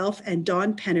myself and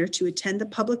Dawn Penner to attend the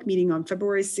public meeting on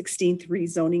February 16th,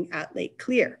 rezoning at Lake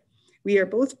Clear. We are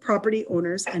both property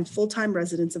owners and full-time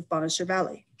residents of Bonnechere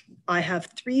Valley. I have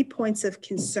 3 points of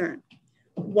concern.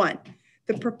 1,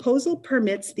 the proposal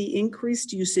permits the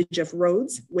increased usage of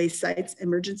roads, waste sites,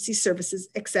 emergency services,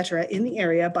 etc. in the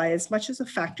area by as much as a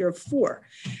factor of 4.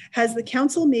 Has the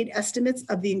council made estimates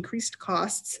of the increased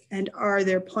costs, and are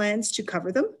there plans to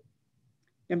cover them?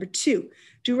 Number 2,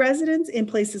 do residents in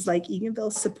places like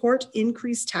Eganville support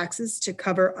increased taxes to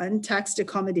cover untaxed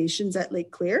accommodations at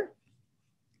Lake Clear?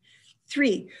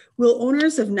 3, will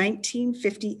owners of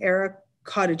 1950 era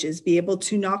cottages be able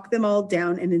to knock them all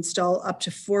down and install up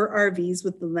to 4 RVs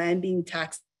with the land being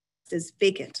taxed as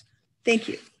vacant? Thank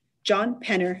you. John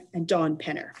Penner and Dawn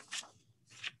Penner.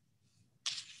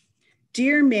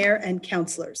 Dear Mayor and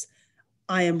Councillors,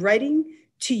 I am writing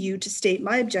to you to state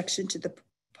my objection to the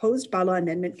proposed bylaw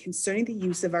amendment concerning the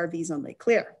use of RVs on Lake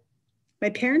Clear. My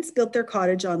parents built their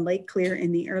cottage on Lake Clear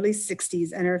in the early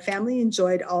 60s, and our family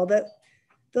enjoyed all that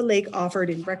the lake offered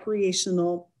in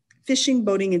recreational fishing,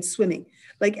 boating, and swimming.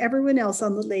 Like everyone else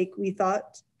on the lake, we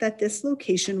thought that this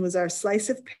location was our slice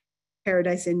of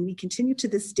paradise, and we continue to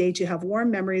this day to have warm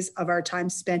memories of our time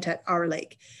spent at our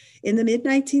lake. In the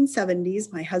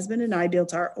mid-1970s, my husband and I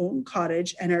built our own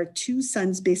cottage, and our 2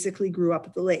 sons basically grew up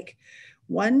at the lake.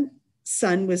 One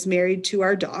son was married to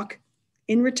our dock.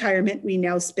 In retirement, we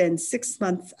now spend 6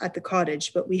 months at the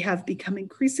cottage, but we have become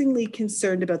increasingly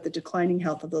concerned about the declining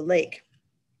health of the lake.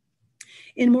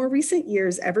 In more recent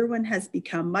years, everyone has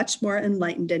become much more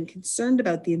enlightened and concerned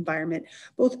about the environment,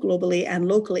 both globally and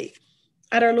locally.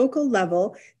 At our local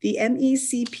level, the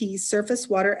MECP surface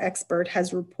water expert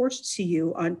has reported to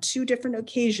you on 2 different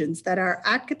occasions that our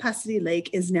at-capacity lake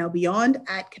is now beyond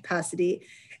at capacity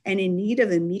and in need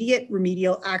of immediate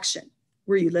remedial action.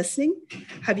 Were you listening?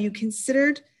 Have you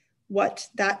considered what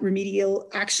that remedial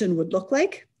action would look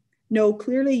like? No,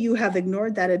 clearly you have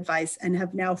ignored that advice and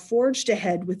have now forged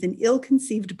ahead with an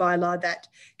ill-conceived bylaw that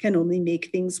can only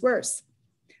make things worse.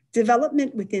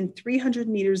 Development within 300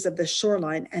 meters of the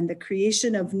shoreline and the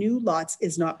creation of new lots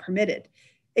is not permitted.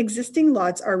 Existing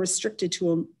lots are restricted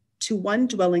to 1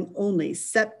 dwelling only,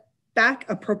 set back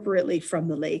appropriately from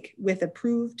the lake with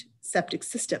approved septic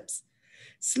systems.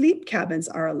 Sleep cabins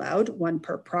are allowed, 1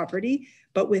 per property,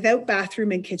 but without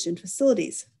bathroom and kitchen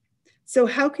facilities. So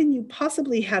how can you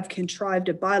possibly have contrived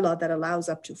a bylaw that allows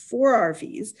up to 4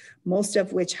 RVs, most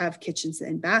of which have kitchens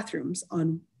and bathrooms,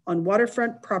 on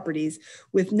waterfront properties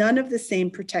with none of the same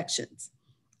protections?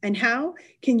 And how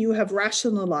can you have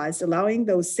rationalized allowing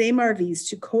those same RVs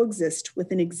to coexist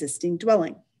with an existing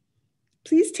dwelling?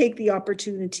 Please take the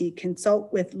opportunity,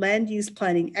 consult with land use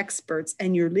planning experts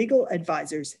and your legal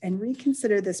advisors, and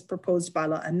reconsider this proposed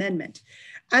bylaw amendment.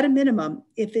 At a minimum,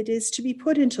 if it is to be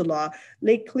put into law,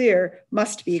 Lake Clear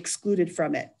must be excluded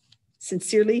from it.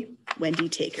 Sincerely, Wendy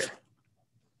Taker.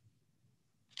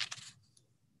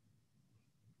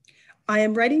 I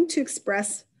am writing to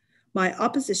express my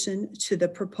opposition to the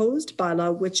proposed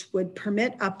bylaw, which would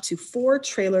permit up to 4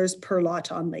 trailers per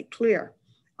lot on Lake Clear.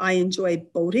 I enjoy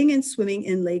boating and swimming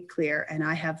in Lake Clear, and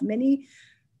I have many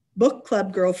book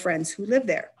club girlfriends who live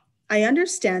there. I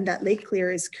understand that Lake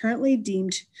Clear is currently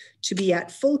deemed to be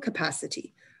at full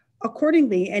capacity.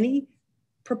 Accordingly, any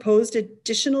proposed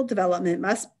additional development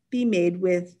must be made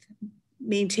with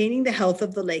maintaining the health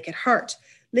of the lake at heart.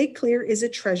 Lake Clear is a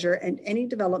treasure, and any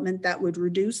development that would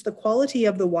reduce the quality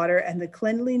of the water and the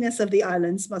cleanliness of the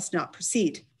islands must not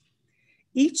proceed.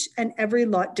 Each and every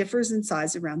lot differs in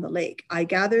size around the lake. I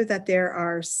gather that there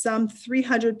are some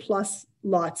 300 plus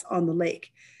lots on the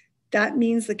lake. That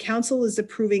means the council is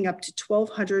approving up to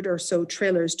 1,200 or so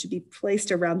trailers to be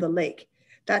placed around the lake.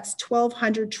 That's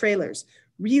 1,200 trailers.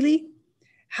 Really?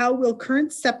 How will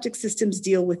current septic systems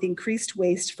deal with increased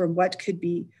waste from what could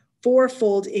be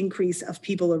 4-fold increase of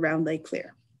people around Lake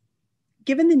Clear?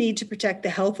 Given the need to protect the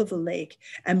health of the lake,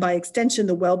 and by extension,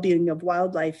 the well-being of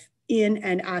wildlife in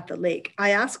and at the lake,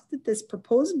 I ask that this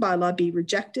proposed bylaw be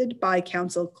rejected by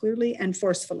council clearly and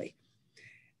forcefully.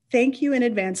 Thank you in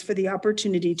advance for the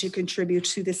opportunity to contribute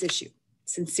to this issue.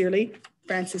 Sincerely,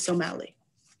 Francis O'Malley.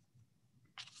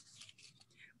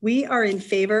 We are in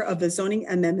favor of the zoning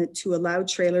amendment to allow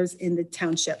trailers in the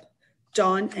township.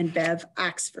 Dawn and Bev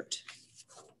Axford.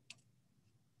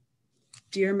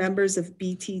 Dear members of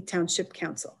BT Township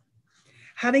Council,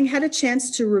 Having had a chance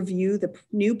to review the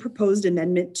new proposed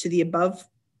amendment to the above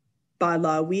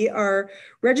bylaw, we are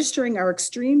registering our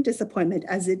extreme disappointment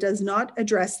as it does not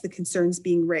address the concerns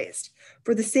being raised.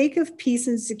 For the sake of peace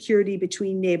and security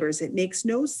between neighbors, it makes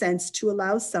no sense to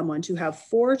allow someone to have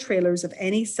 4 trailers of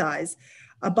any size,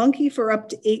 a bunkie for up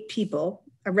to 8 people,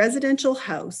 a residential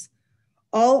house,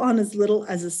 all on as little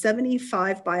as a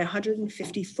 75 by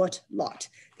 150 foot lot.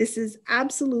 This is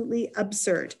absolutely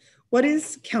absurd. What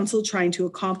is council trying to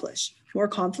accomplish? More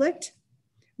conflict?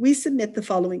 We submit the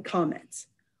following comments.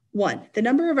 1, the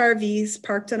number of RVs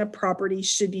parked on a property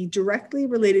should be directly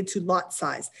related to lot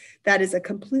size. That is a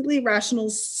completely rational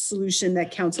solution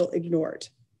that council ignored.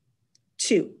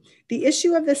 2, the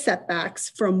issue of the setbacks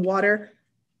from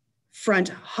waterfront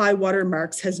high water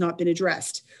marks has not been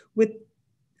addressed. With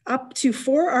up to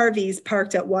 4 RVs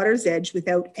parked at water's edge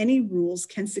without any rules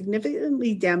can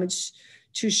significantly damage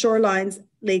to shorelines,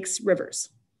 lakes, rivers.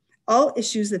 All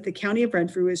issues that the County of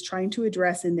Renfrew is trying to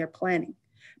address in their planning.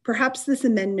 Perhaps this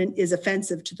amendment is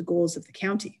offensive to the goals of the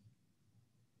county.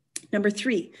 Number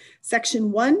 3,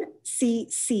 Section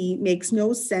 1CC makes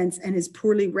no sense and is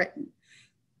poorly written.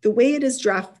 The way it is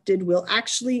drafted will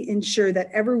actually ensure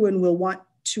that everyone will want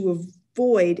to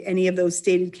avoid any of those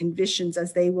stated conditions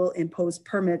as they will impose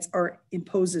permits or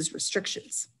imposes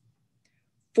restrictions.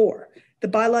 4, the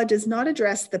bylaw does not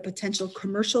address the potential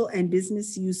commercial and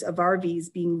business use of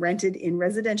RVs being rented in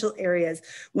residential areas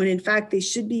when in fact they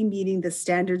should be meeting the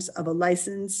standards of a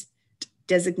licensed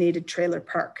designated trailer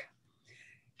park.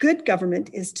 Good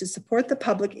government is to support the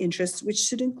public interest, which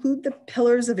should include the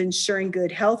pillars of ensuring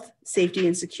good health, safety,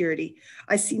 and security.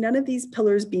 I see none of these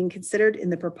pillars being considered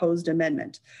in the proposed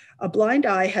amendment. A blind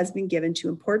eye has been given to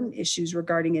important issues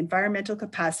regarding environmental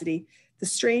capacity, the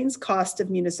strains cost of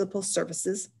municipal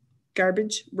services,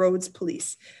 garbage, roads,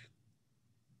 police,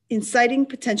 inciting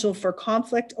potential for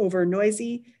conflict over noise,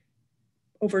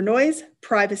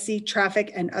 privacy,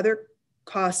 traffic, and other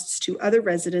costs to other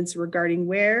residents regarding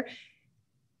wear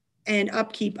and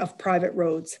upkeep of private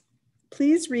roads.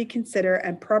 Please reconsider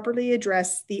and properly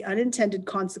address the unintended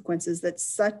consequences that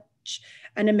such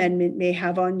an amendment may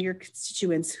have on your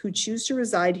constituents who choose to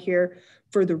reside here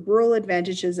for the rural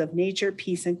advantages of nature,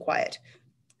 peace, and quiet.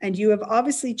 And you have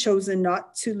obviously chosen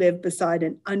not to live beside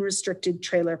an unrestricted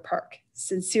trailer park.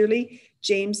 Sincerely,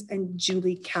 James and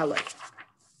Julie Callan.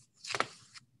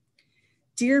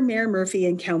 Dear Mayor Murphy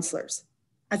and councillors,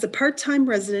 as a part-time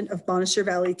resident of Bonnechere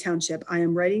Valley Township, I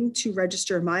am writing to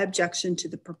register my objection to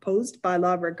the proposed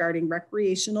bylaw regarding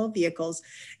recreational vehicles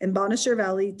in Bonnechere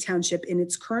Valley Township in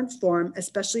its current form,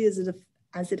 especially as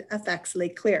it affects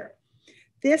Lake Claire.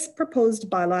 This proposed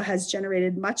bylaw has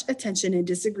generated much attention and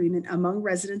disagreement among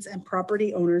residents and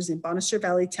property owners in Bonnechere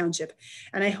Valley Township,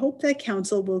 and I hope that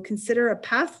council will consider a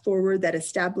path forward that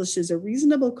establishes a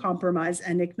reasonable compromise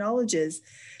and acknowledges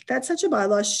that such a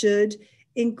bylaw should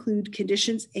include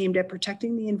conditions aimed at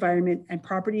protecting the environment and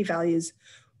property values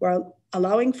while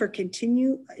allowing for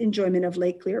continued enjoyment of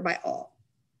Lake Claire by all.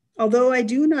 Although I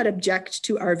do not object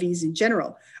to RVs in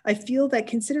general, I feel that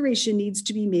consideration needs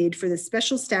to be made for the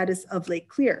special status of Lake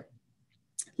Claire.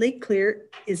 Lake Claire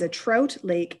is a trout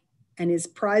lake and is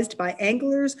prized by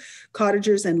anglers,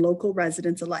 cottagers, and local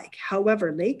residents alike.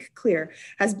 However, Lake Claire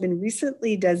has been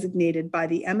recently designated by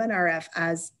the MNRF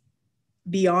as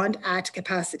beyond at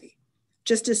capacity.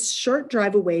 Just a short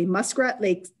drive away, Muskrat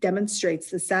Lake demonstrates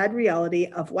the sad reality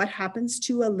of what happens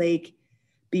to a lake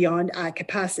beyond at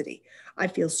capacity. I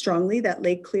feel strongly that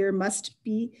Lake Claire must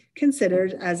be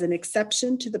considered as an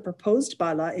exception to the proposed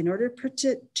bylaw in order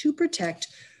to protect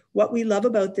what we love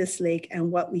about this lake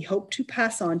and what we hope to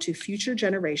pass on to future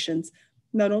generations,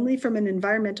 not only from an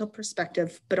environmental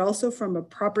perspective, but also from a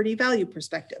property value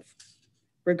perspective.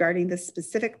 Regarding the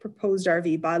specific proposed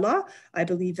RV bylaw, I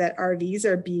believe that RVs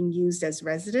are being used as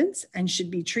residents and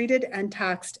should be treated and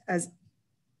taxed as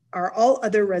are all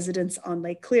other residents on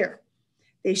Lake Claire.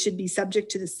 They should be subject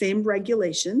to the same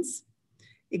regulations,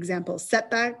 example,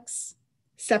 setbacks,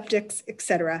 septics,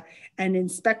 etc., and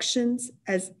inspections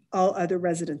as all other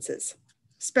residences.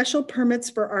 Special permits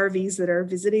for RVs that are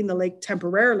visiting the lake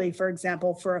temporarily, for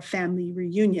example, for a family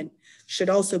reunion, should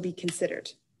also be considered.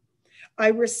 I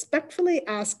respectfully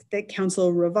ask that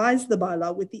council revise the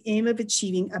bylaw with the aim of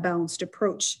achieving a balanced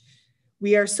approach.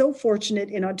 We are so fortunate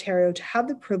in Ontario to have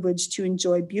the privilege to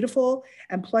enjoy beautiful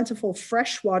and plentiful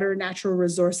freshwater natural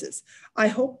resources. I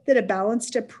hope that a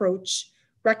balanced approach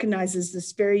recognizes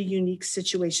this very unique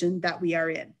situation that we are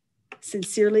in.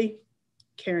 Sincerely,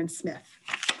 Karen Smith.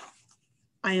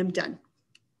 I am done.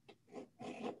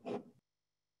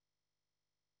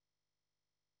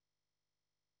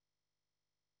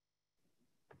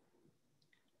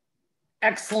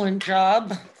 Excellent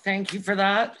job. Thank you for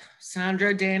that,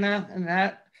 Sandra, Dana, and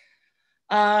that.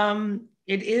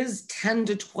 It is 10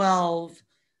 to 12.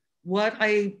 What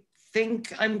I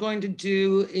think I'm going to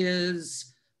do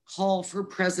is call for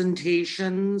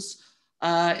presentations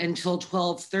until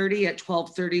 12:30. At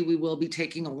 12:30, we will be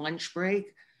taking a lunch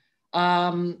break.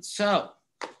 So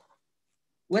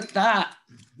with that,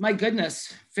 my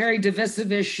goodness, very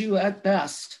divisive issue at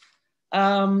best.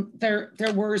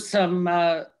 There were some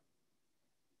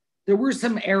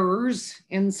errors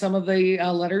in some of the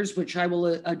letters, which I will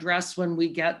address when we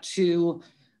get to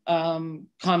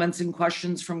comments and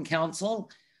questions from council.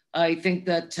 I think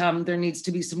that there needs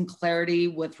to be some clarity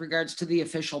with regards to the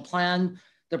official plan,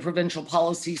 the provincial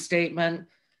policy statement,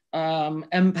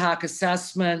 MPAC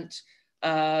assessment,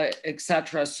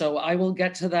 etc. So I will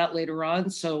get to that later on.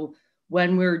 So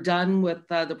when we're done with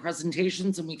the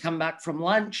presentations and we come back from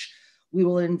lunch, we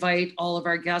will invite all of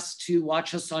our guests to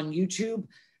watch us on YouTube,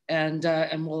 and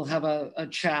we'll have a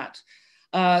chat.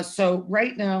 So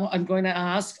right now I'm going to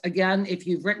ask, again, if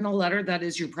you've written a letter, that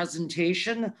is your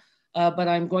presentation, but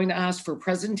I'm going to ask for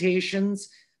presentations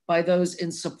by those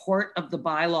in support of the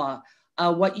bylaw.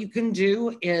 What you can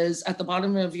do is at the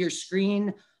bottom of your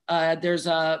screen, there's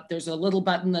a little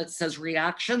button that says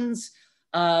reactions.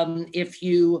 If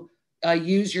you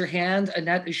use your hand,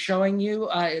 Annette is showing you,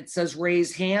 it says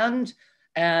raise hand,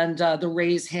 and the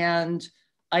raise hand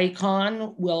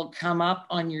icon will come up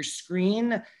on your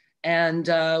screen, and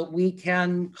we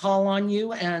can call on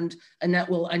you, and Annette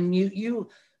will unmute you.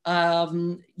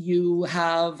 You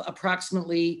have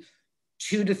approximately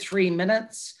 2 to 3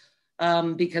 minutes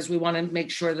because we want to make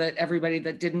sure that everybody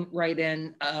that didn't write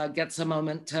in gets a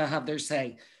moment to have their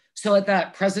say. So at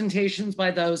that, presentations by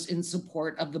those in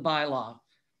support of the bylaw.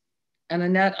 And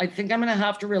Annette, I think I'm going to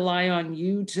have to rely on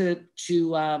you to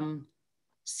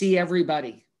see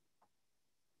everybody.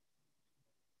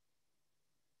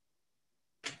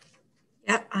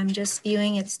 Yeah, I'm just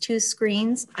viewing. It's 2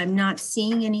 screens. I'm not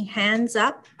seeing any hands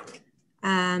up.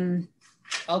 I'll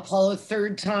call a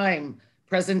 3rd time.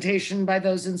 Presentation by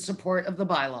those in support of the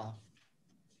bylaw.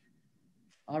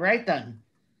 All right then.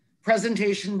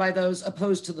 Presentation by those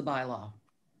opposed to the bylaw.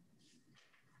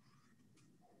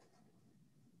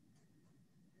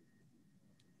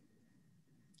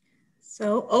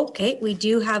 So, okay, we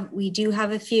do have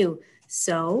a few.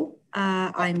 So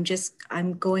I'm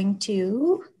going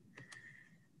to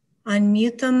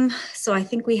unmute them. So I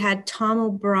think we had Tom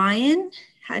O'Brien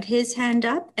had his hand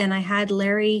up, and I had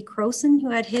Larry Croson who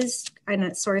had his, I'm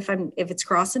not sorry if it's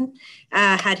Croson,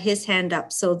 had his hand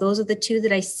up. So those are the 2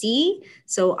 that I see.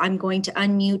 So I'm going to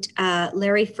unmute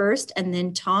Larry first and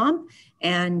then Tom,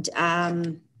 and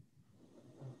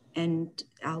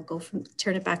I'll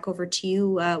turn it back over to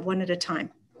you one at a time.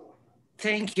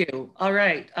 Thank you. All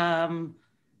right.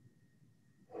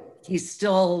 He's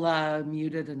still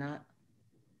muted or not.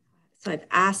 So I've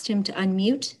asked him to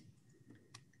unmute.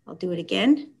 I'll do it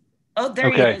again. Oh,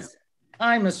 there he is.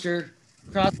 Hi, Mr.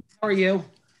 Cross. How are you?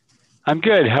 I'm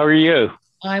good. How are you?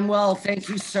 I'm well. Thank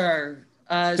you, sir.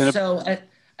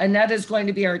 Annette is going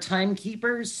to be our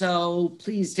timekeeper, so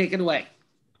please take it away.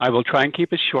 I will try and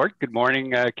keep it short. Good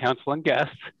morning, council and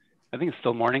guests. I think it's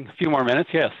still morning. A few more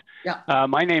minutes, yes. Yeah.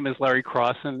 My name is Larry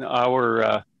Crossan.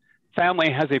 Our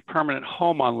family has a permanent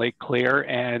home on Lake Clear,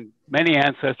 and many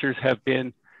ancestors have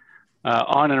been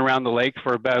on and around the lake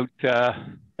for about,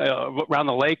 around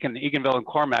the lake and Eganville and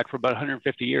Cormac for about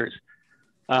 150 years.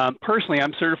 Personally,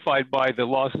 I'm certified by the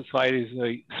Law Society as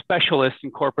a specialist in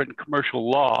corporate and commercial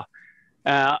law.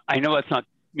 I know that's not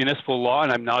municipal law,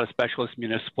 and I'm not a specialist in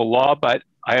municipal law, but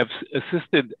I have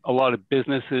assisted a lot of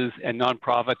businesses and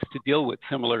nonprofits to deal with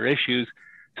similar issues.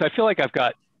 So I feel like I've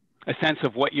got a sense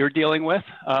of what you're dealing with.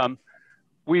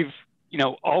 We've,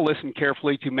 all listened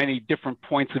carefully to many different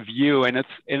points of view, and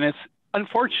it's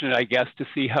unfortunate, I guess, to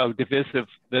see how divisive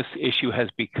this issue has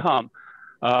become.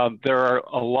 There are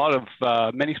a lot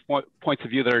of many points of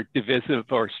view that are divisive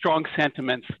or strong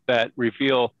sentiments that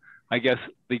reveal, I guess,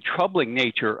 the troubling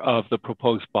nature of the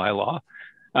proposed bylaw.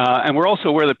 And we're also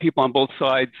aware that people on both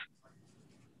sides,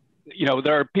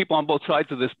 there are people on both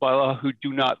sides of this bylaw who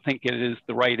do not think it is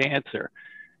the right answer.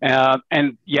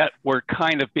 And yet we're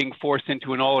kind of being forced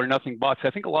into an all or nothing box. I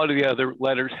think a lot of the other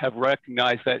letters have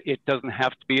recognized that it doesn't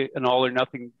have to be an all or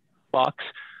nothing box.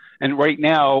 And right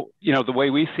now, the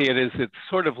way we see it is it's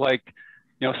sort of like,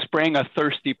 spraying a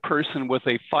thirsty person with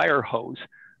a fire hose.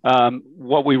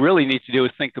 What we really need to do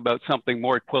is think about something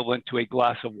more equivalent to a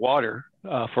glass of water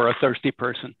for a thirsty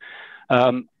person.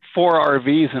 4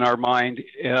 RVs in our mind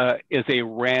is a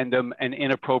random and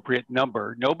inappropriate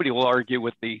number. Nobody will argue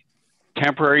with the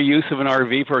temporary use of an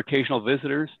RV for occasional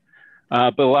visitors.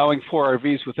 But allowing 4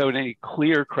 RVs without any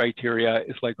clear criteria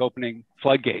is like opening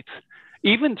floodgates,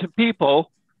 even to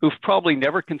people who've probably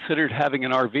never considered having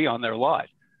an RV on their lot.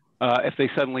 If they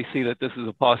suddenly see that this is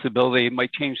a possibility, it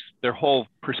might change their whole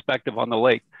perspective on the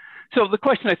lake. So the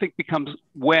question, I think, becomes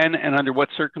when and under what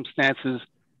circumstances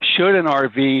should an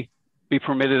RV be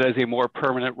permitted as a more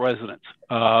permanent residence?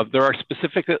 There are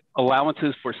specific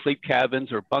allowances for sleep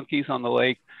cabins or bunkies on the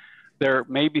lake. There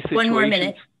may be situations, 1 more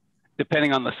minute,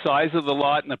 depending on the size of the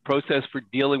lot and the process for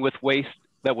dealing with waste,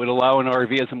 that would allow an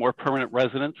RV as a more permanent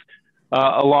residence,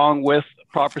 along with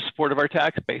proper support of our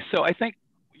tax base. So I think,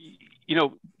 you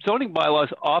know, zoning bylaws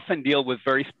often deal with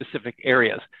very specific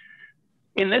areas.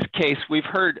 In this case, we've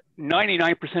heard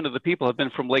 99% of the people have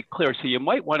been from Lake Clear, so you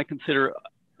might want to consider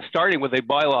starting with a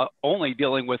bylaw only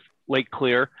dealing with Lake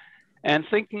Clear and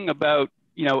thinking about,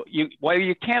 you know, while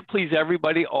you can't please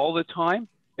everybody all the time,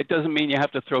 it doesn't mean you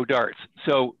have to throw darts.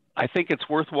 So I think it's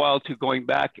worthwhile to going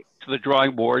back to the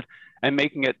drawing board and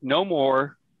making it no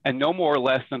more and no more or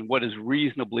less than what is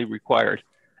reasonably required.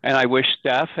 And I wish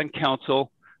staff and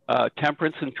council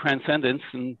temperance and transcendence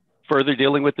in further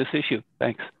dealing with this issue.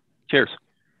 Thanks. Cheers.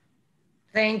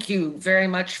 Thank you very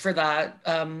much for that.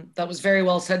 That was very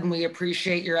well said, and we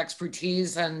appreciate your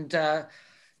expertise. And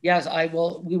yes,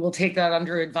 we will take that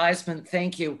under advisement.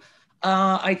 Thank you.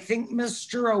 I think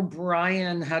Mr.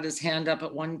 O'Brien had his hand up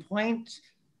at one point.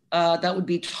 That would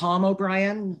be Tom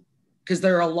O'Brien, because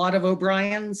there are a lot of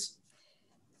O'Briens.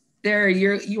 There,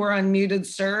 you are unmuted,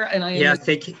 sir. And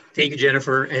thank you,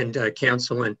 Jennifer and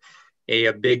council, and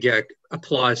a big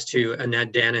applause to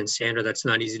Annette, Dan, and Sandra. That's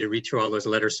not easy to read through all those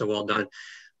letters, so well done.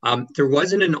 There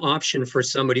wasn't an option for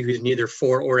somebody who's neither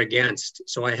for or against,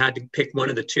 so I had to pick one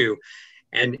of the two.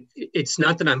 And it's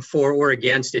not that I'm for or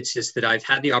against, it's just that I've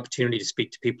had the opportunity to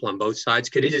speak to people on both sides,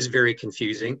 because it is very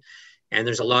confusing, and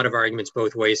there's a lot of arguments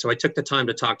both ways. So I took the time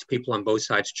to talk to people on both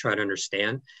sides to try to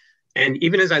understand. And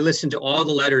even as I listened to all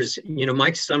the letters, you know,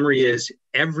 my summary is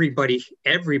everybody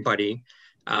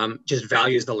just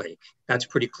values the lake. That's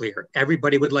pretty clear.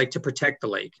 Everybody would like to protect the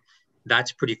lake.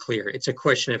 That's pretty clear. It's a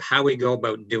question of how we go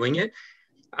about doing it.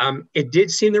 It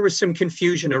did seem there was some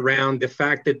confusion around the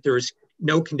fact that there's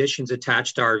no conditions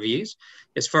attached to RVs.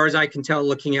 As far as I can tell,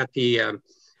 looking at the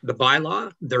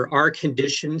bylaw, there are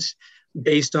conditions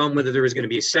based on whether there was going to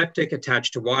be a septic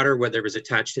attached to water, whether it was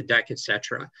attached to deck,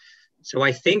 etc. So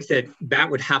I think that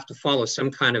would have to follow some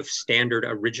kind of standard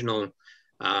original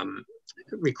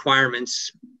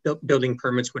requirements, building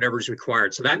permits, whatever is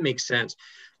required. So that makes sense.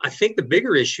 I think the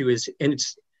bigger issue is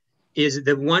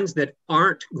the ones that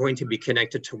aren't going to be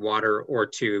connected to water or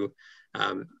to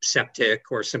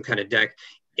septic or some kind of deck.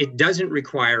 It doesn't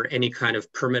require any kind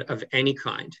of permit of any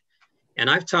kind. And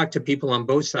I've talked to people on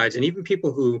both sides, and even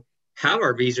people who have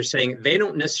RVs are saying they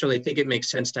don't necessarily think it makes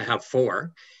sense to have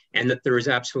 4, and that there is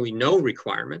absolutely no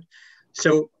requirement.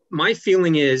 So my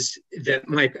feeling is that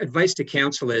my advice to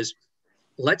council is,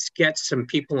 let's get some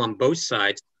people on both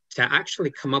sides to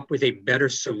actually come up with a better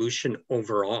solution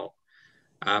overall.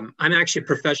 I'm actually a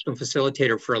professional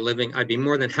facilitator for a living. I'd be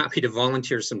more than happy to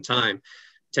volunteer some time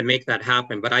to make that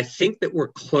happen. But I think that we're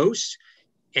close,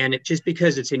 and just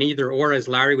because it's an either or, as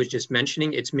Larry was just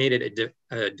mentioning, it's made it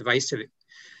a divisive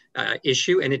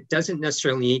issue, and it doesn't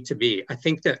necessarily need to be. I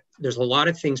think that there's a lot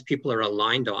of things people are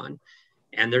aligned on,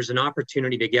 and there's an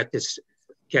opportunity to get this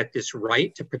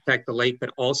right, to protect the lake,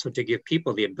 but also to give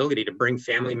people the ability to bring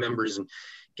family members and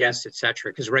guests,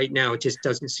 etc. Because right now it just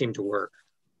doesn't seem to work.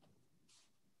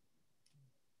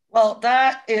 Well,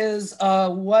 that is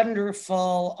a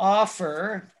wonderful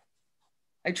offer.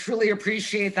 I truly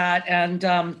appreciate that.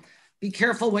 And be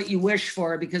careful what you wish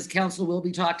for, because council will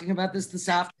be talking about this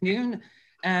afternoon.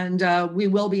 And we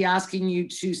will be asking you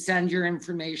to send your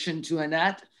information to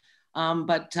Annette.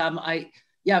 Perhaps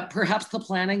the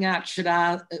Planning Act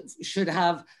should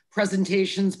have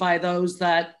presentations by those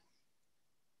that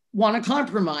want to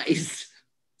compromise.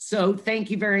 So thank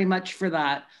you very much for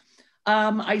that.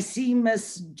 I see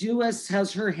Miss Dewis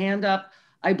has her hand up.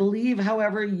 I believe,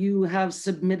 however, you have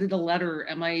submitted a letter.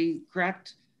 Am I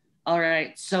correct? All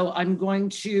right, so I'm going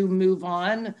to move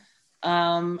on.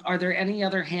 Are there any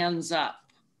other hands up?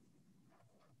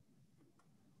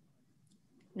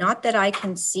 not that I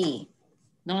can see.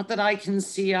 Not that I can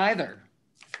see either.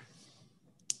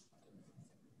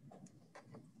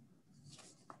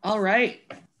 All right.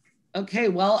 Okay,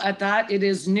 well, at that, it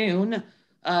is noon.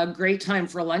 Great time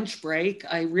for a lunch break.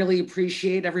 I really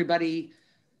appreciate everybody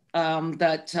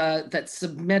that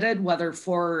submitted, whether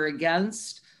for or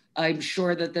against. I'm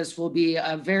sure that this will be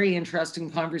a very interesting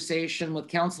conversation with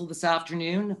council this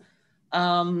afternoon.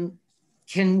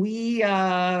 Can we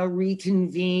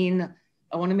reconvene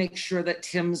I want to make sure that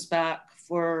Tim's back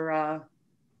for,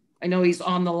 I know he's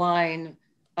on the line.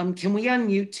 Can we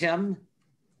unmute Tim?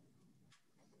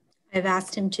 I've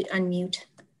asked him to unmute.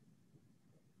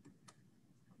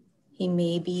 He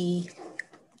may be.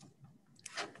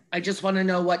 I just want to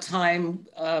know what time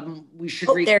we should.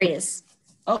 Oh, there he is.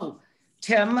 Oh,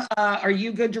 Tim, are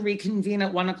you good to reconvene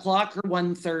at 1 o'clock or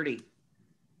 1:30?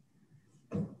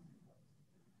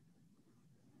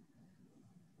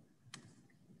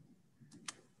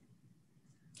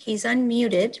 He's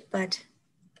unmuted, but.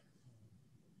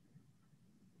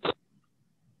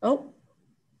 Oh,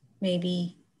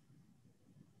 maybe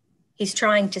he's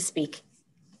trying to speak.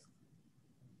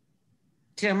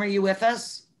 Tim, are you with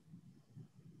us?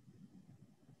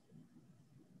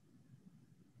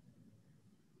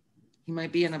 He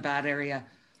might be in a bad area.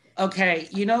 Okay,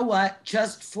 you know what?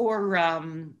 Just for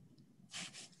I'm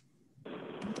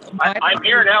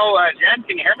here now, Jen.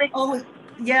 Can you hear me? Oh,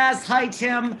 yes. Hi,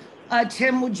 Tim.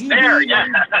 Tim, would you there? be Yeah.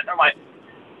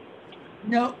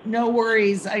 No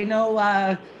worries. I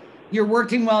know you're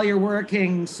working while you're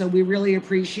working, so we really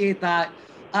appreciate that.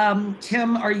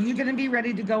 Tim, are you going to be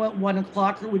ready to go at 1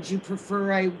 o'clock, or would you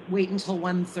prefer I wait until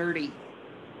 1:30?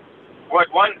 Would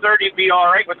 1:30 be all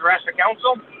right with the rest of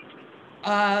council?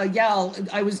 Yeah,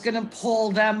 I was going to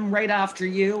pull them right after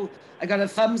you. I got a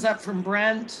thumbs up from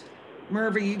Brent.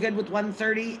 Merv, are you good with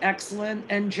 1:30? Excellent.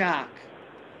 And Jack?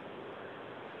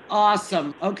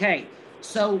 Awesome. Okay,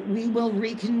 so we will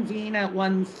reconvene at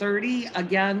 1:30.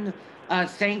 Again,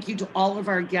 thank you to all of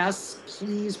our guests.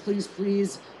 Please, please,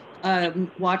 please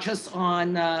watch us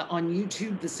on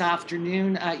YouTube this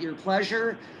afternoon at your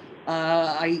pleasure.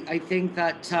 I think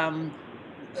that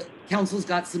council's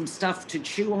got some stuff to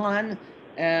chew on,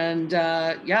 and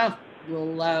yeah,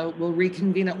 we'll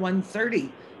reconvene at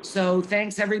 1:30. So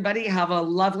thanks everybody. Have a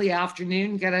lovely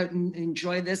afternoon. Get out and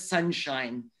enjoy this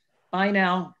sunshine. Bye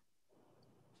now.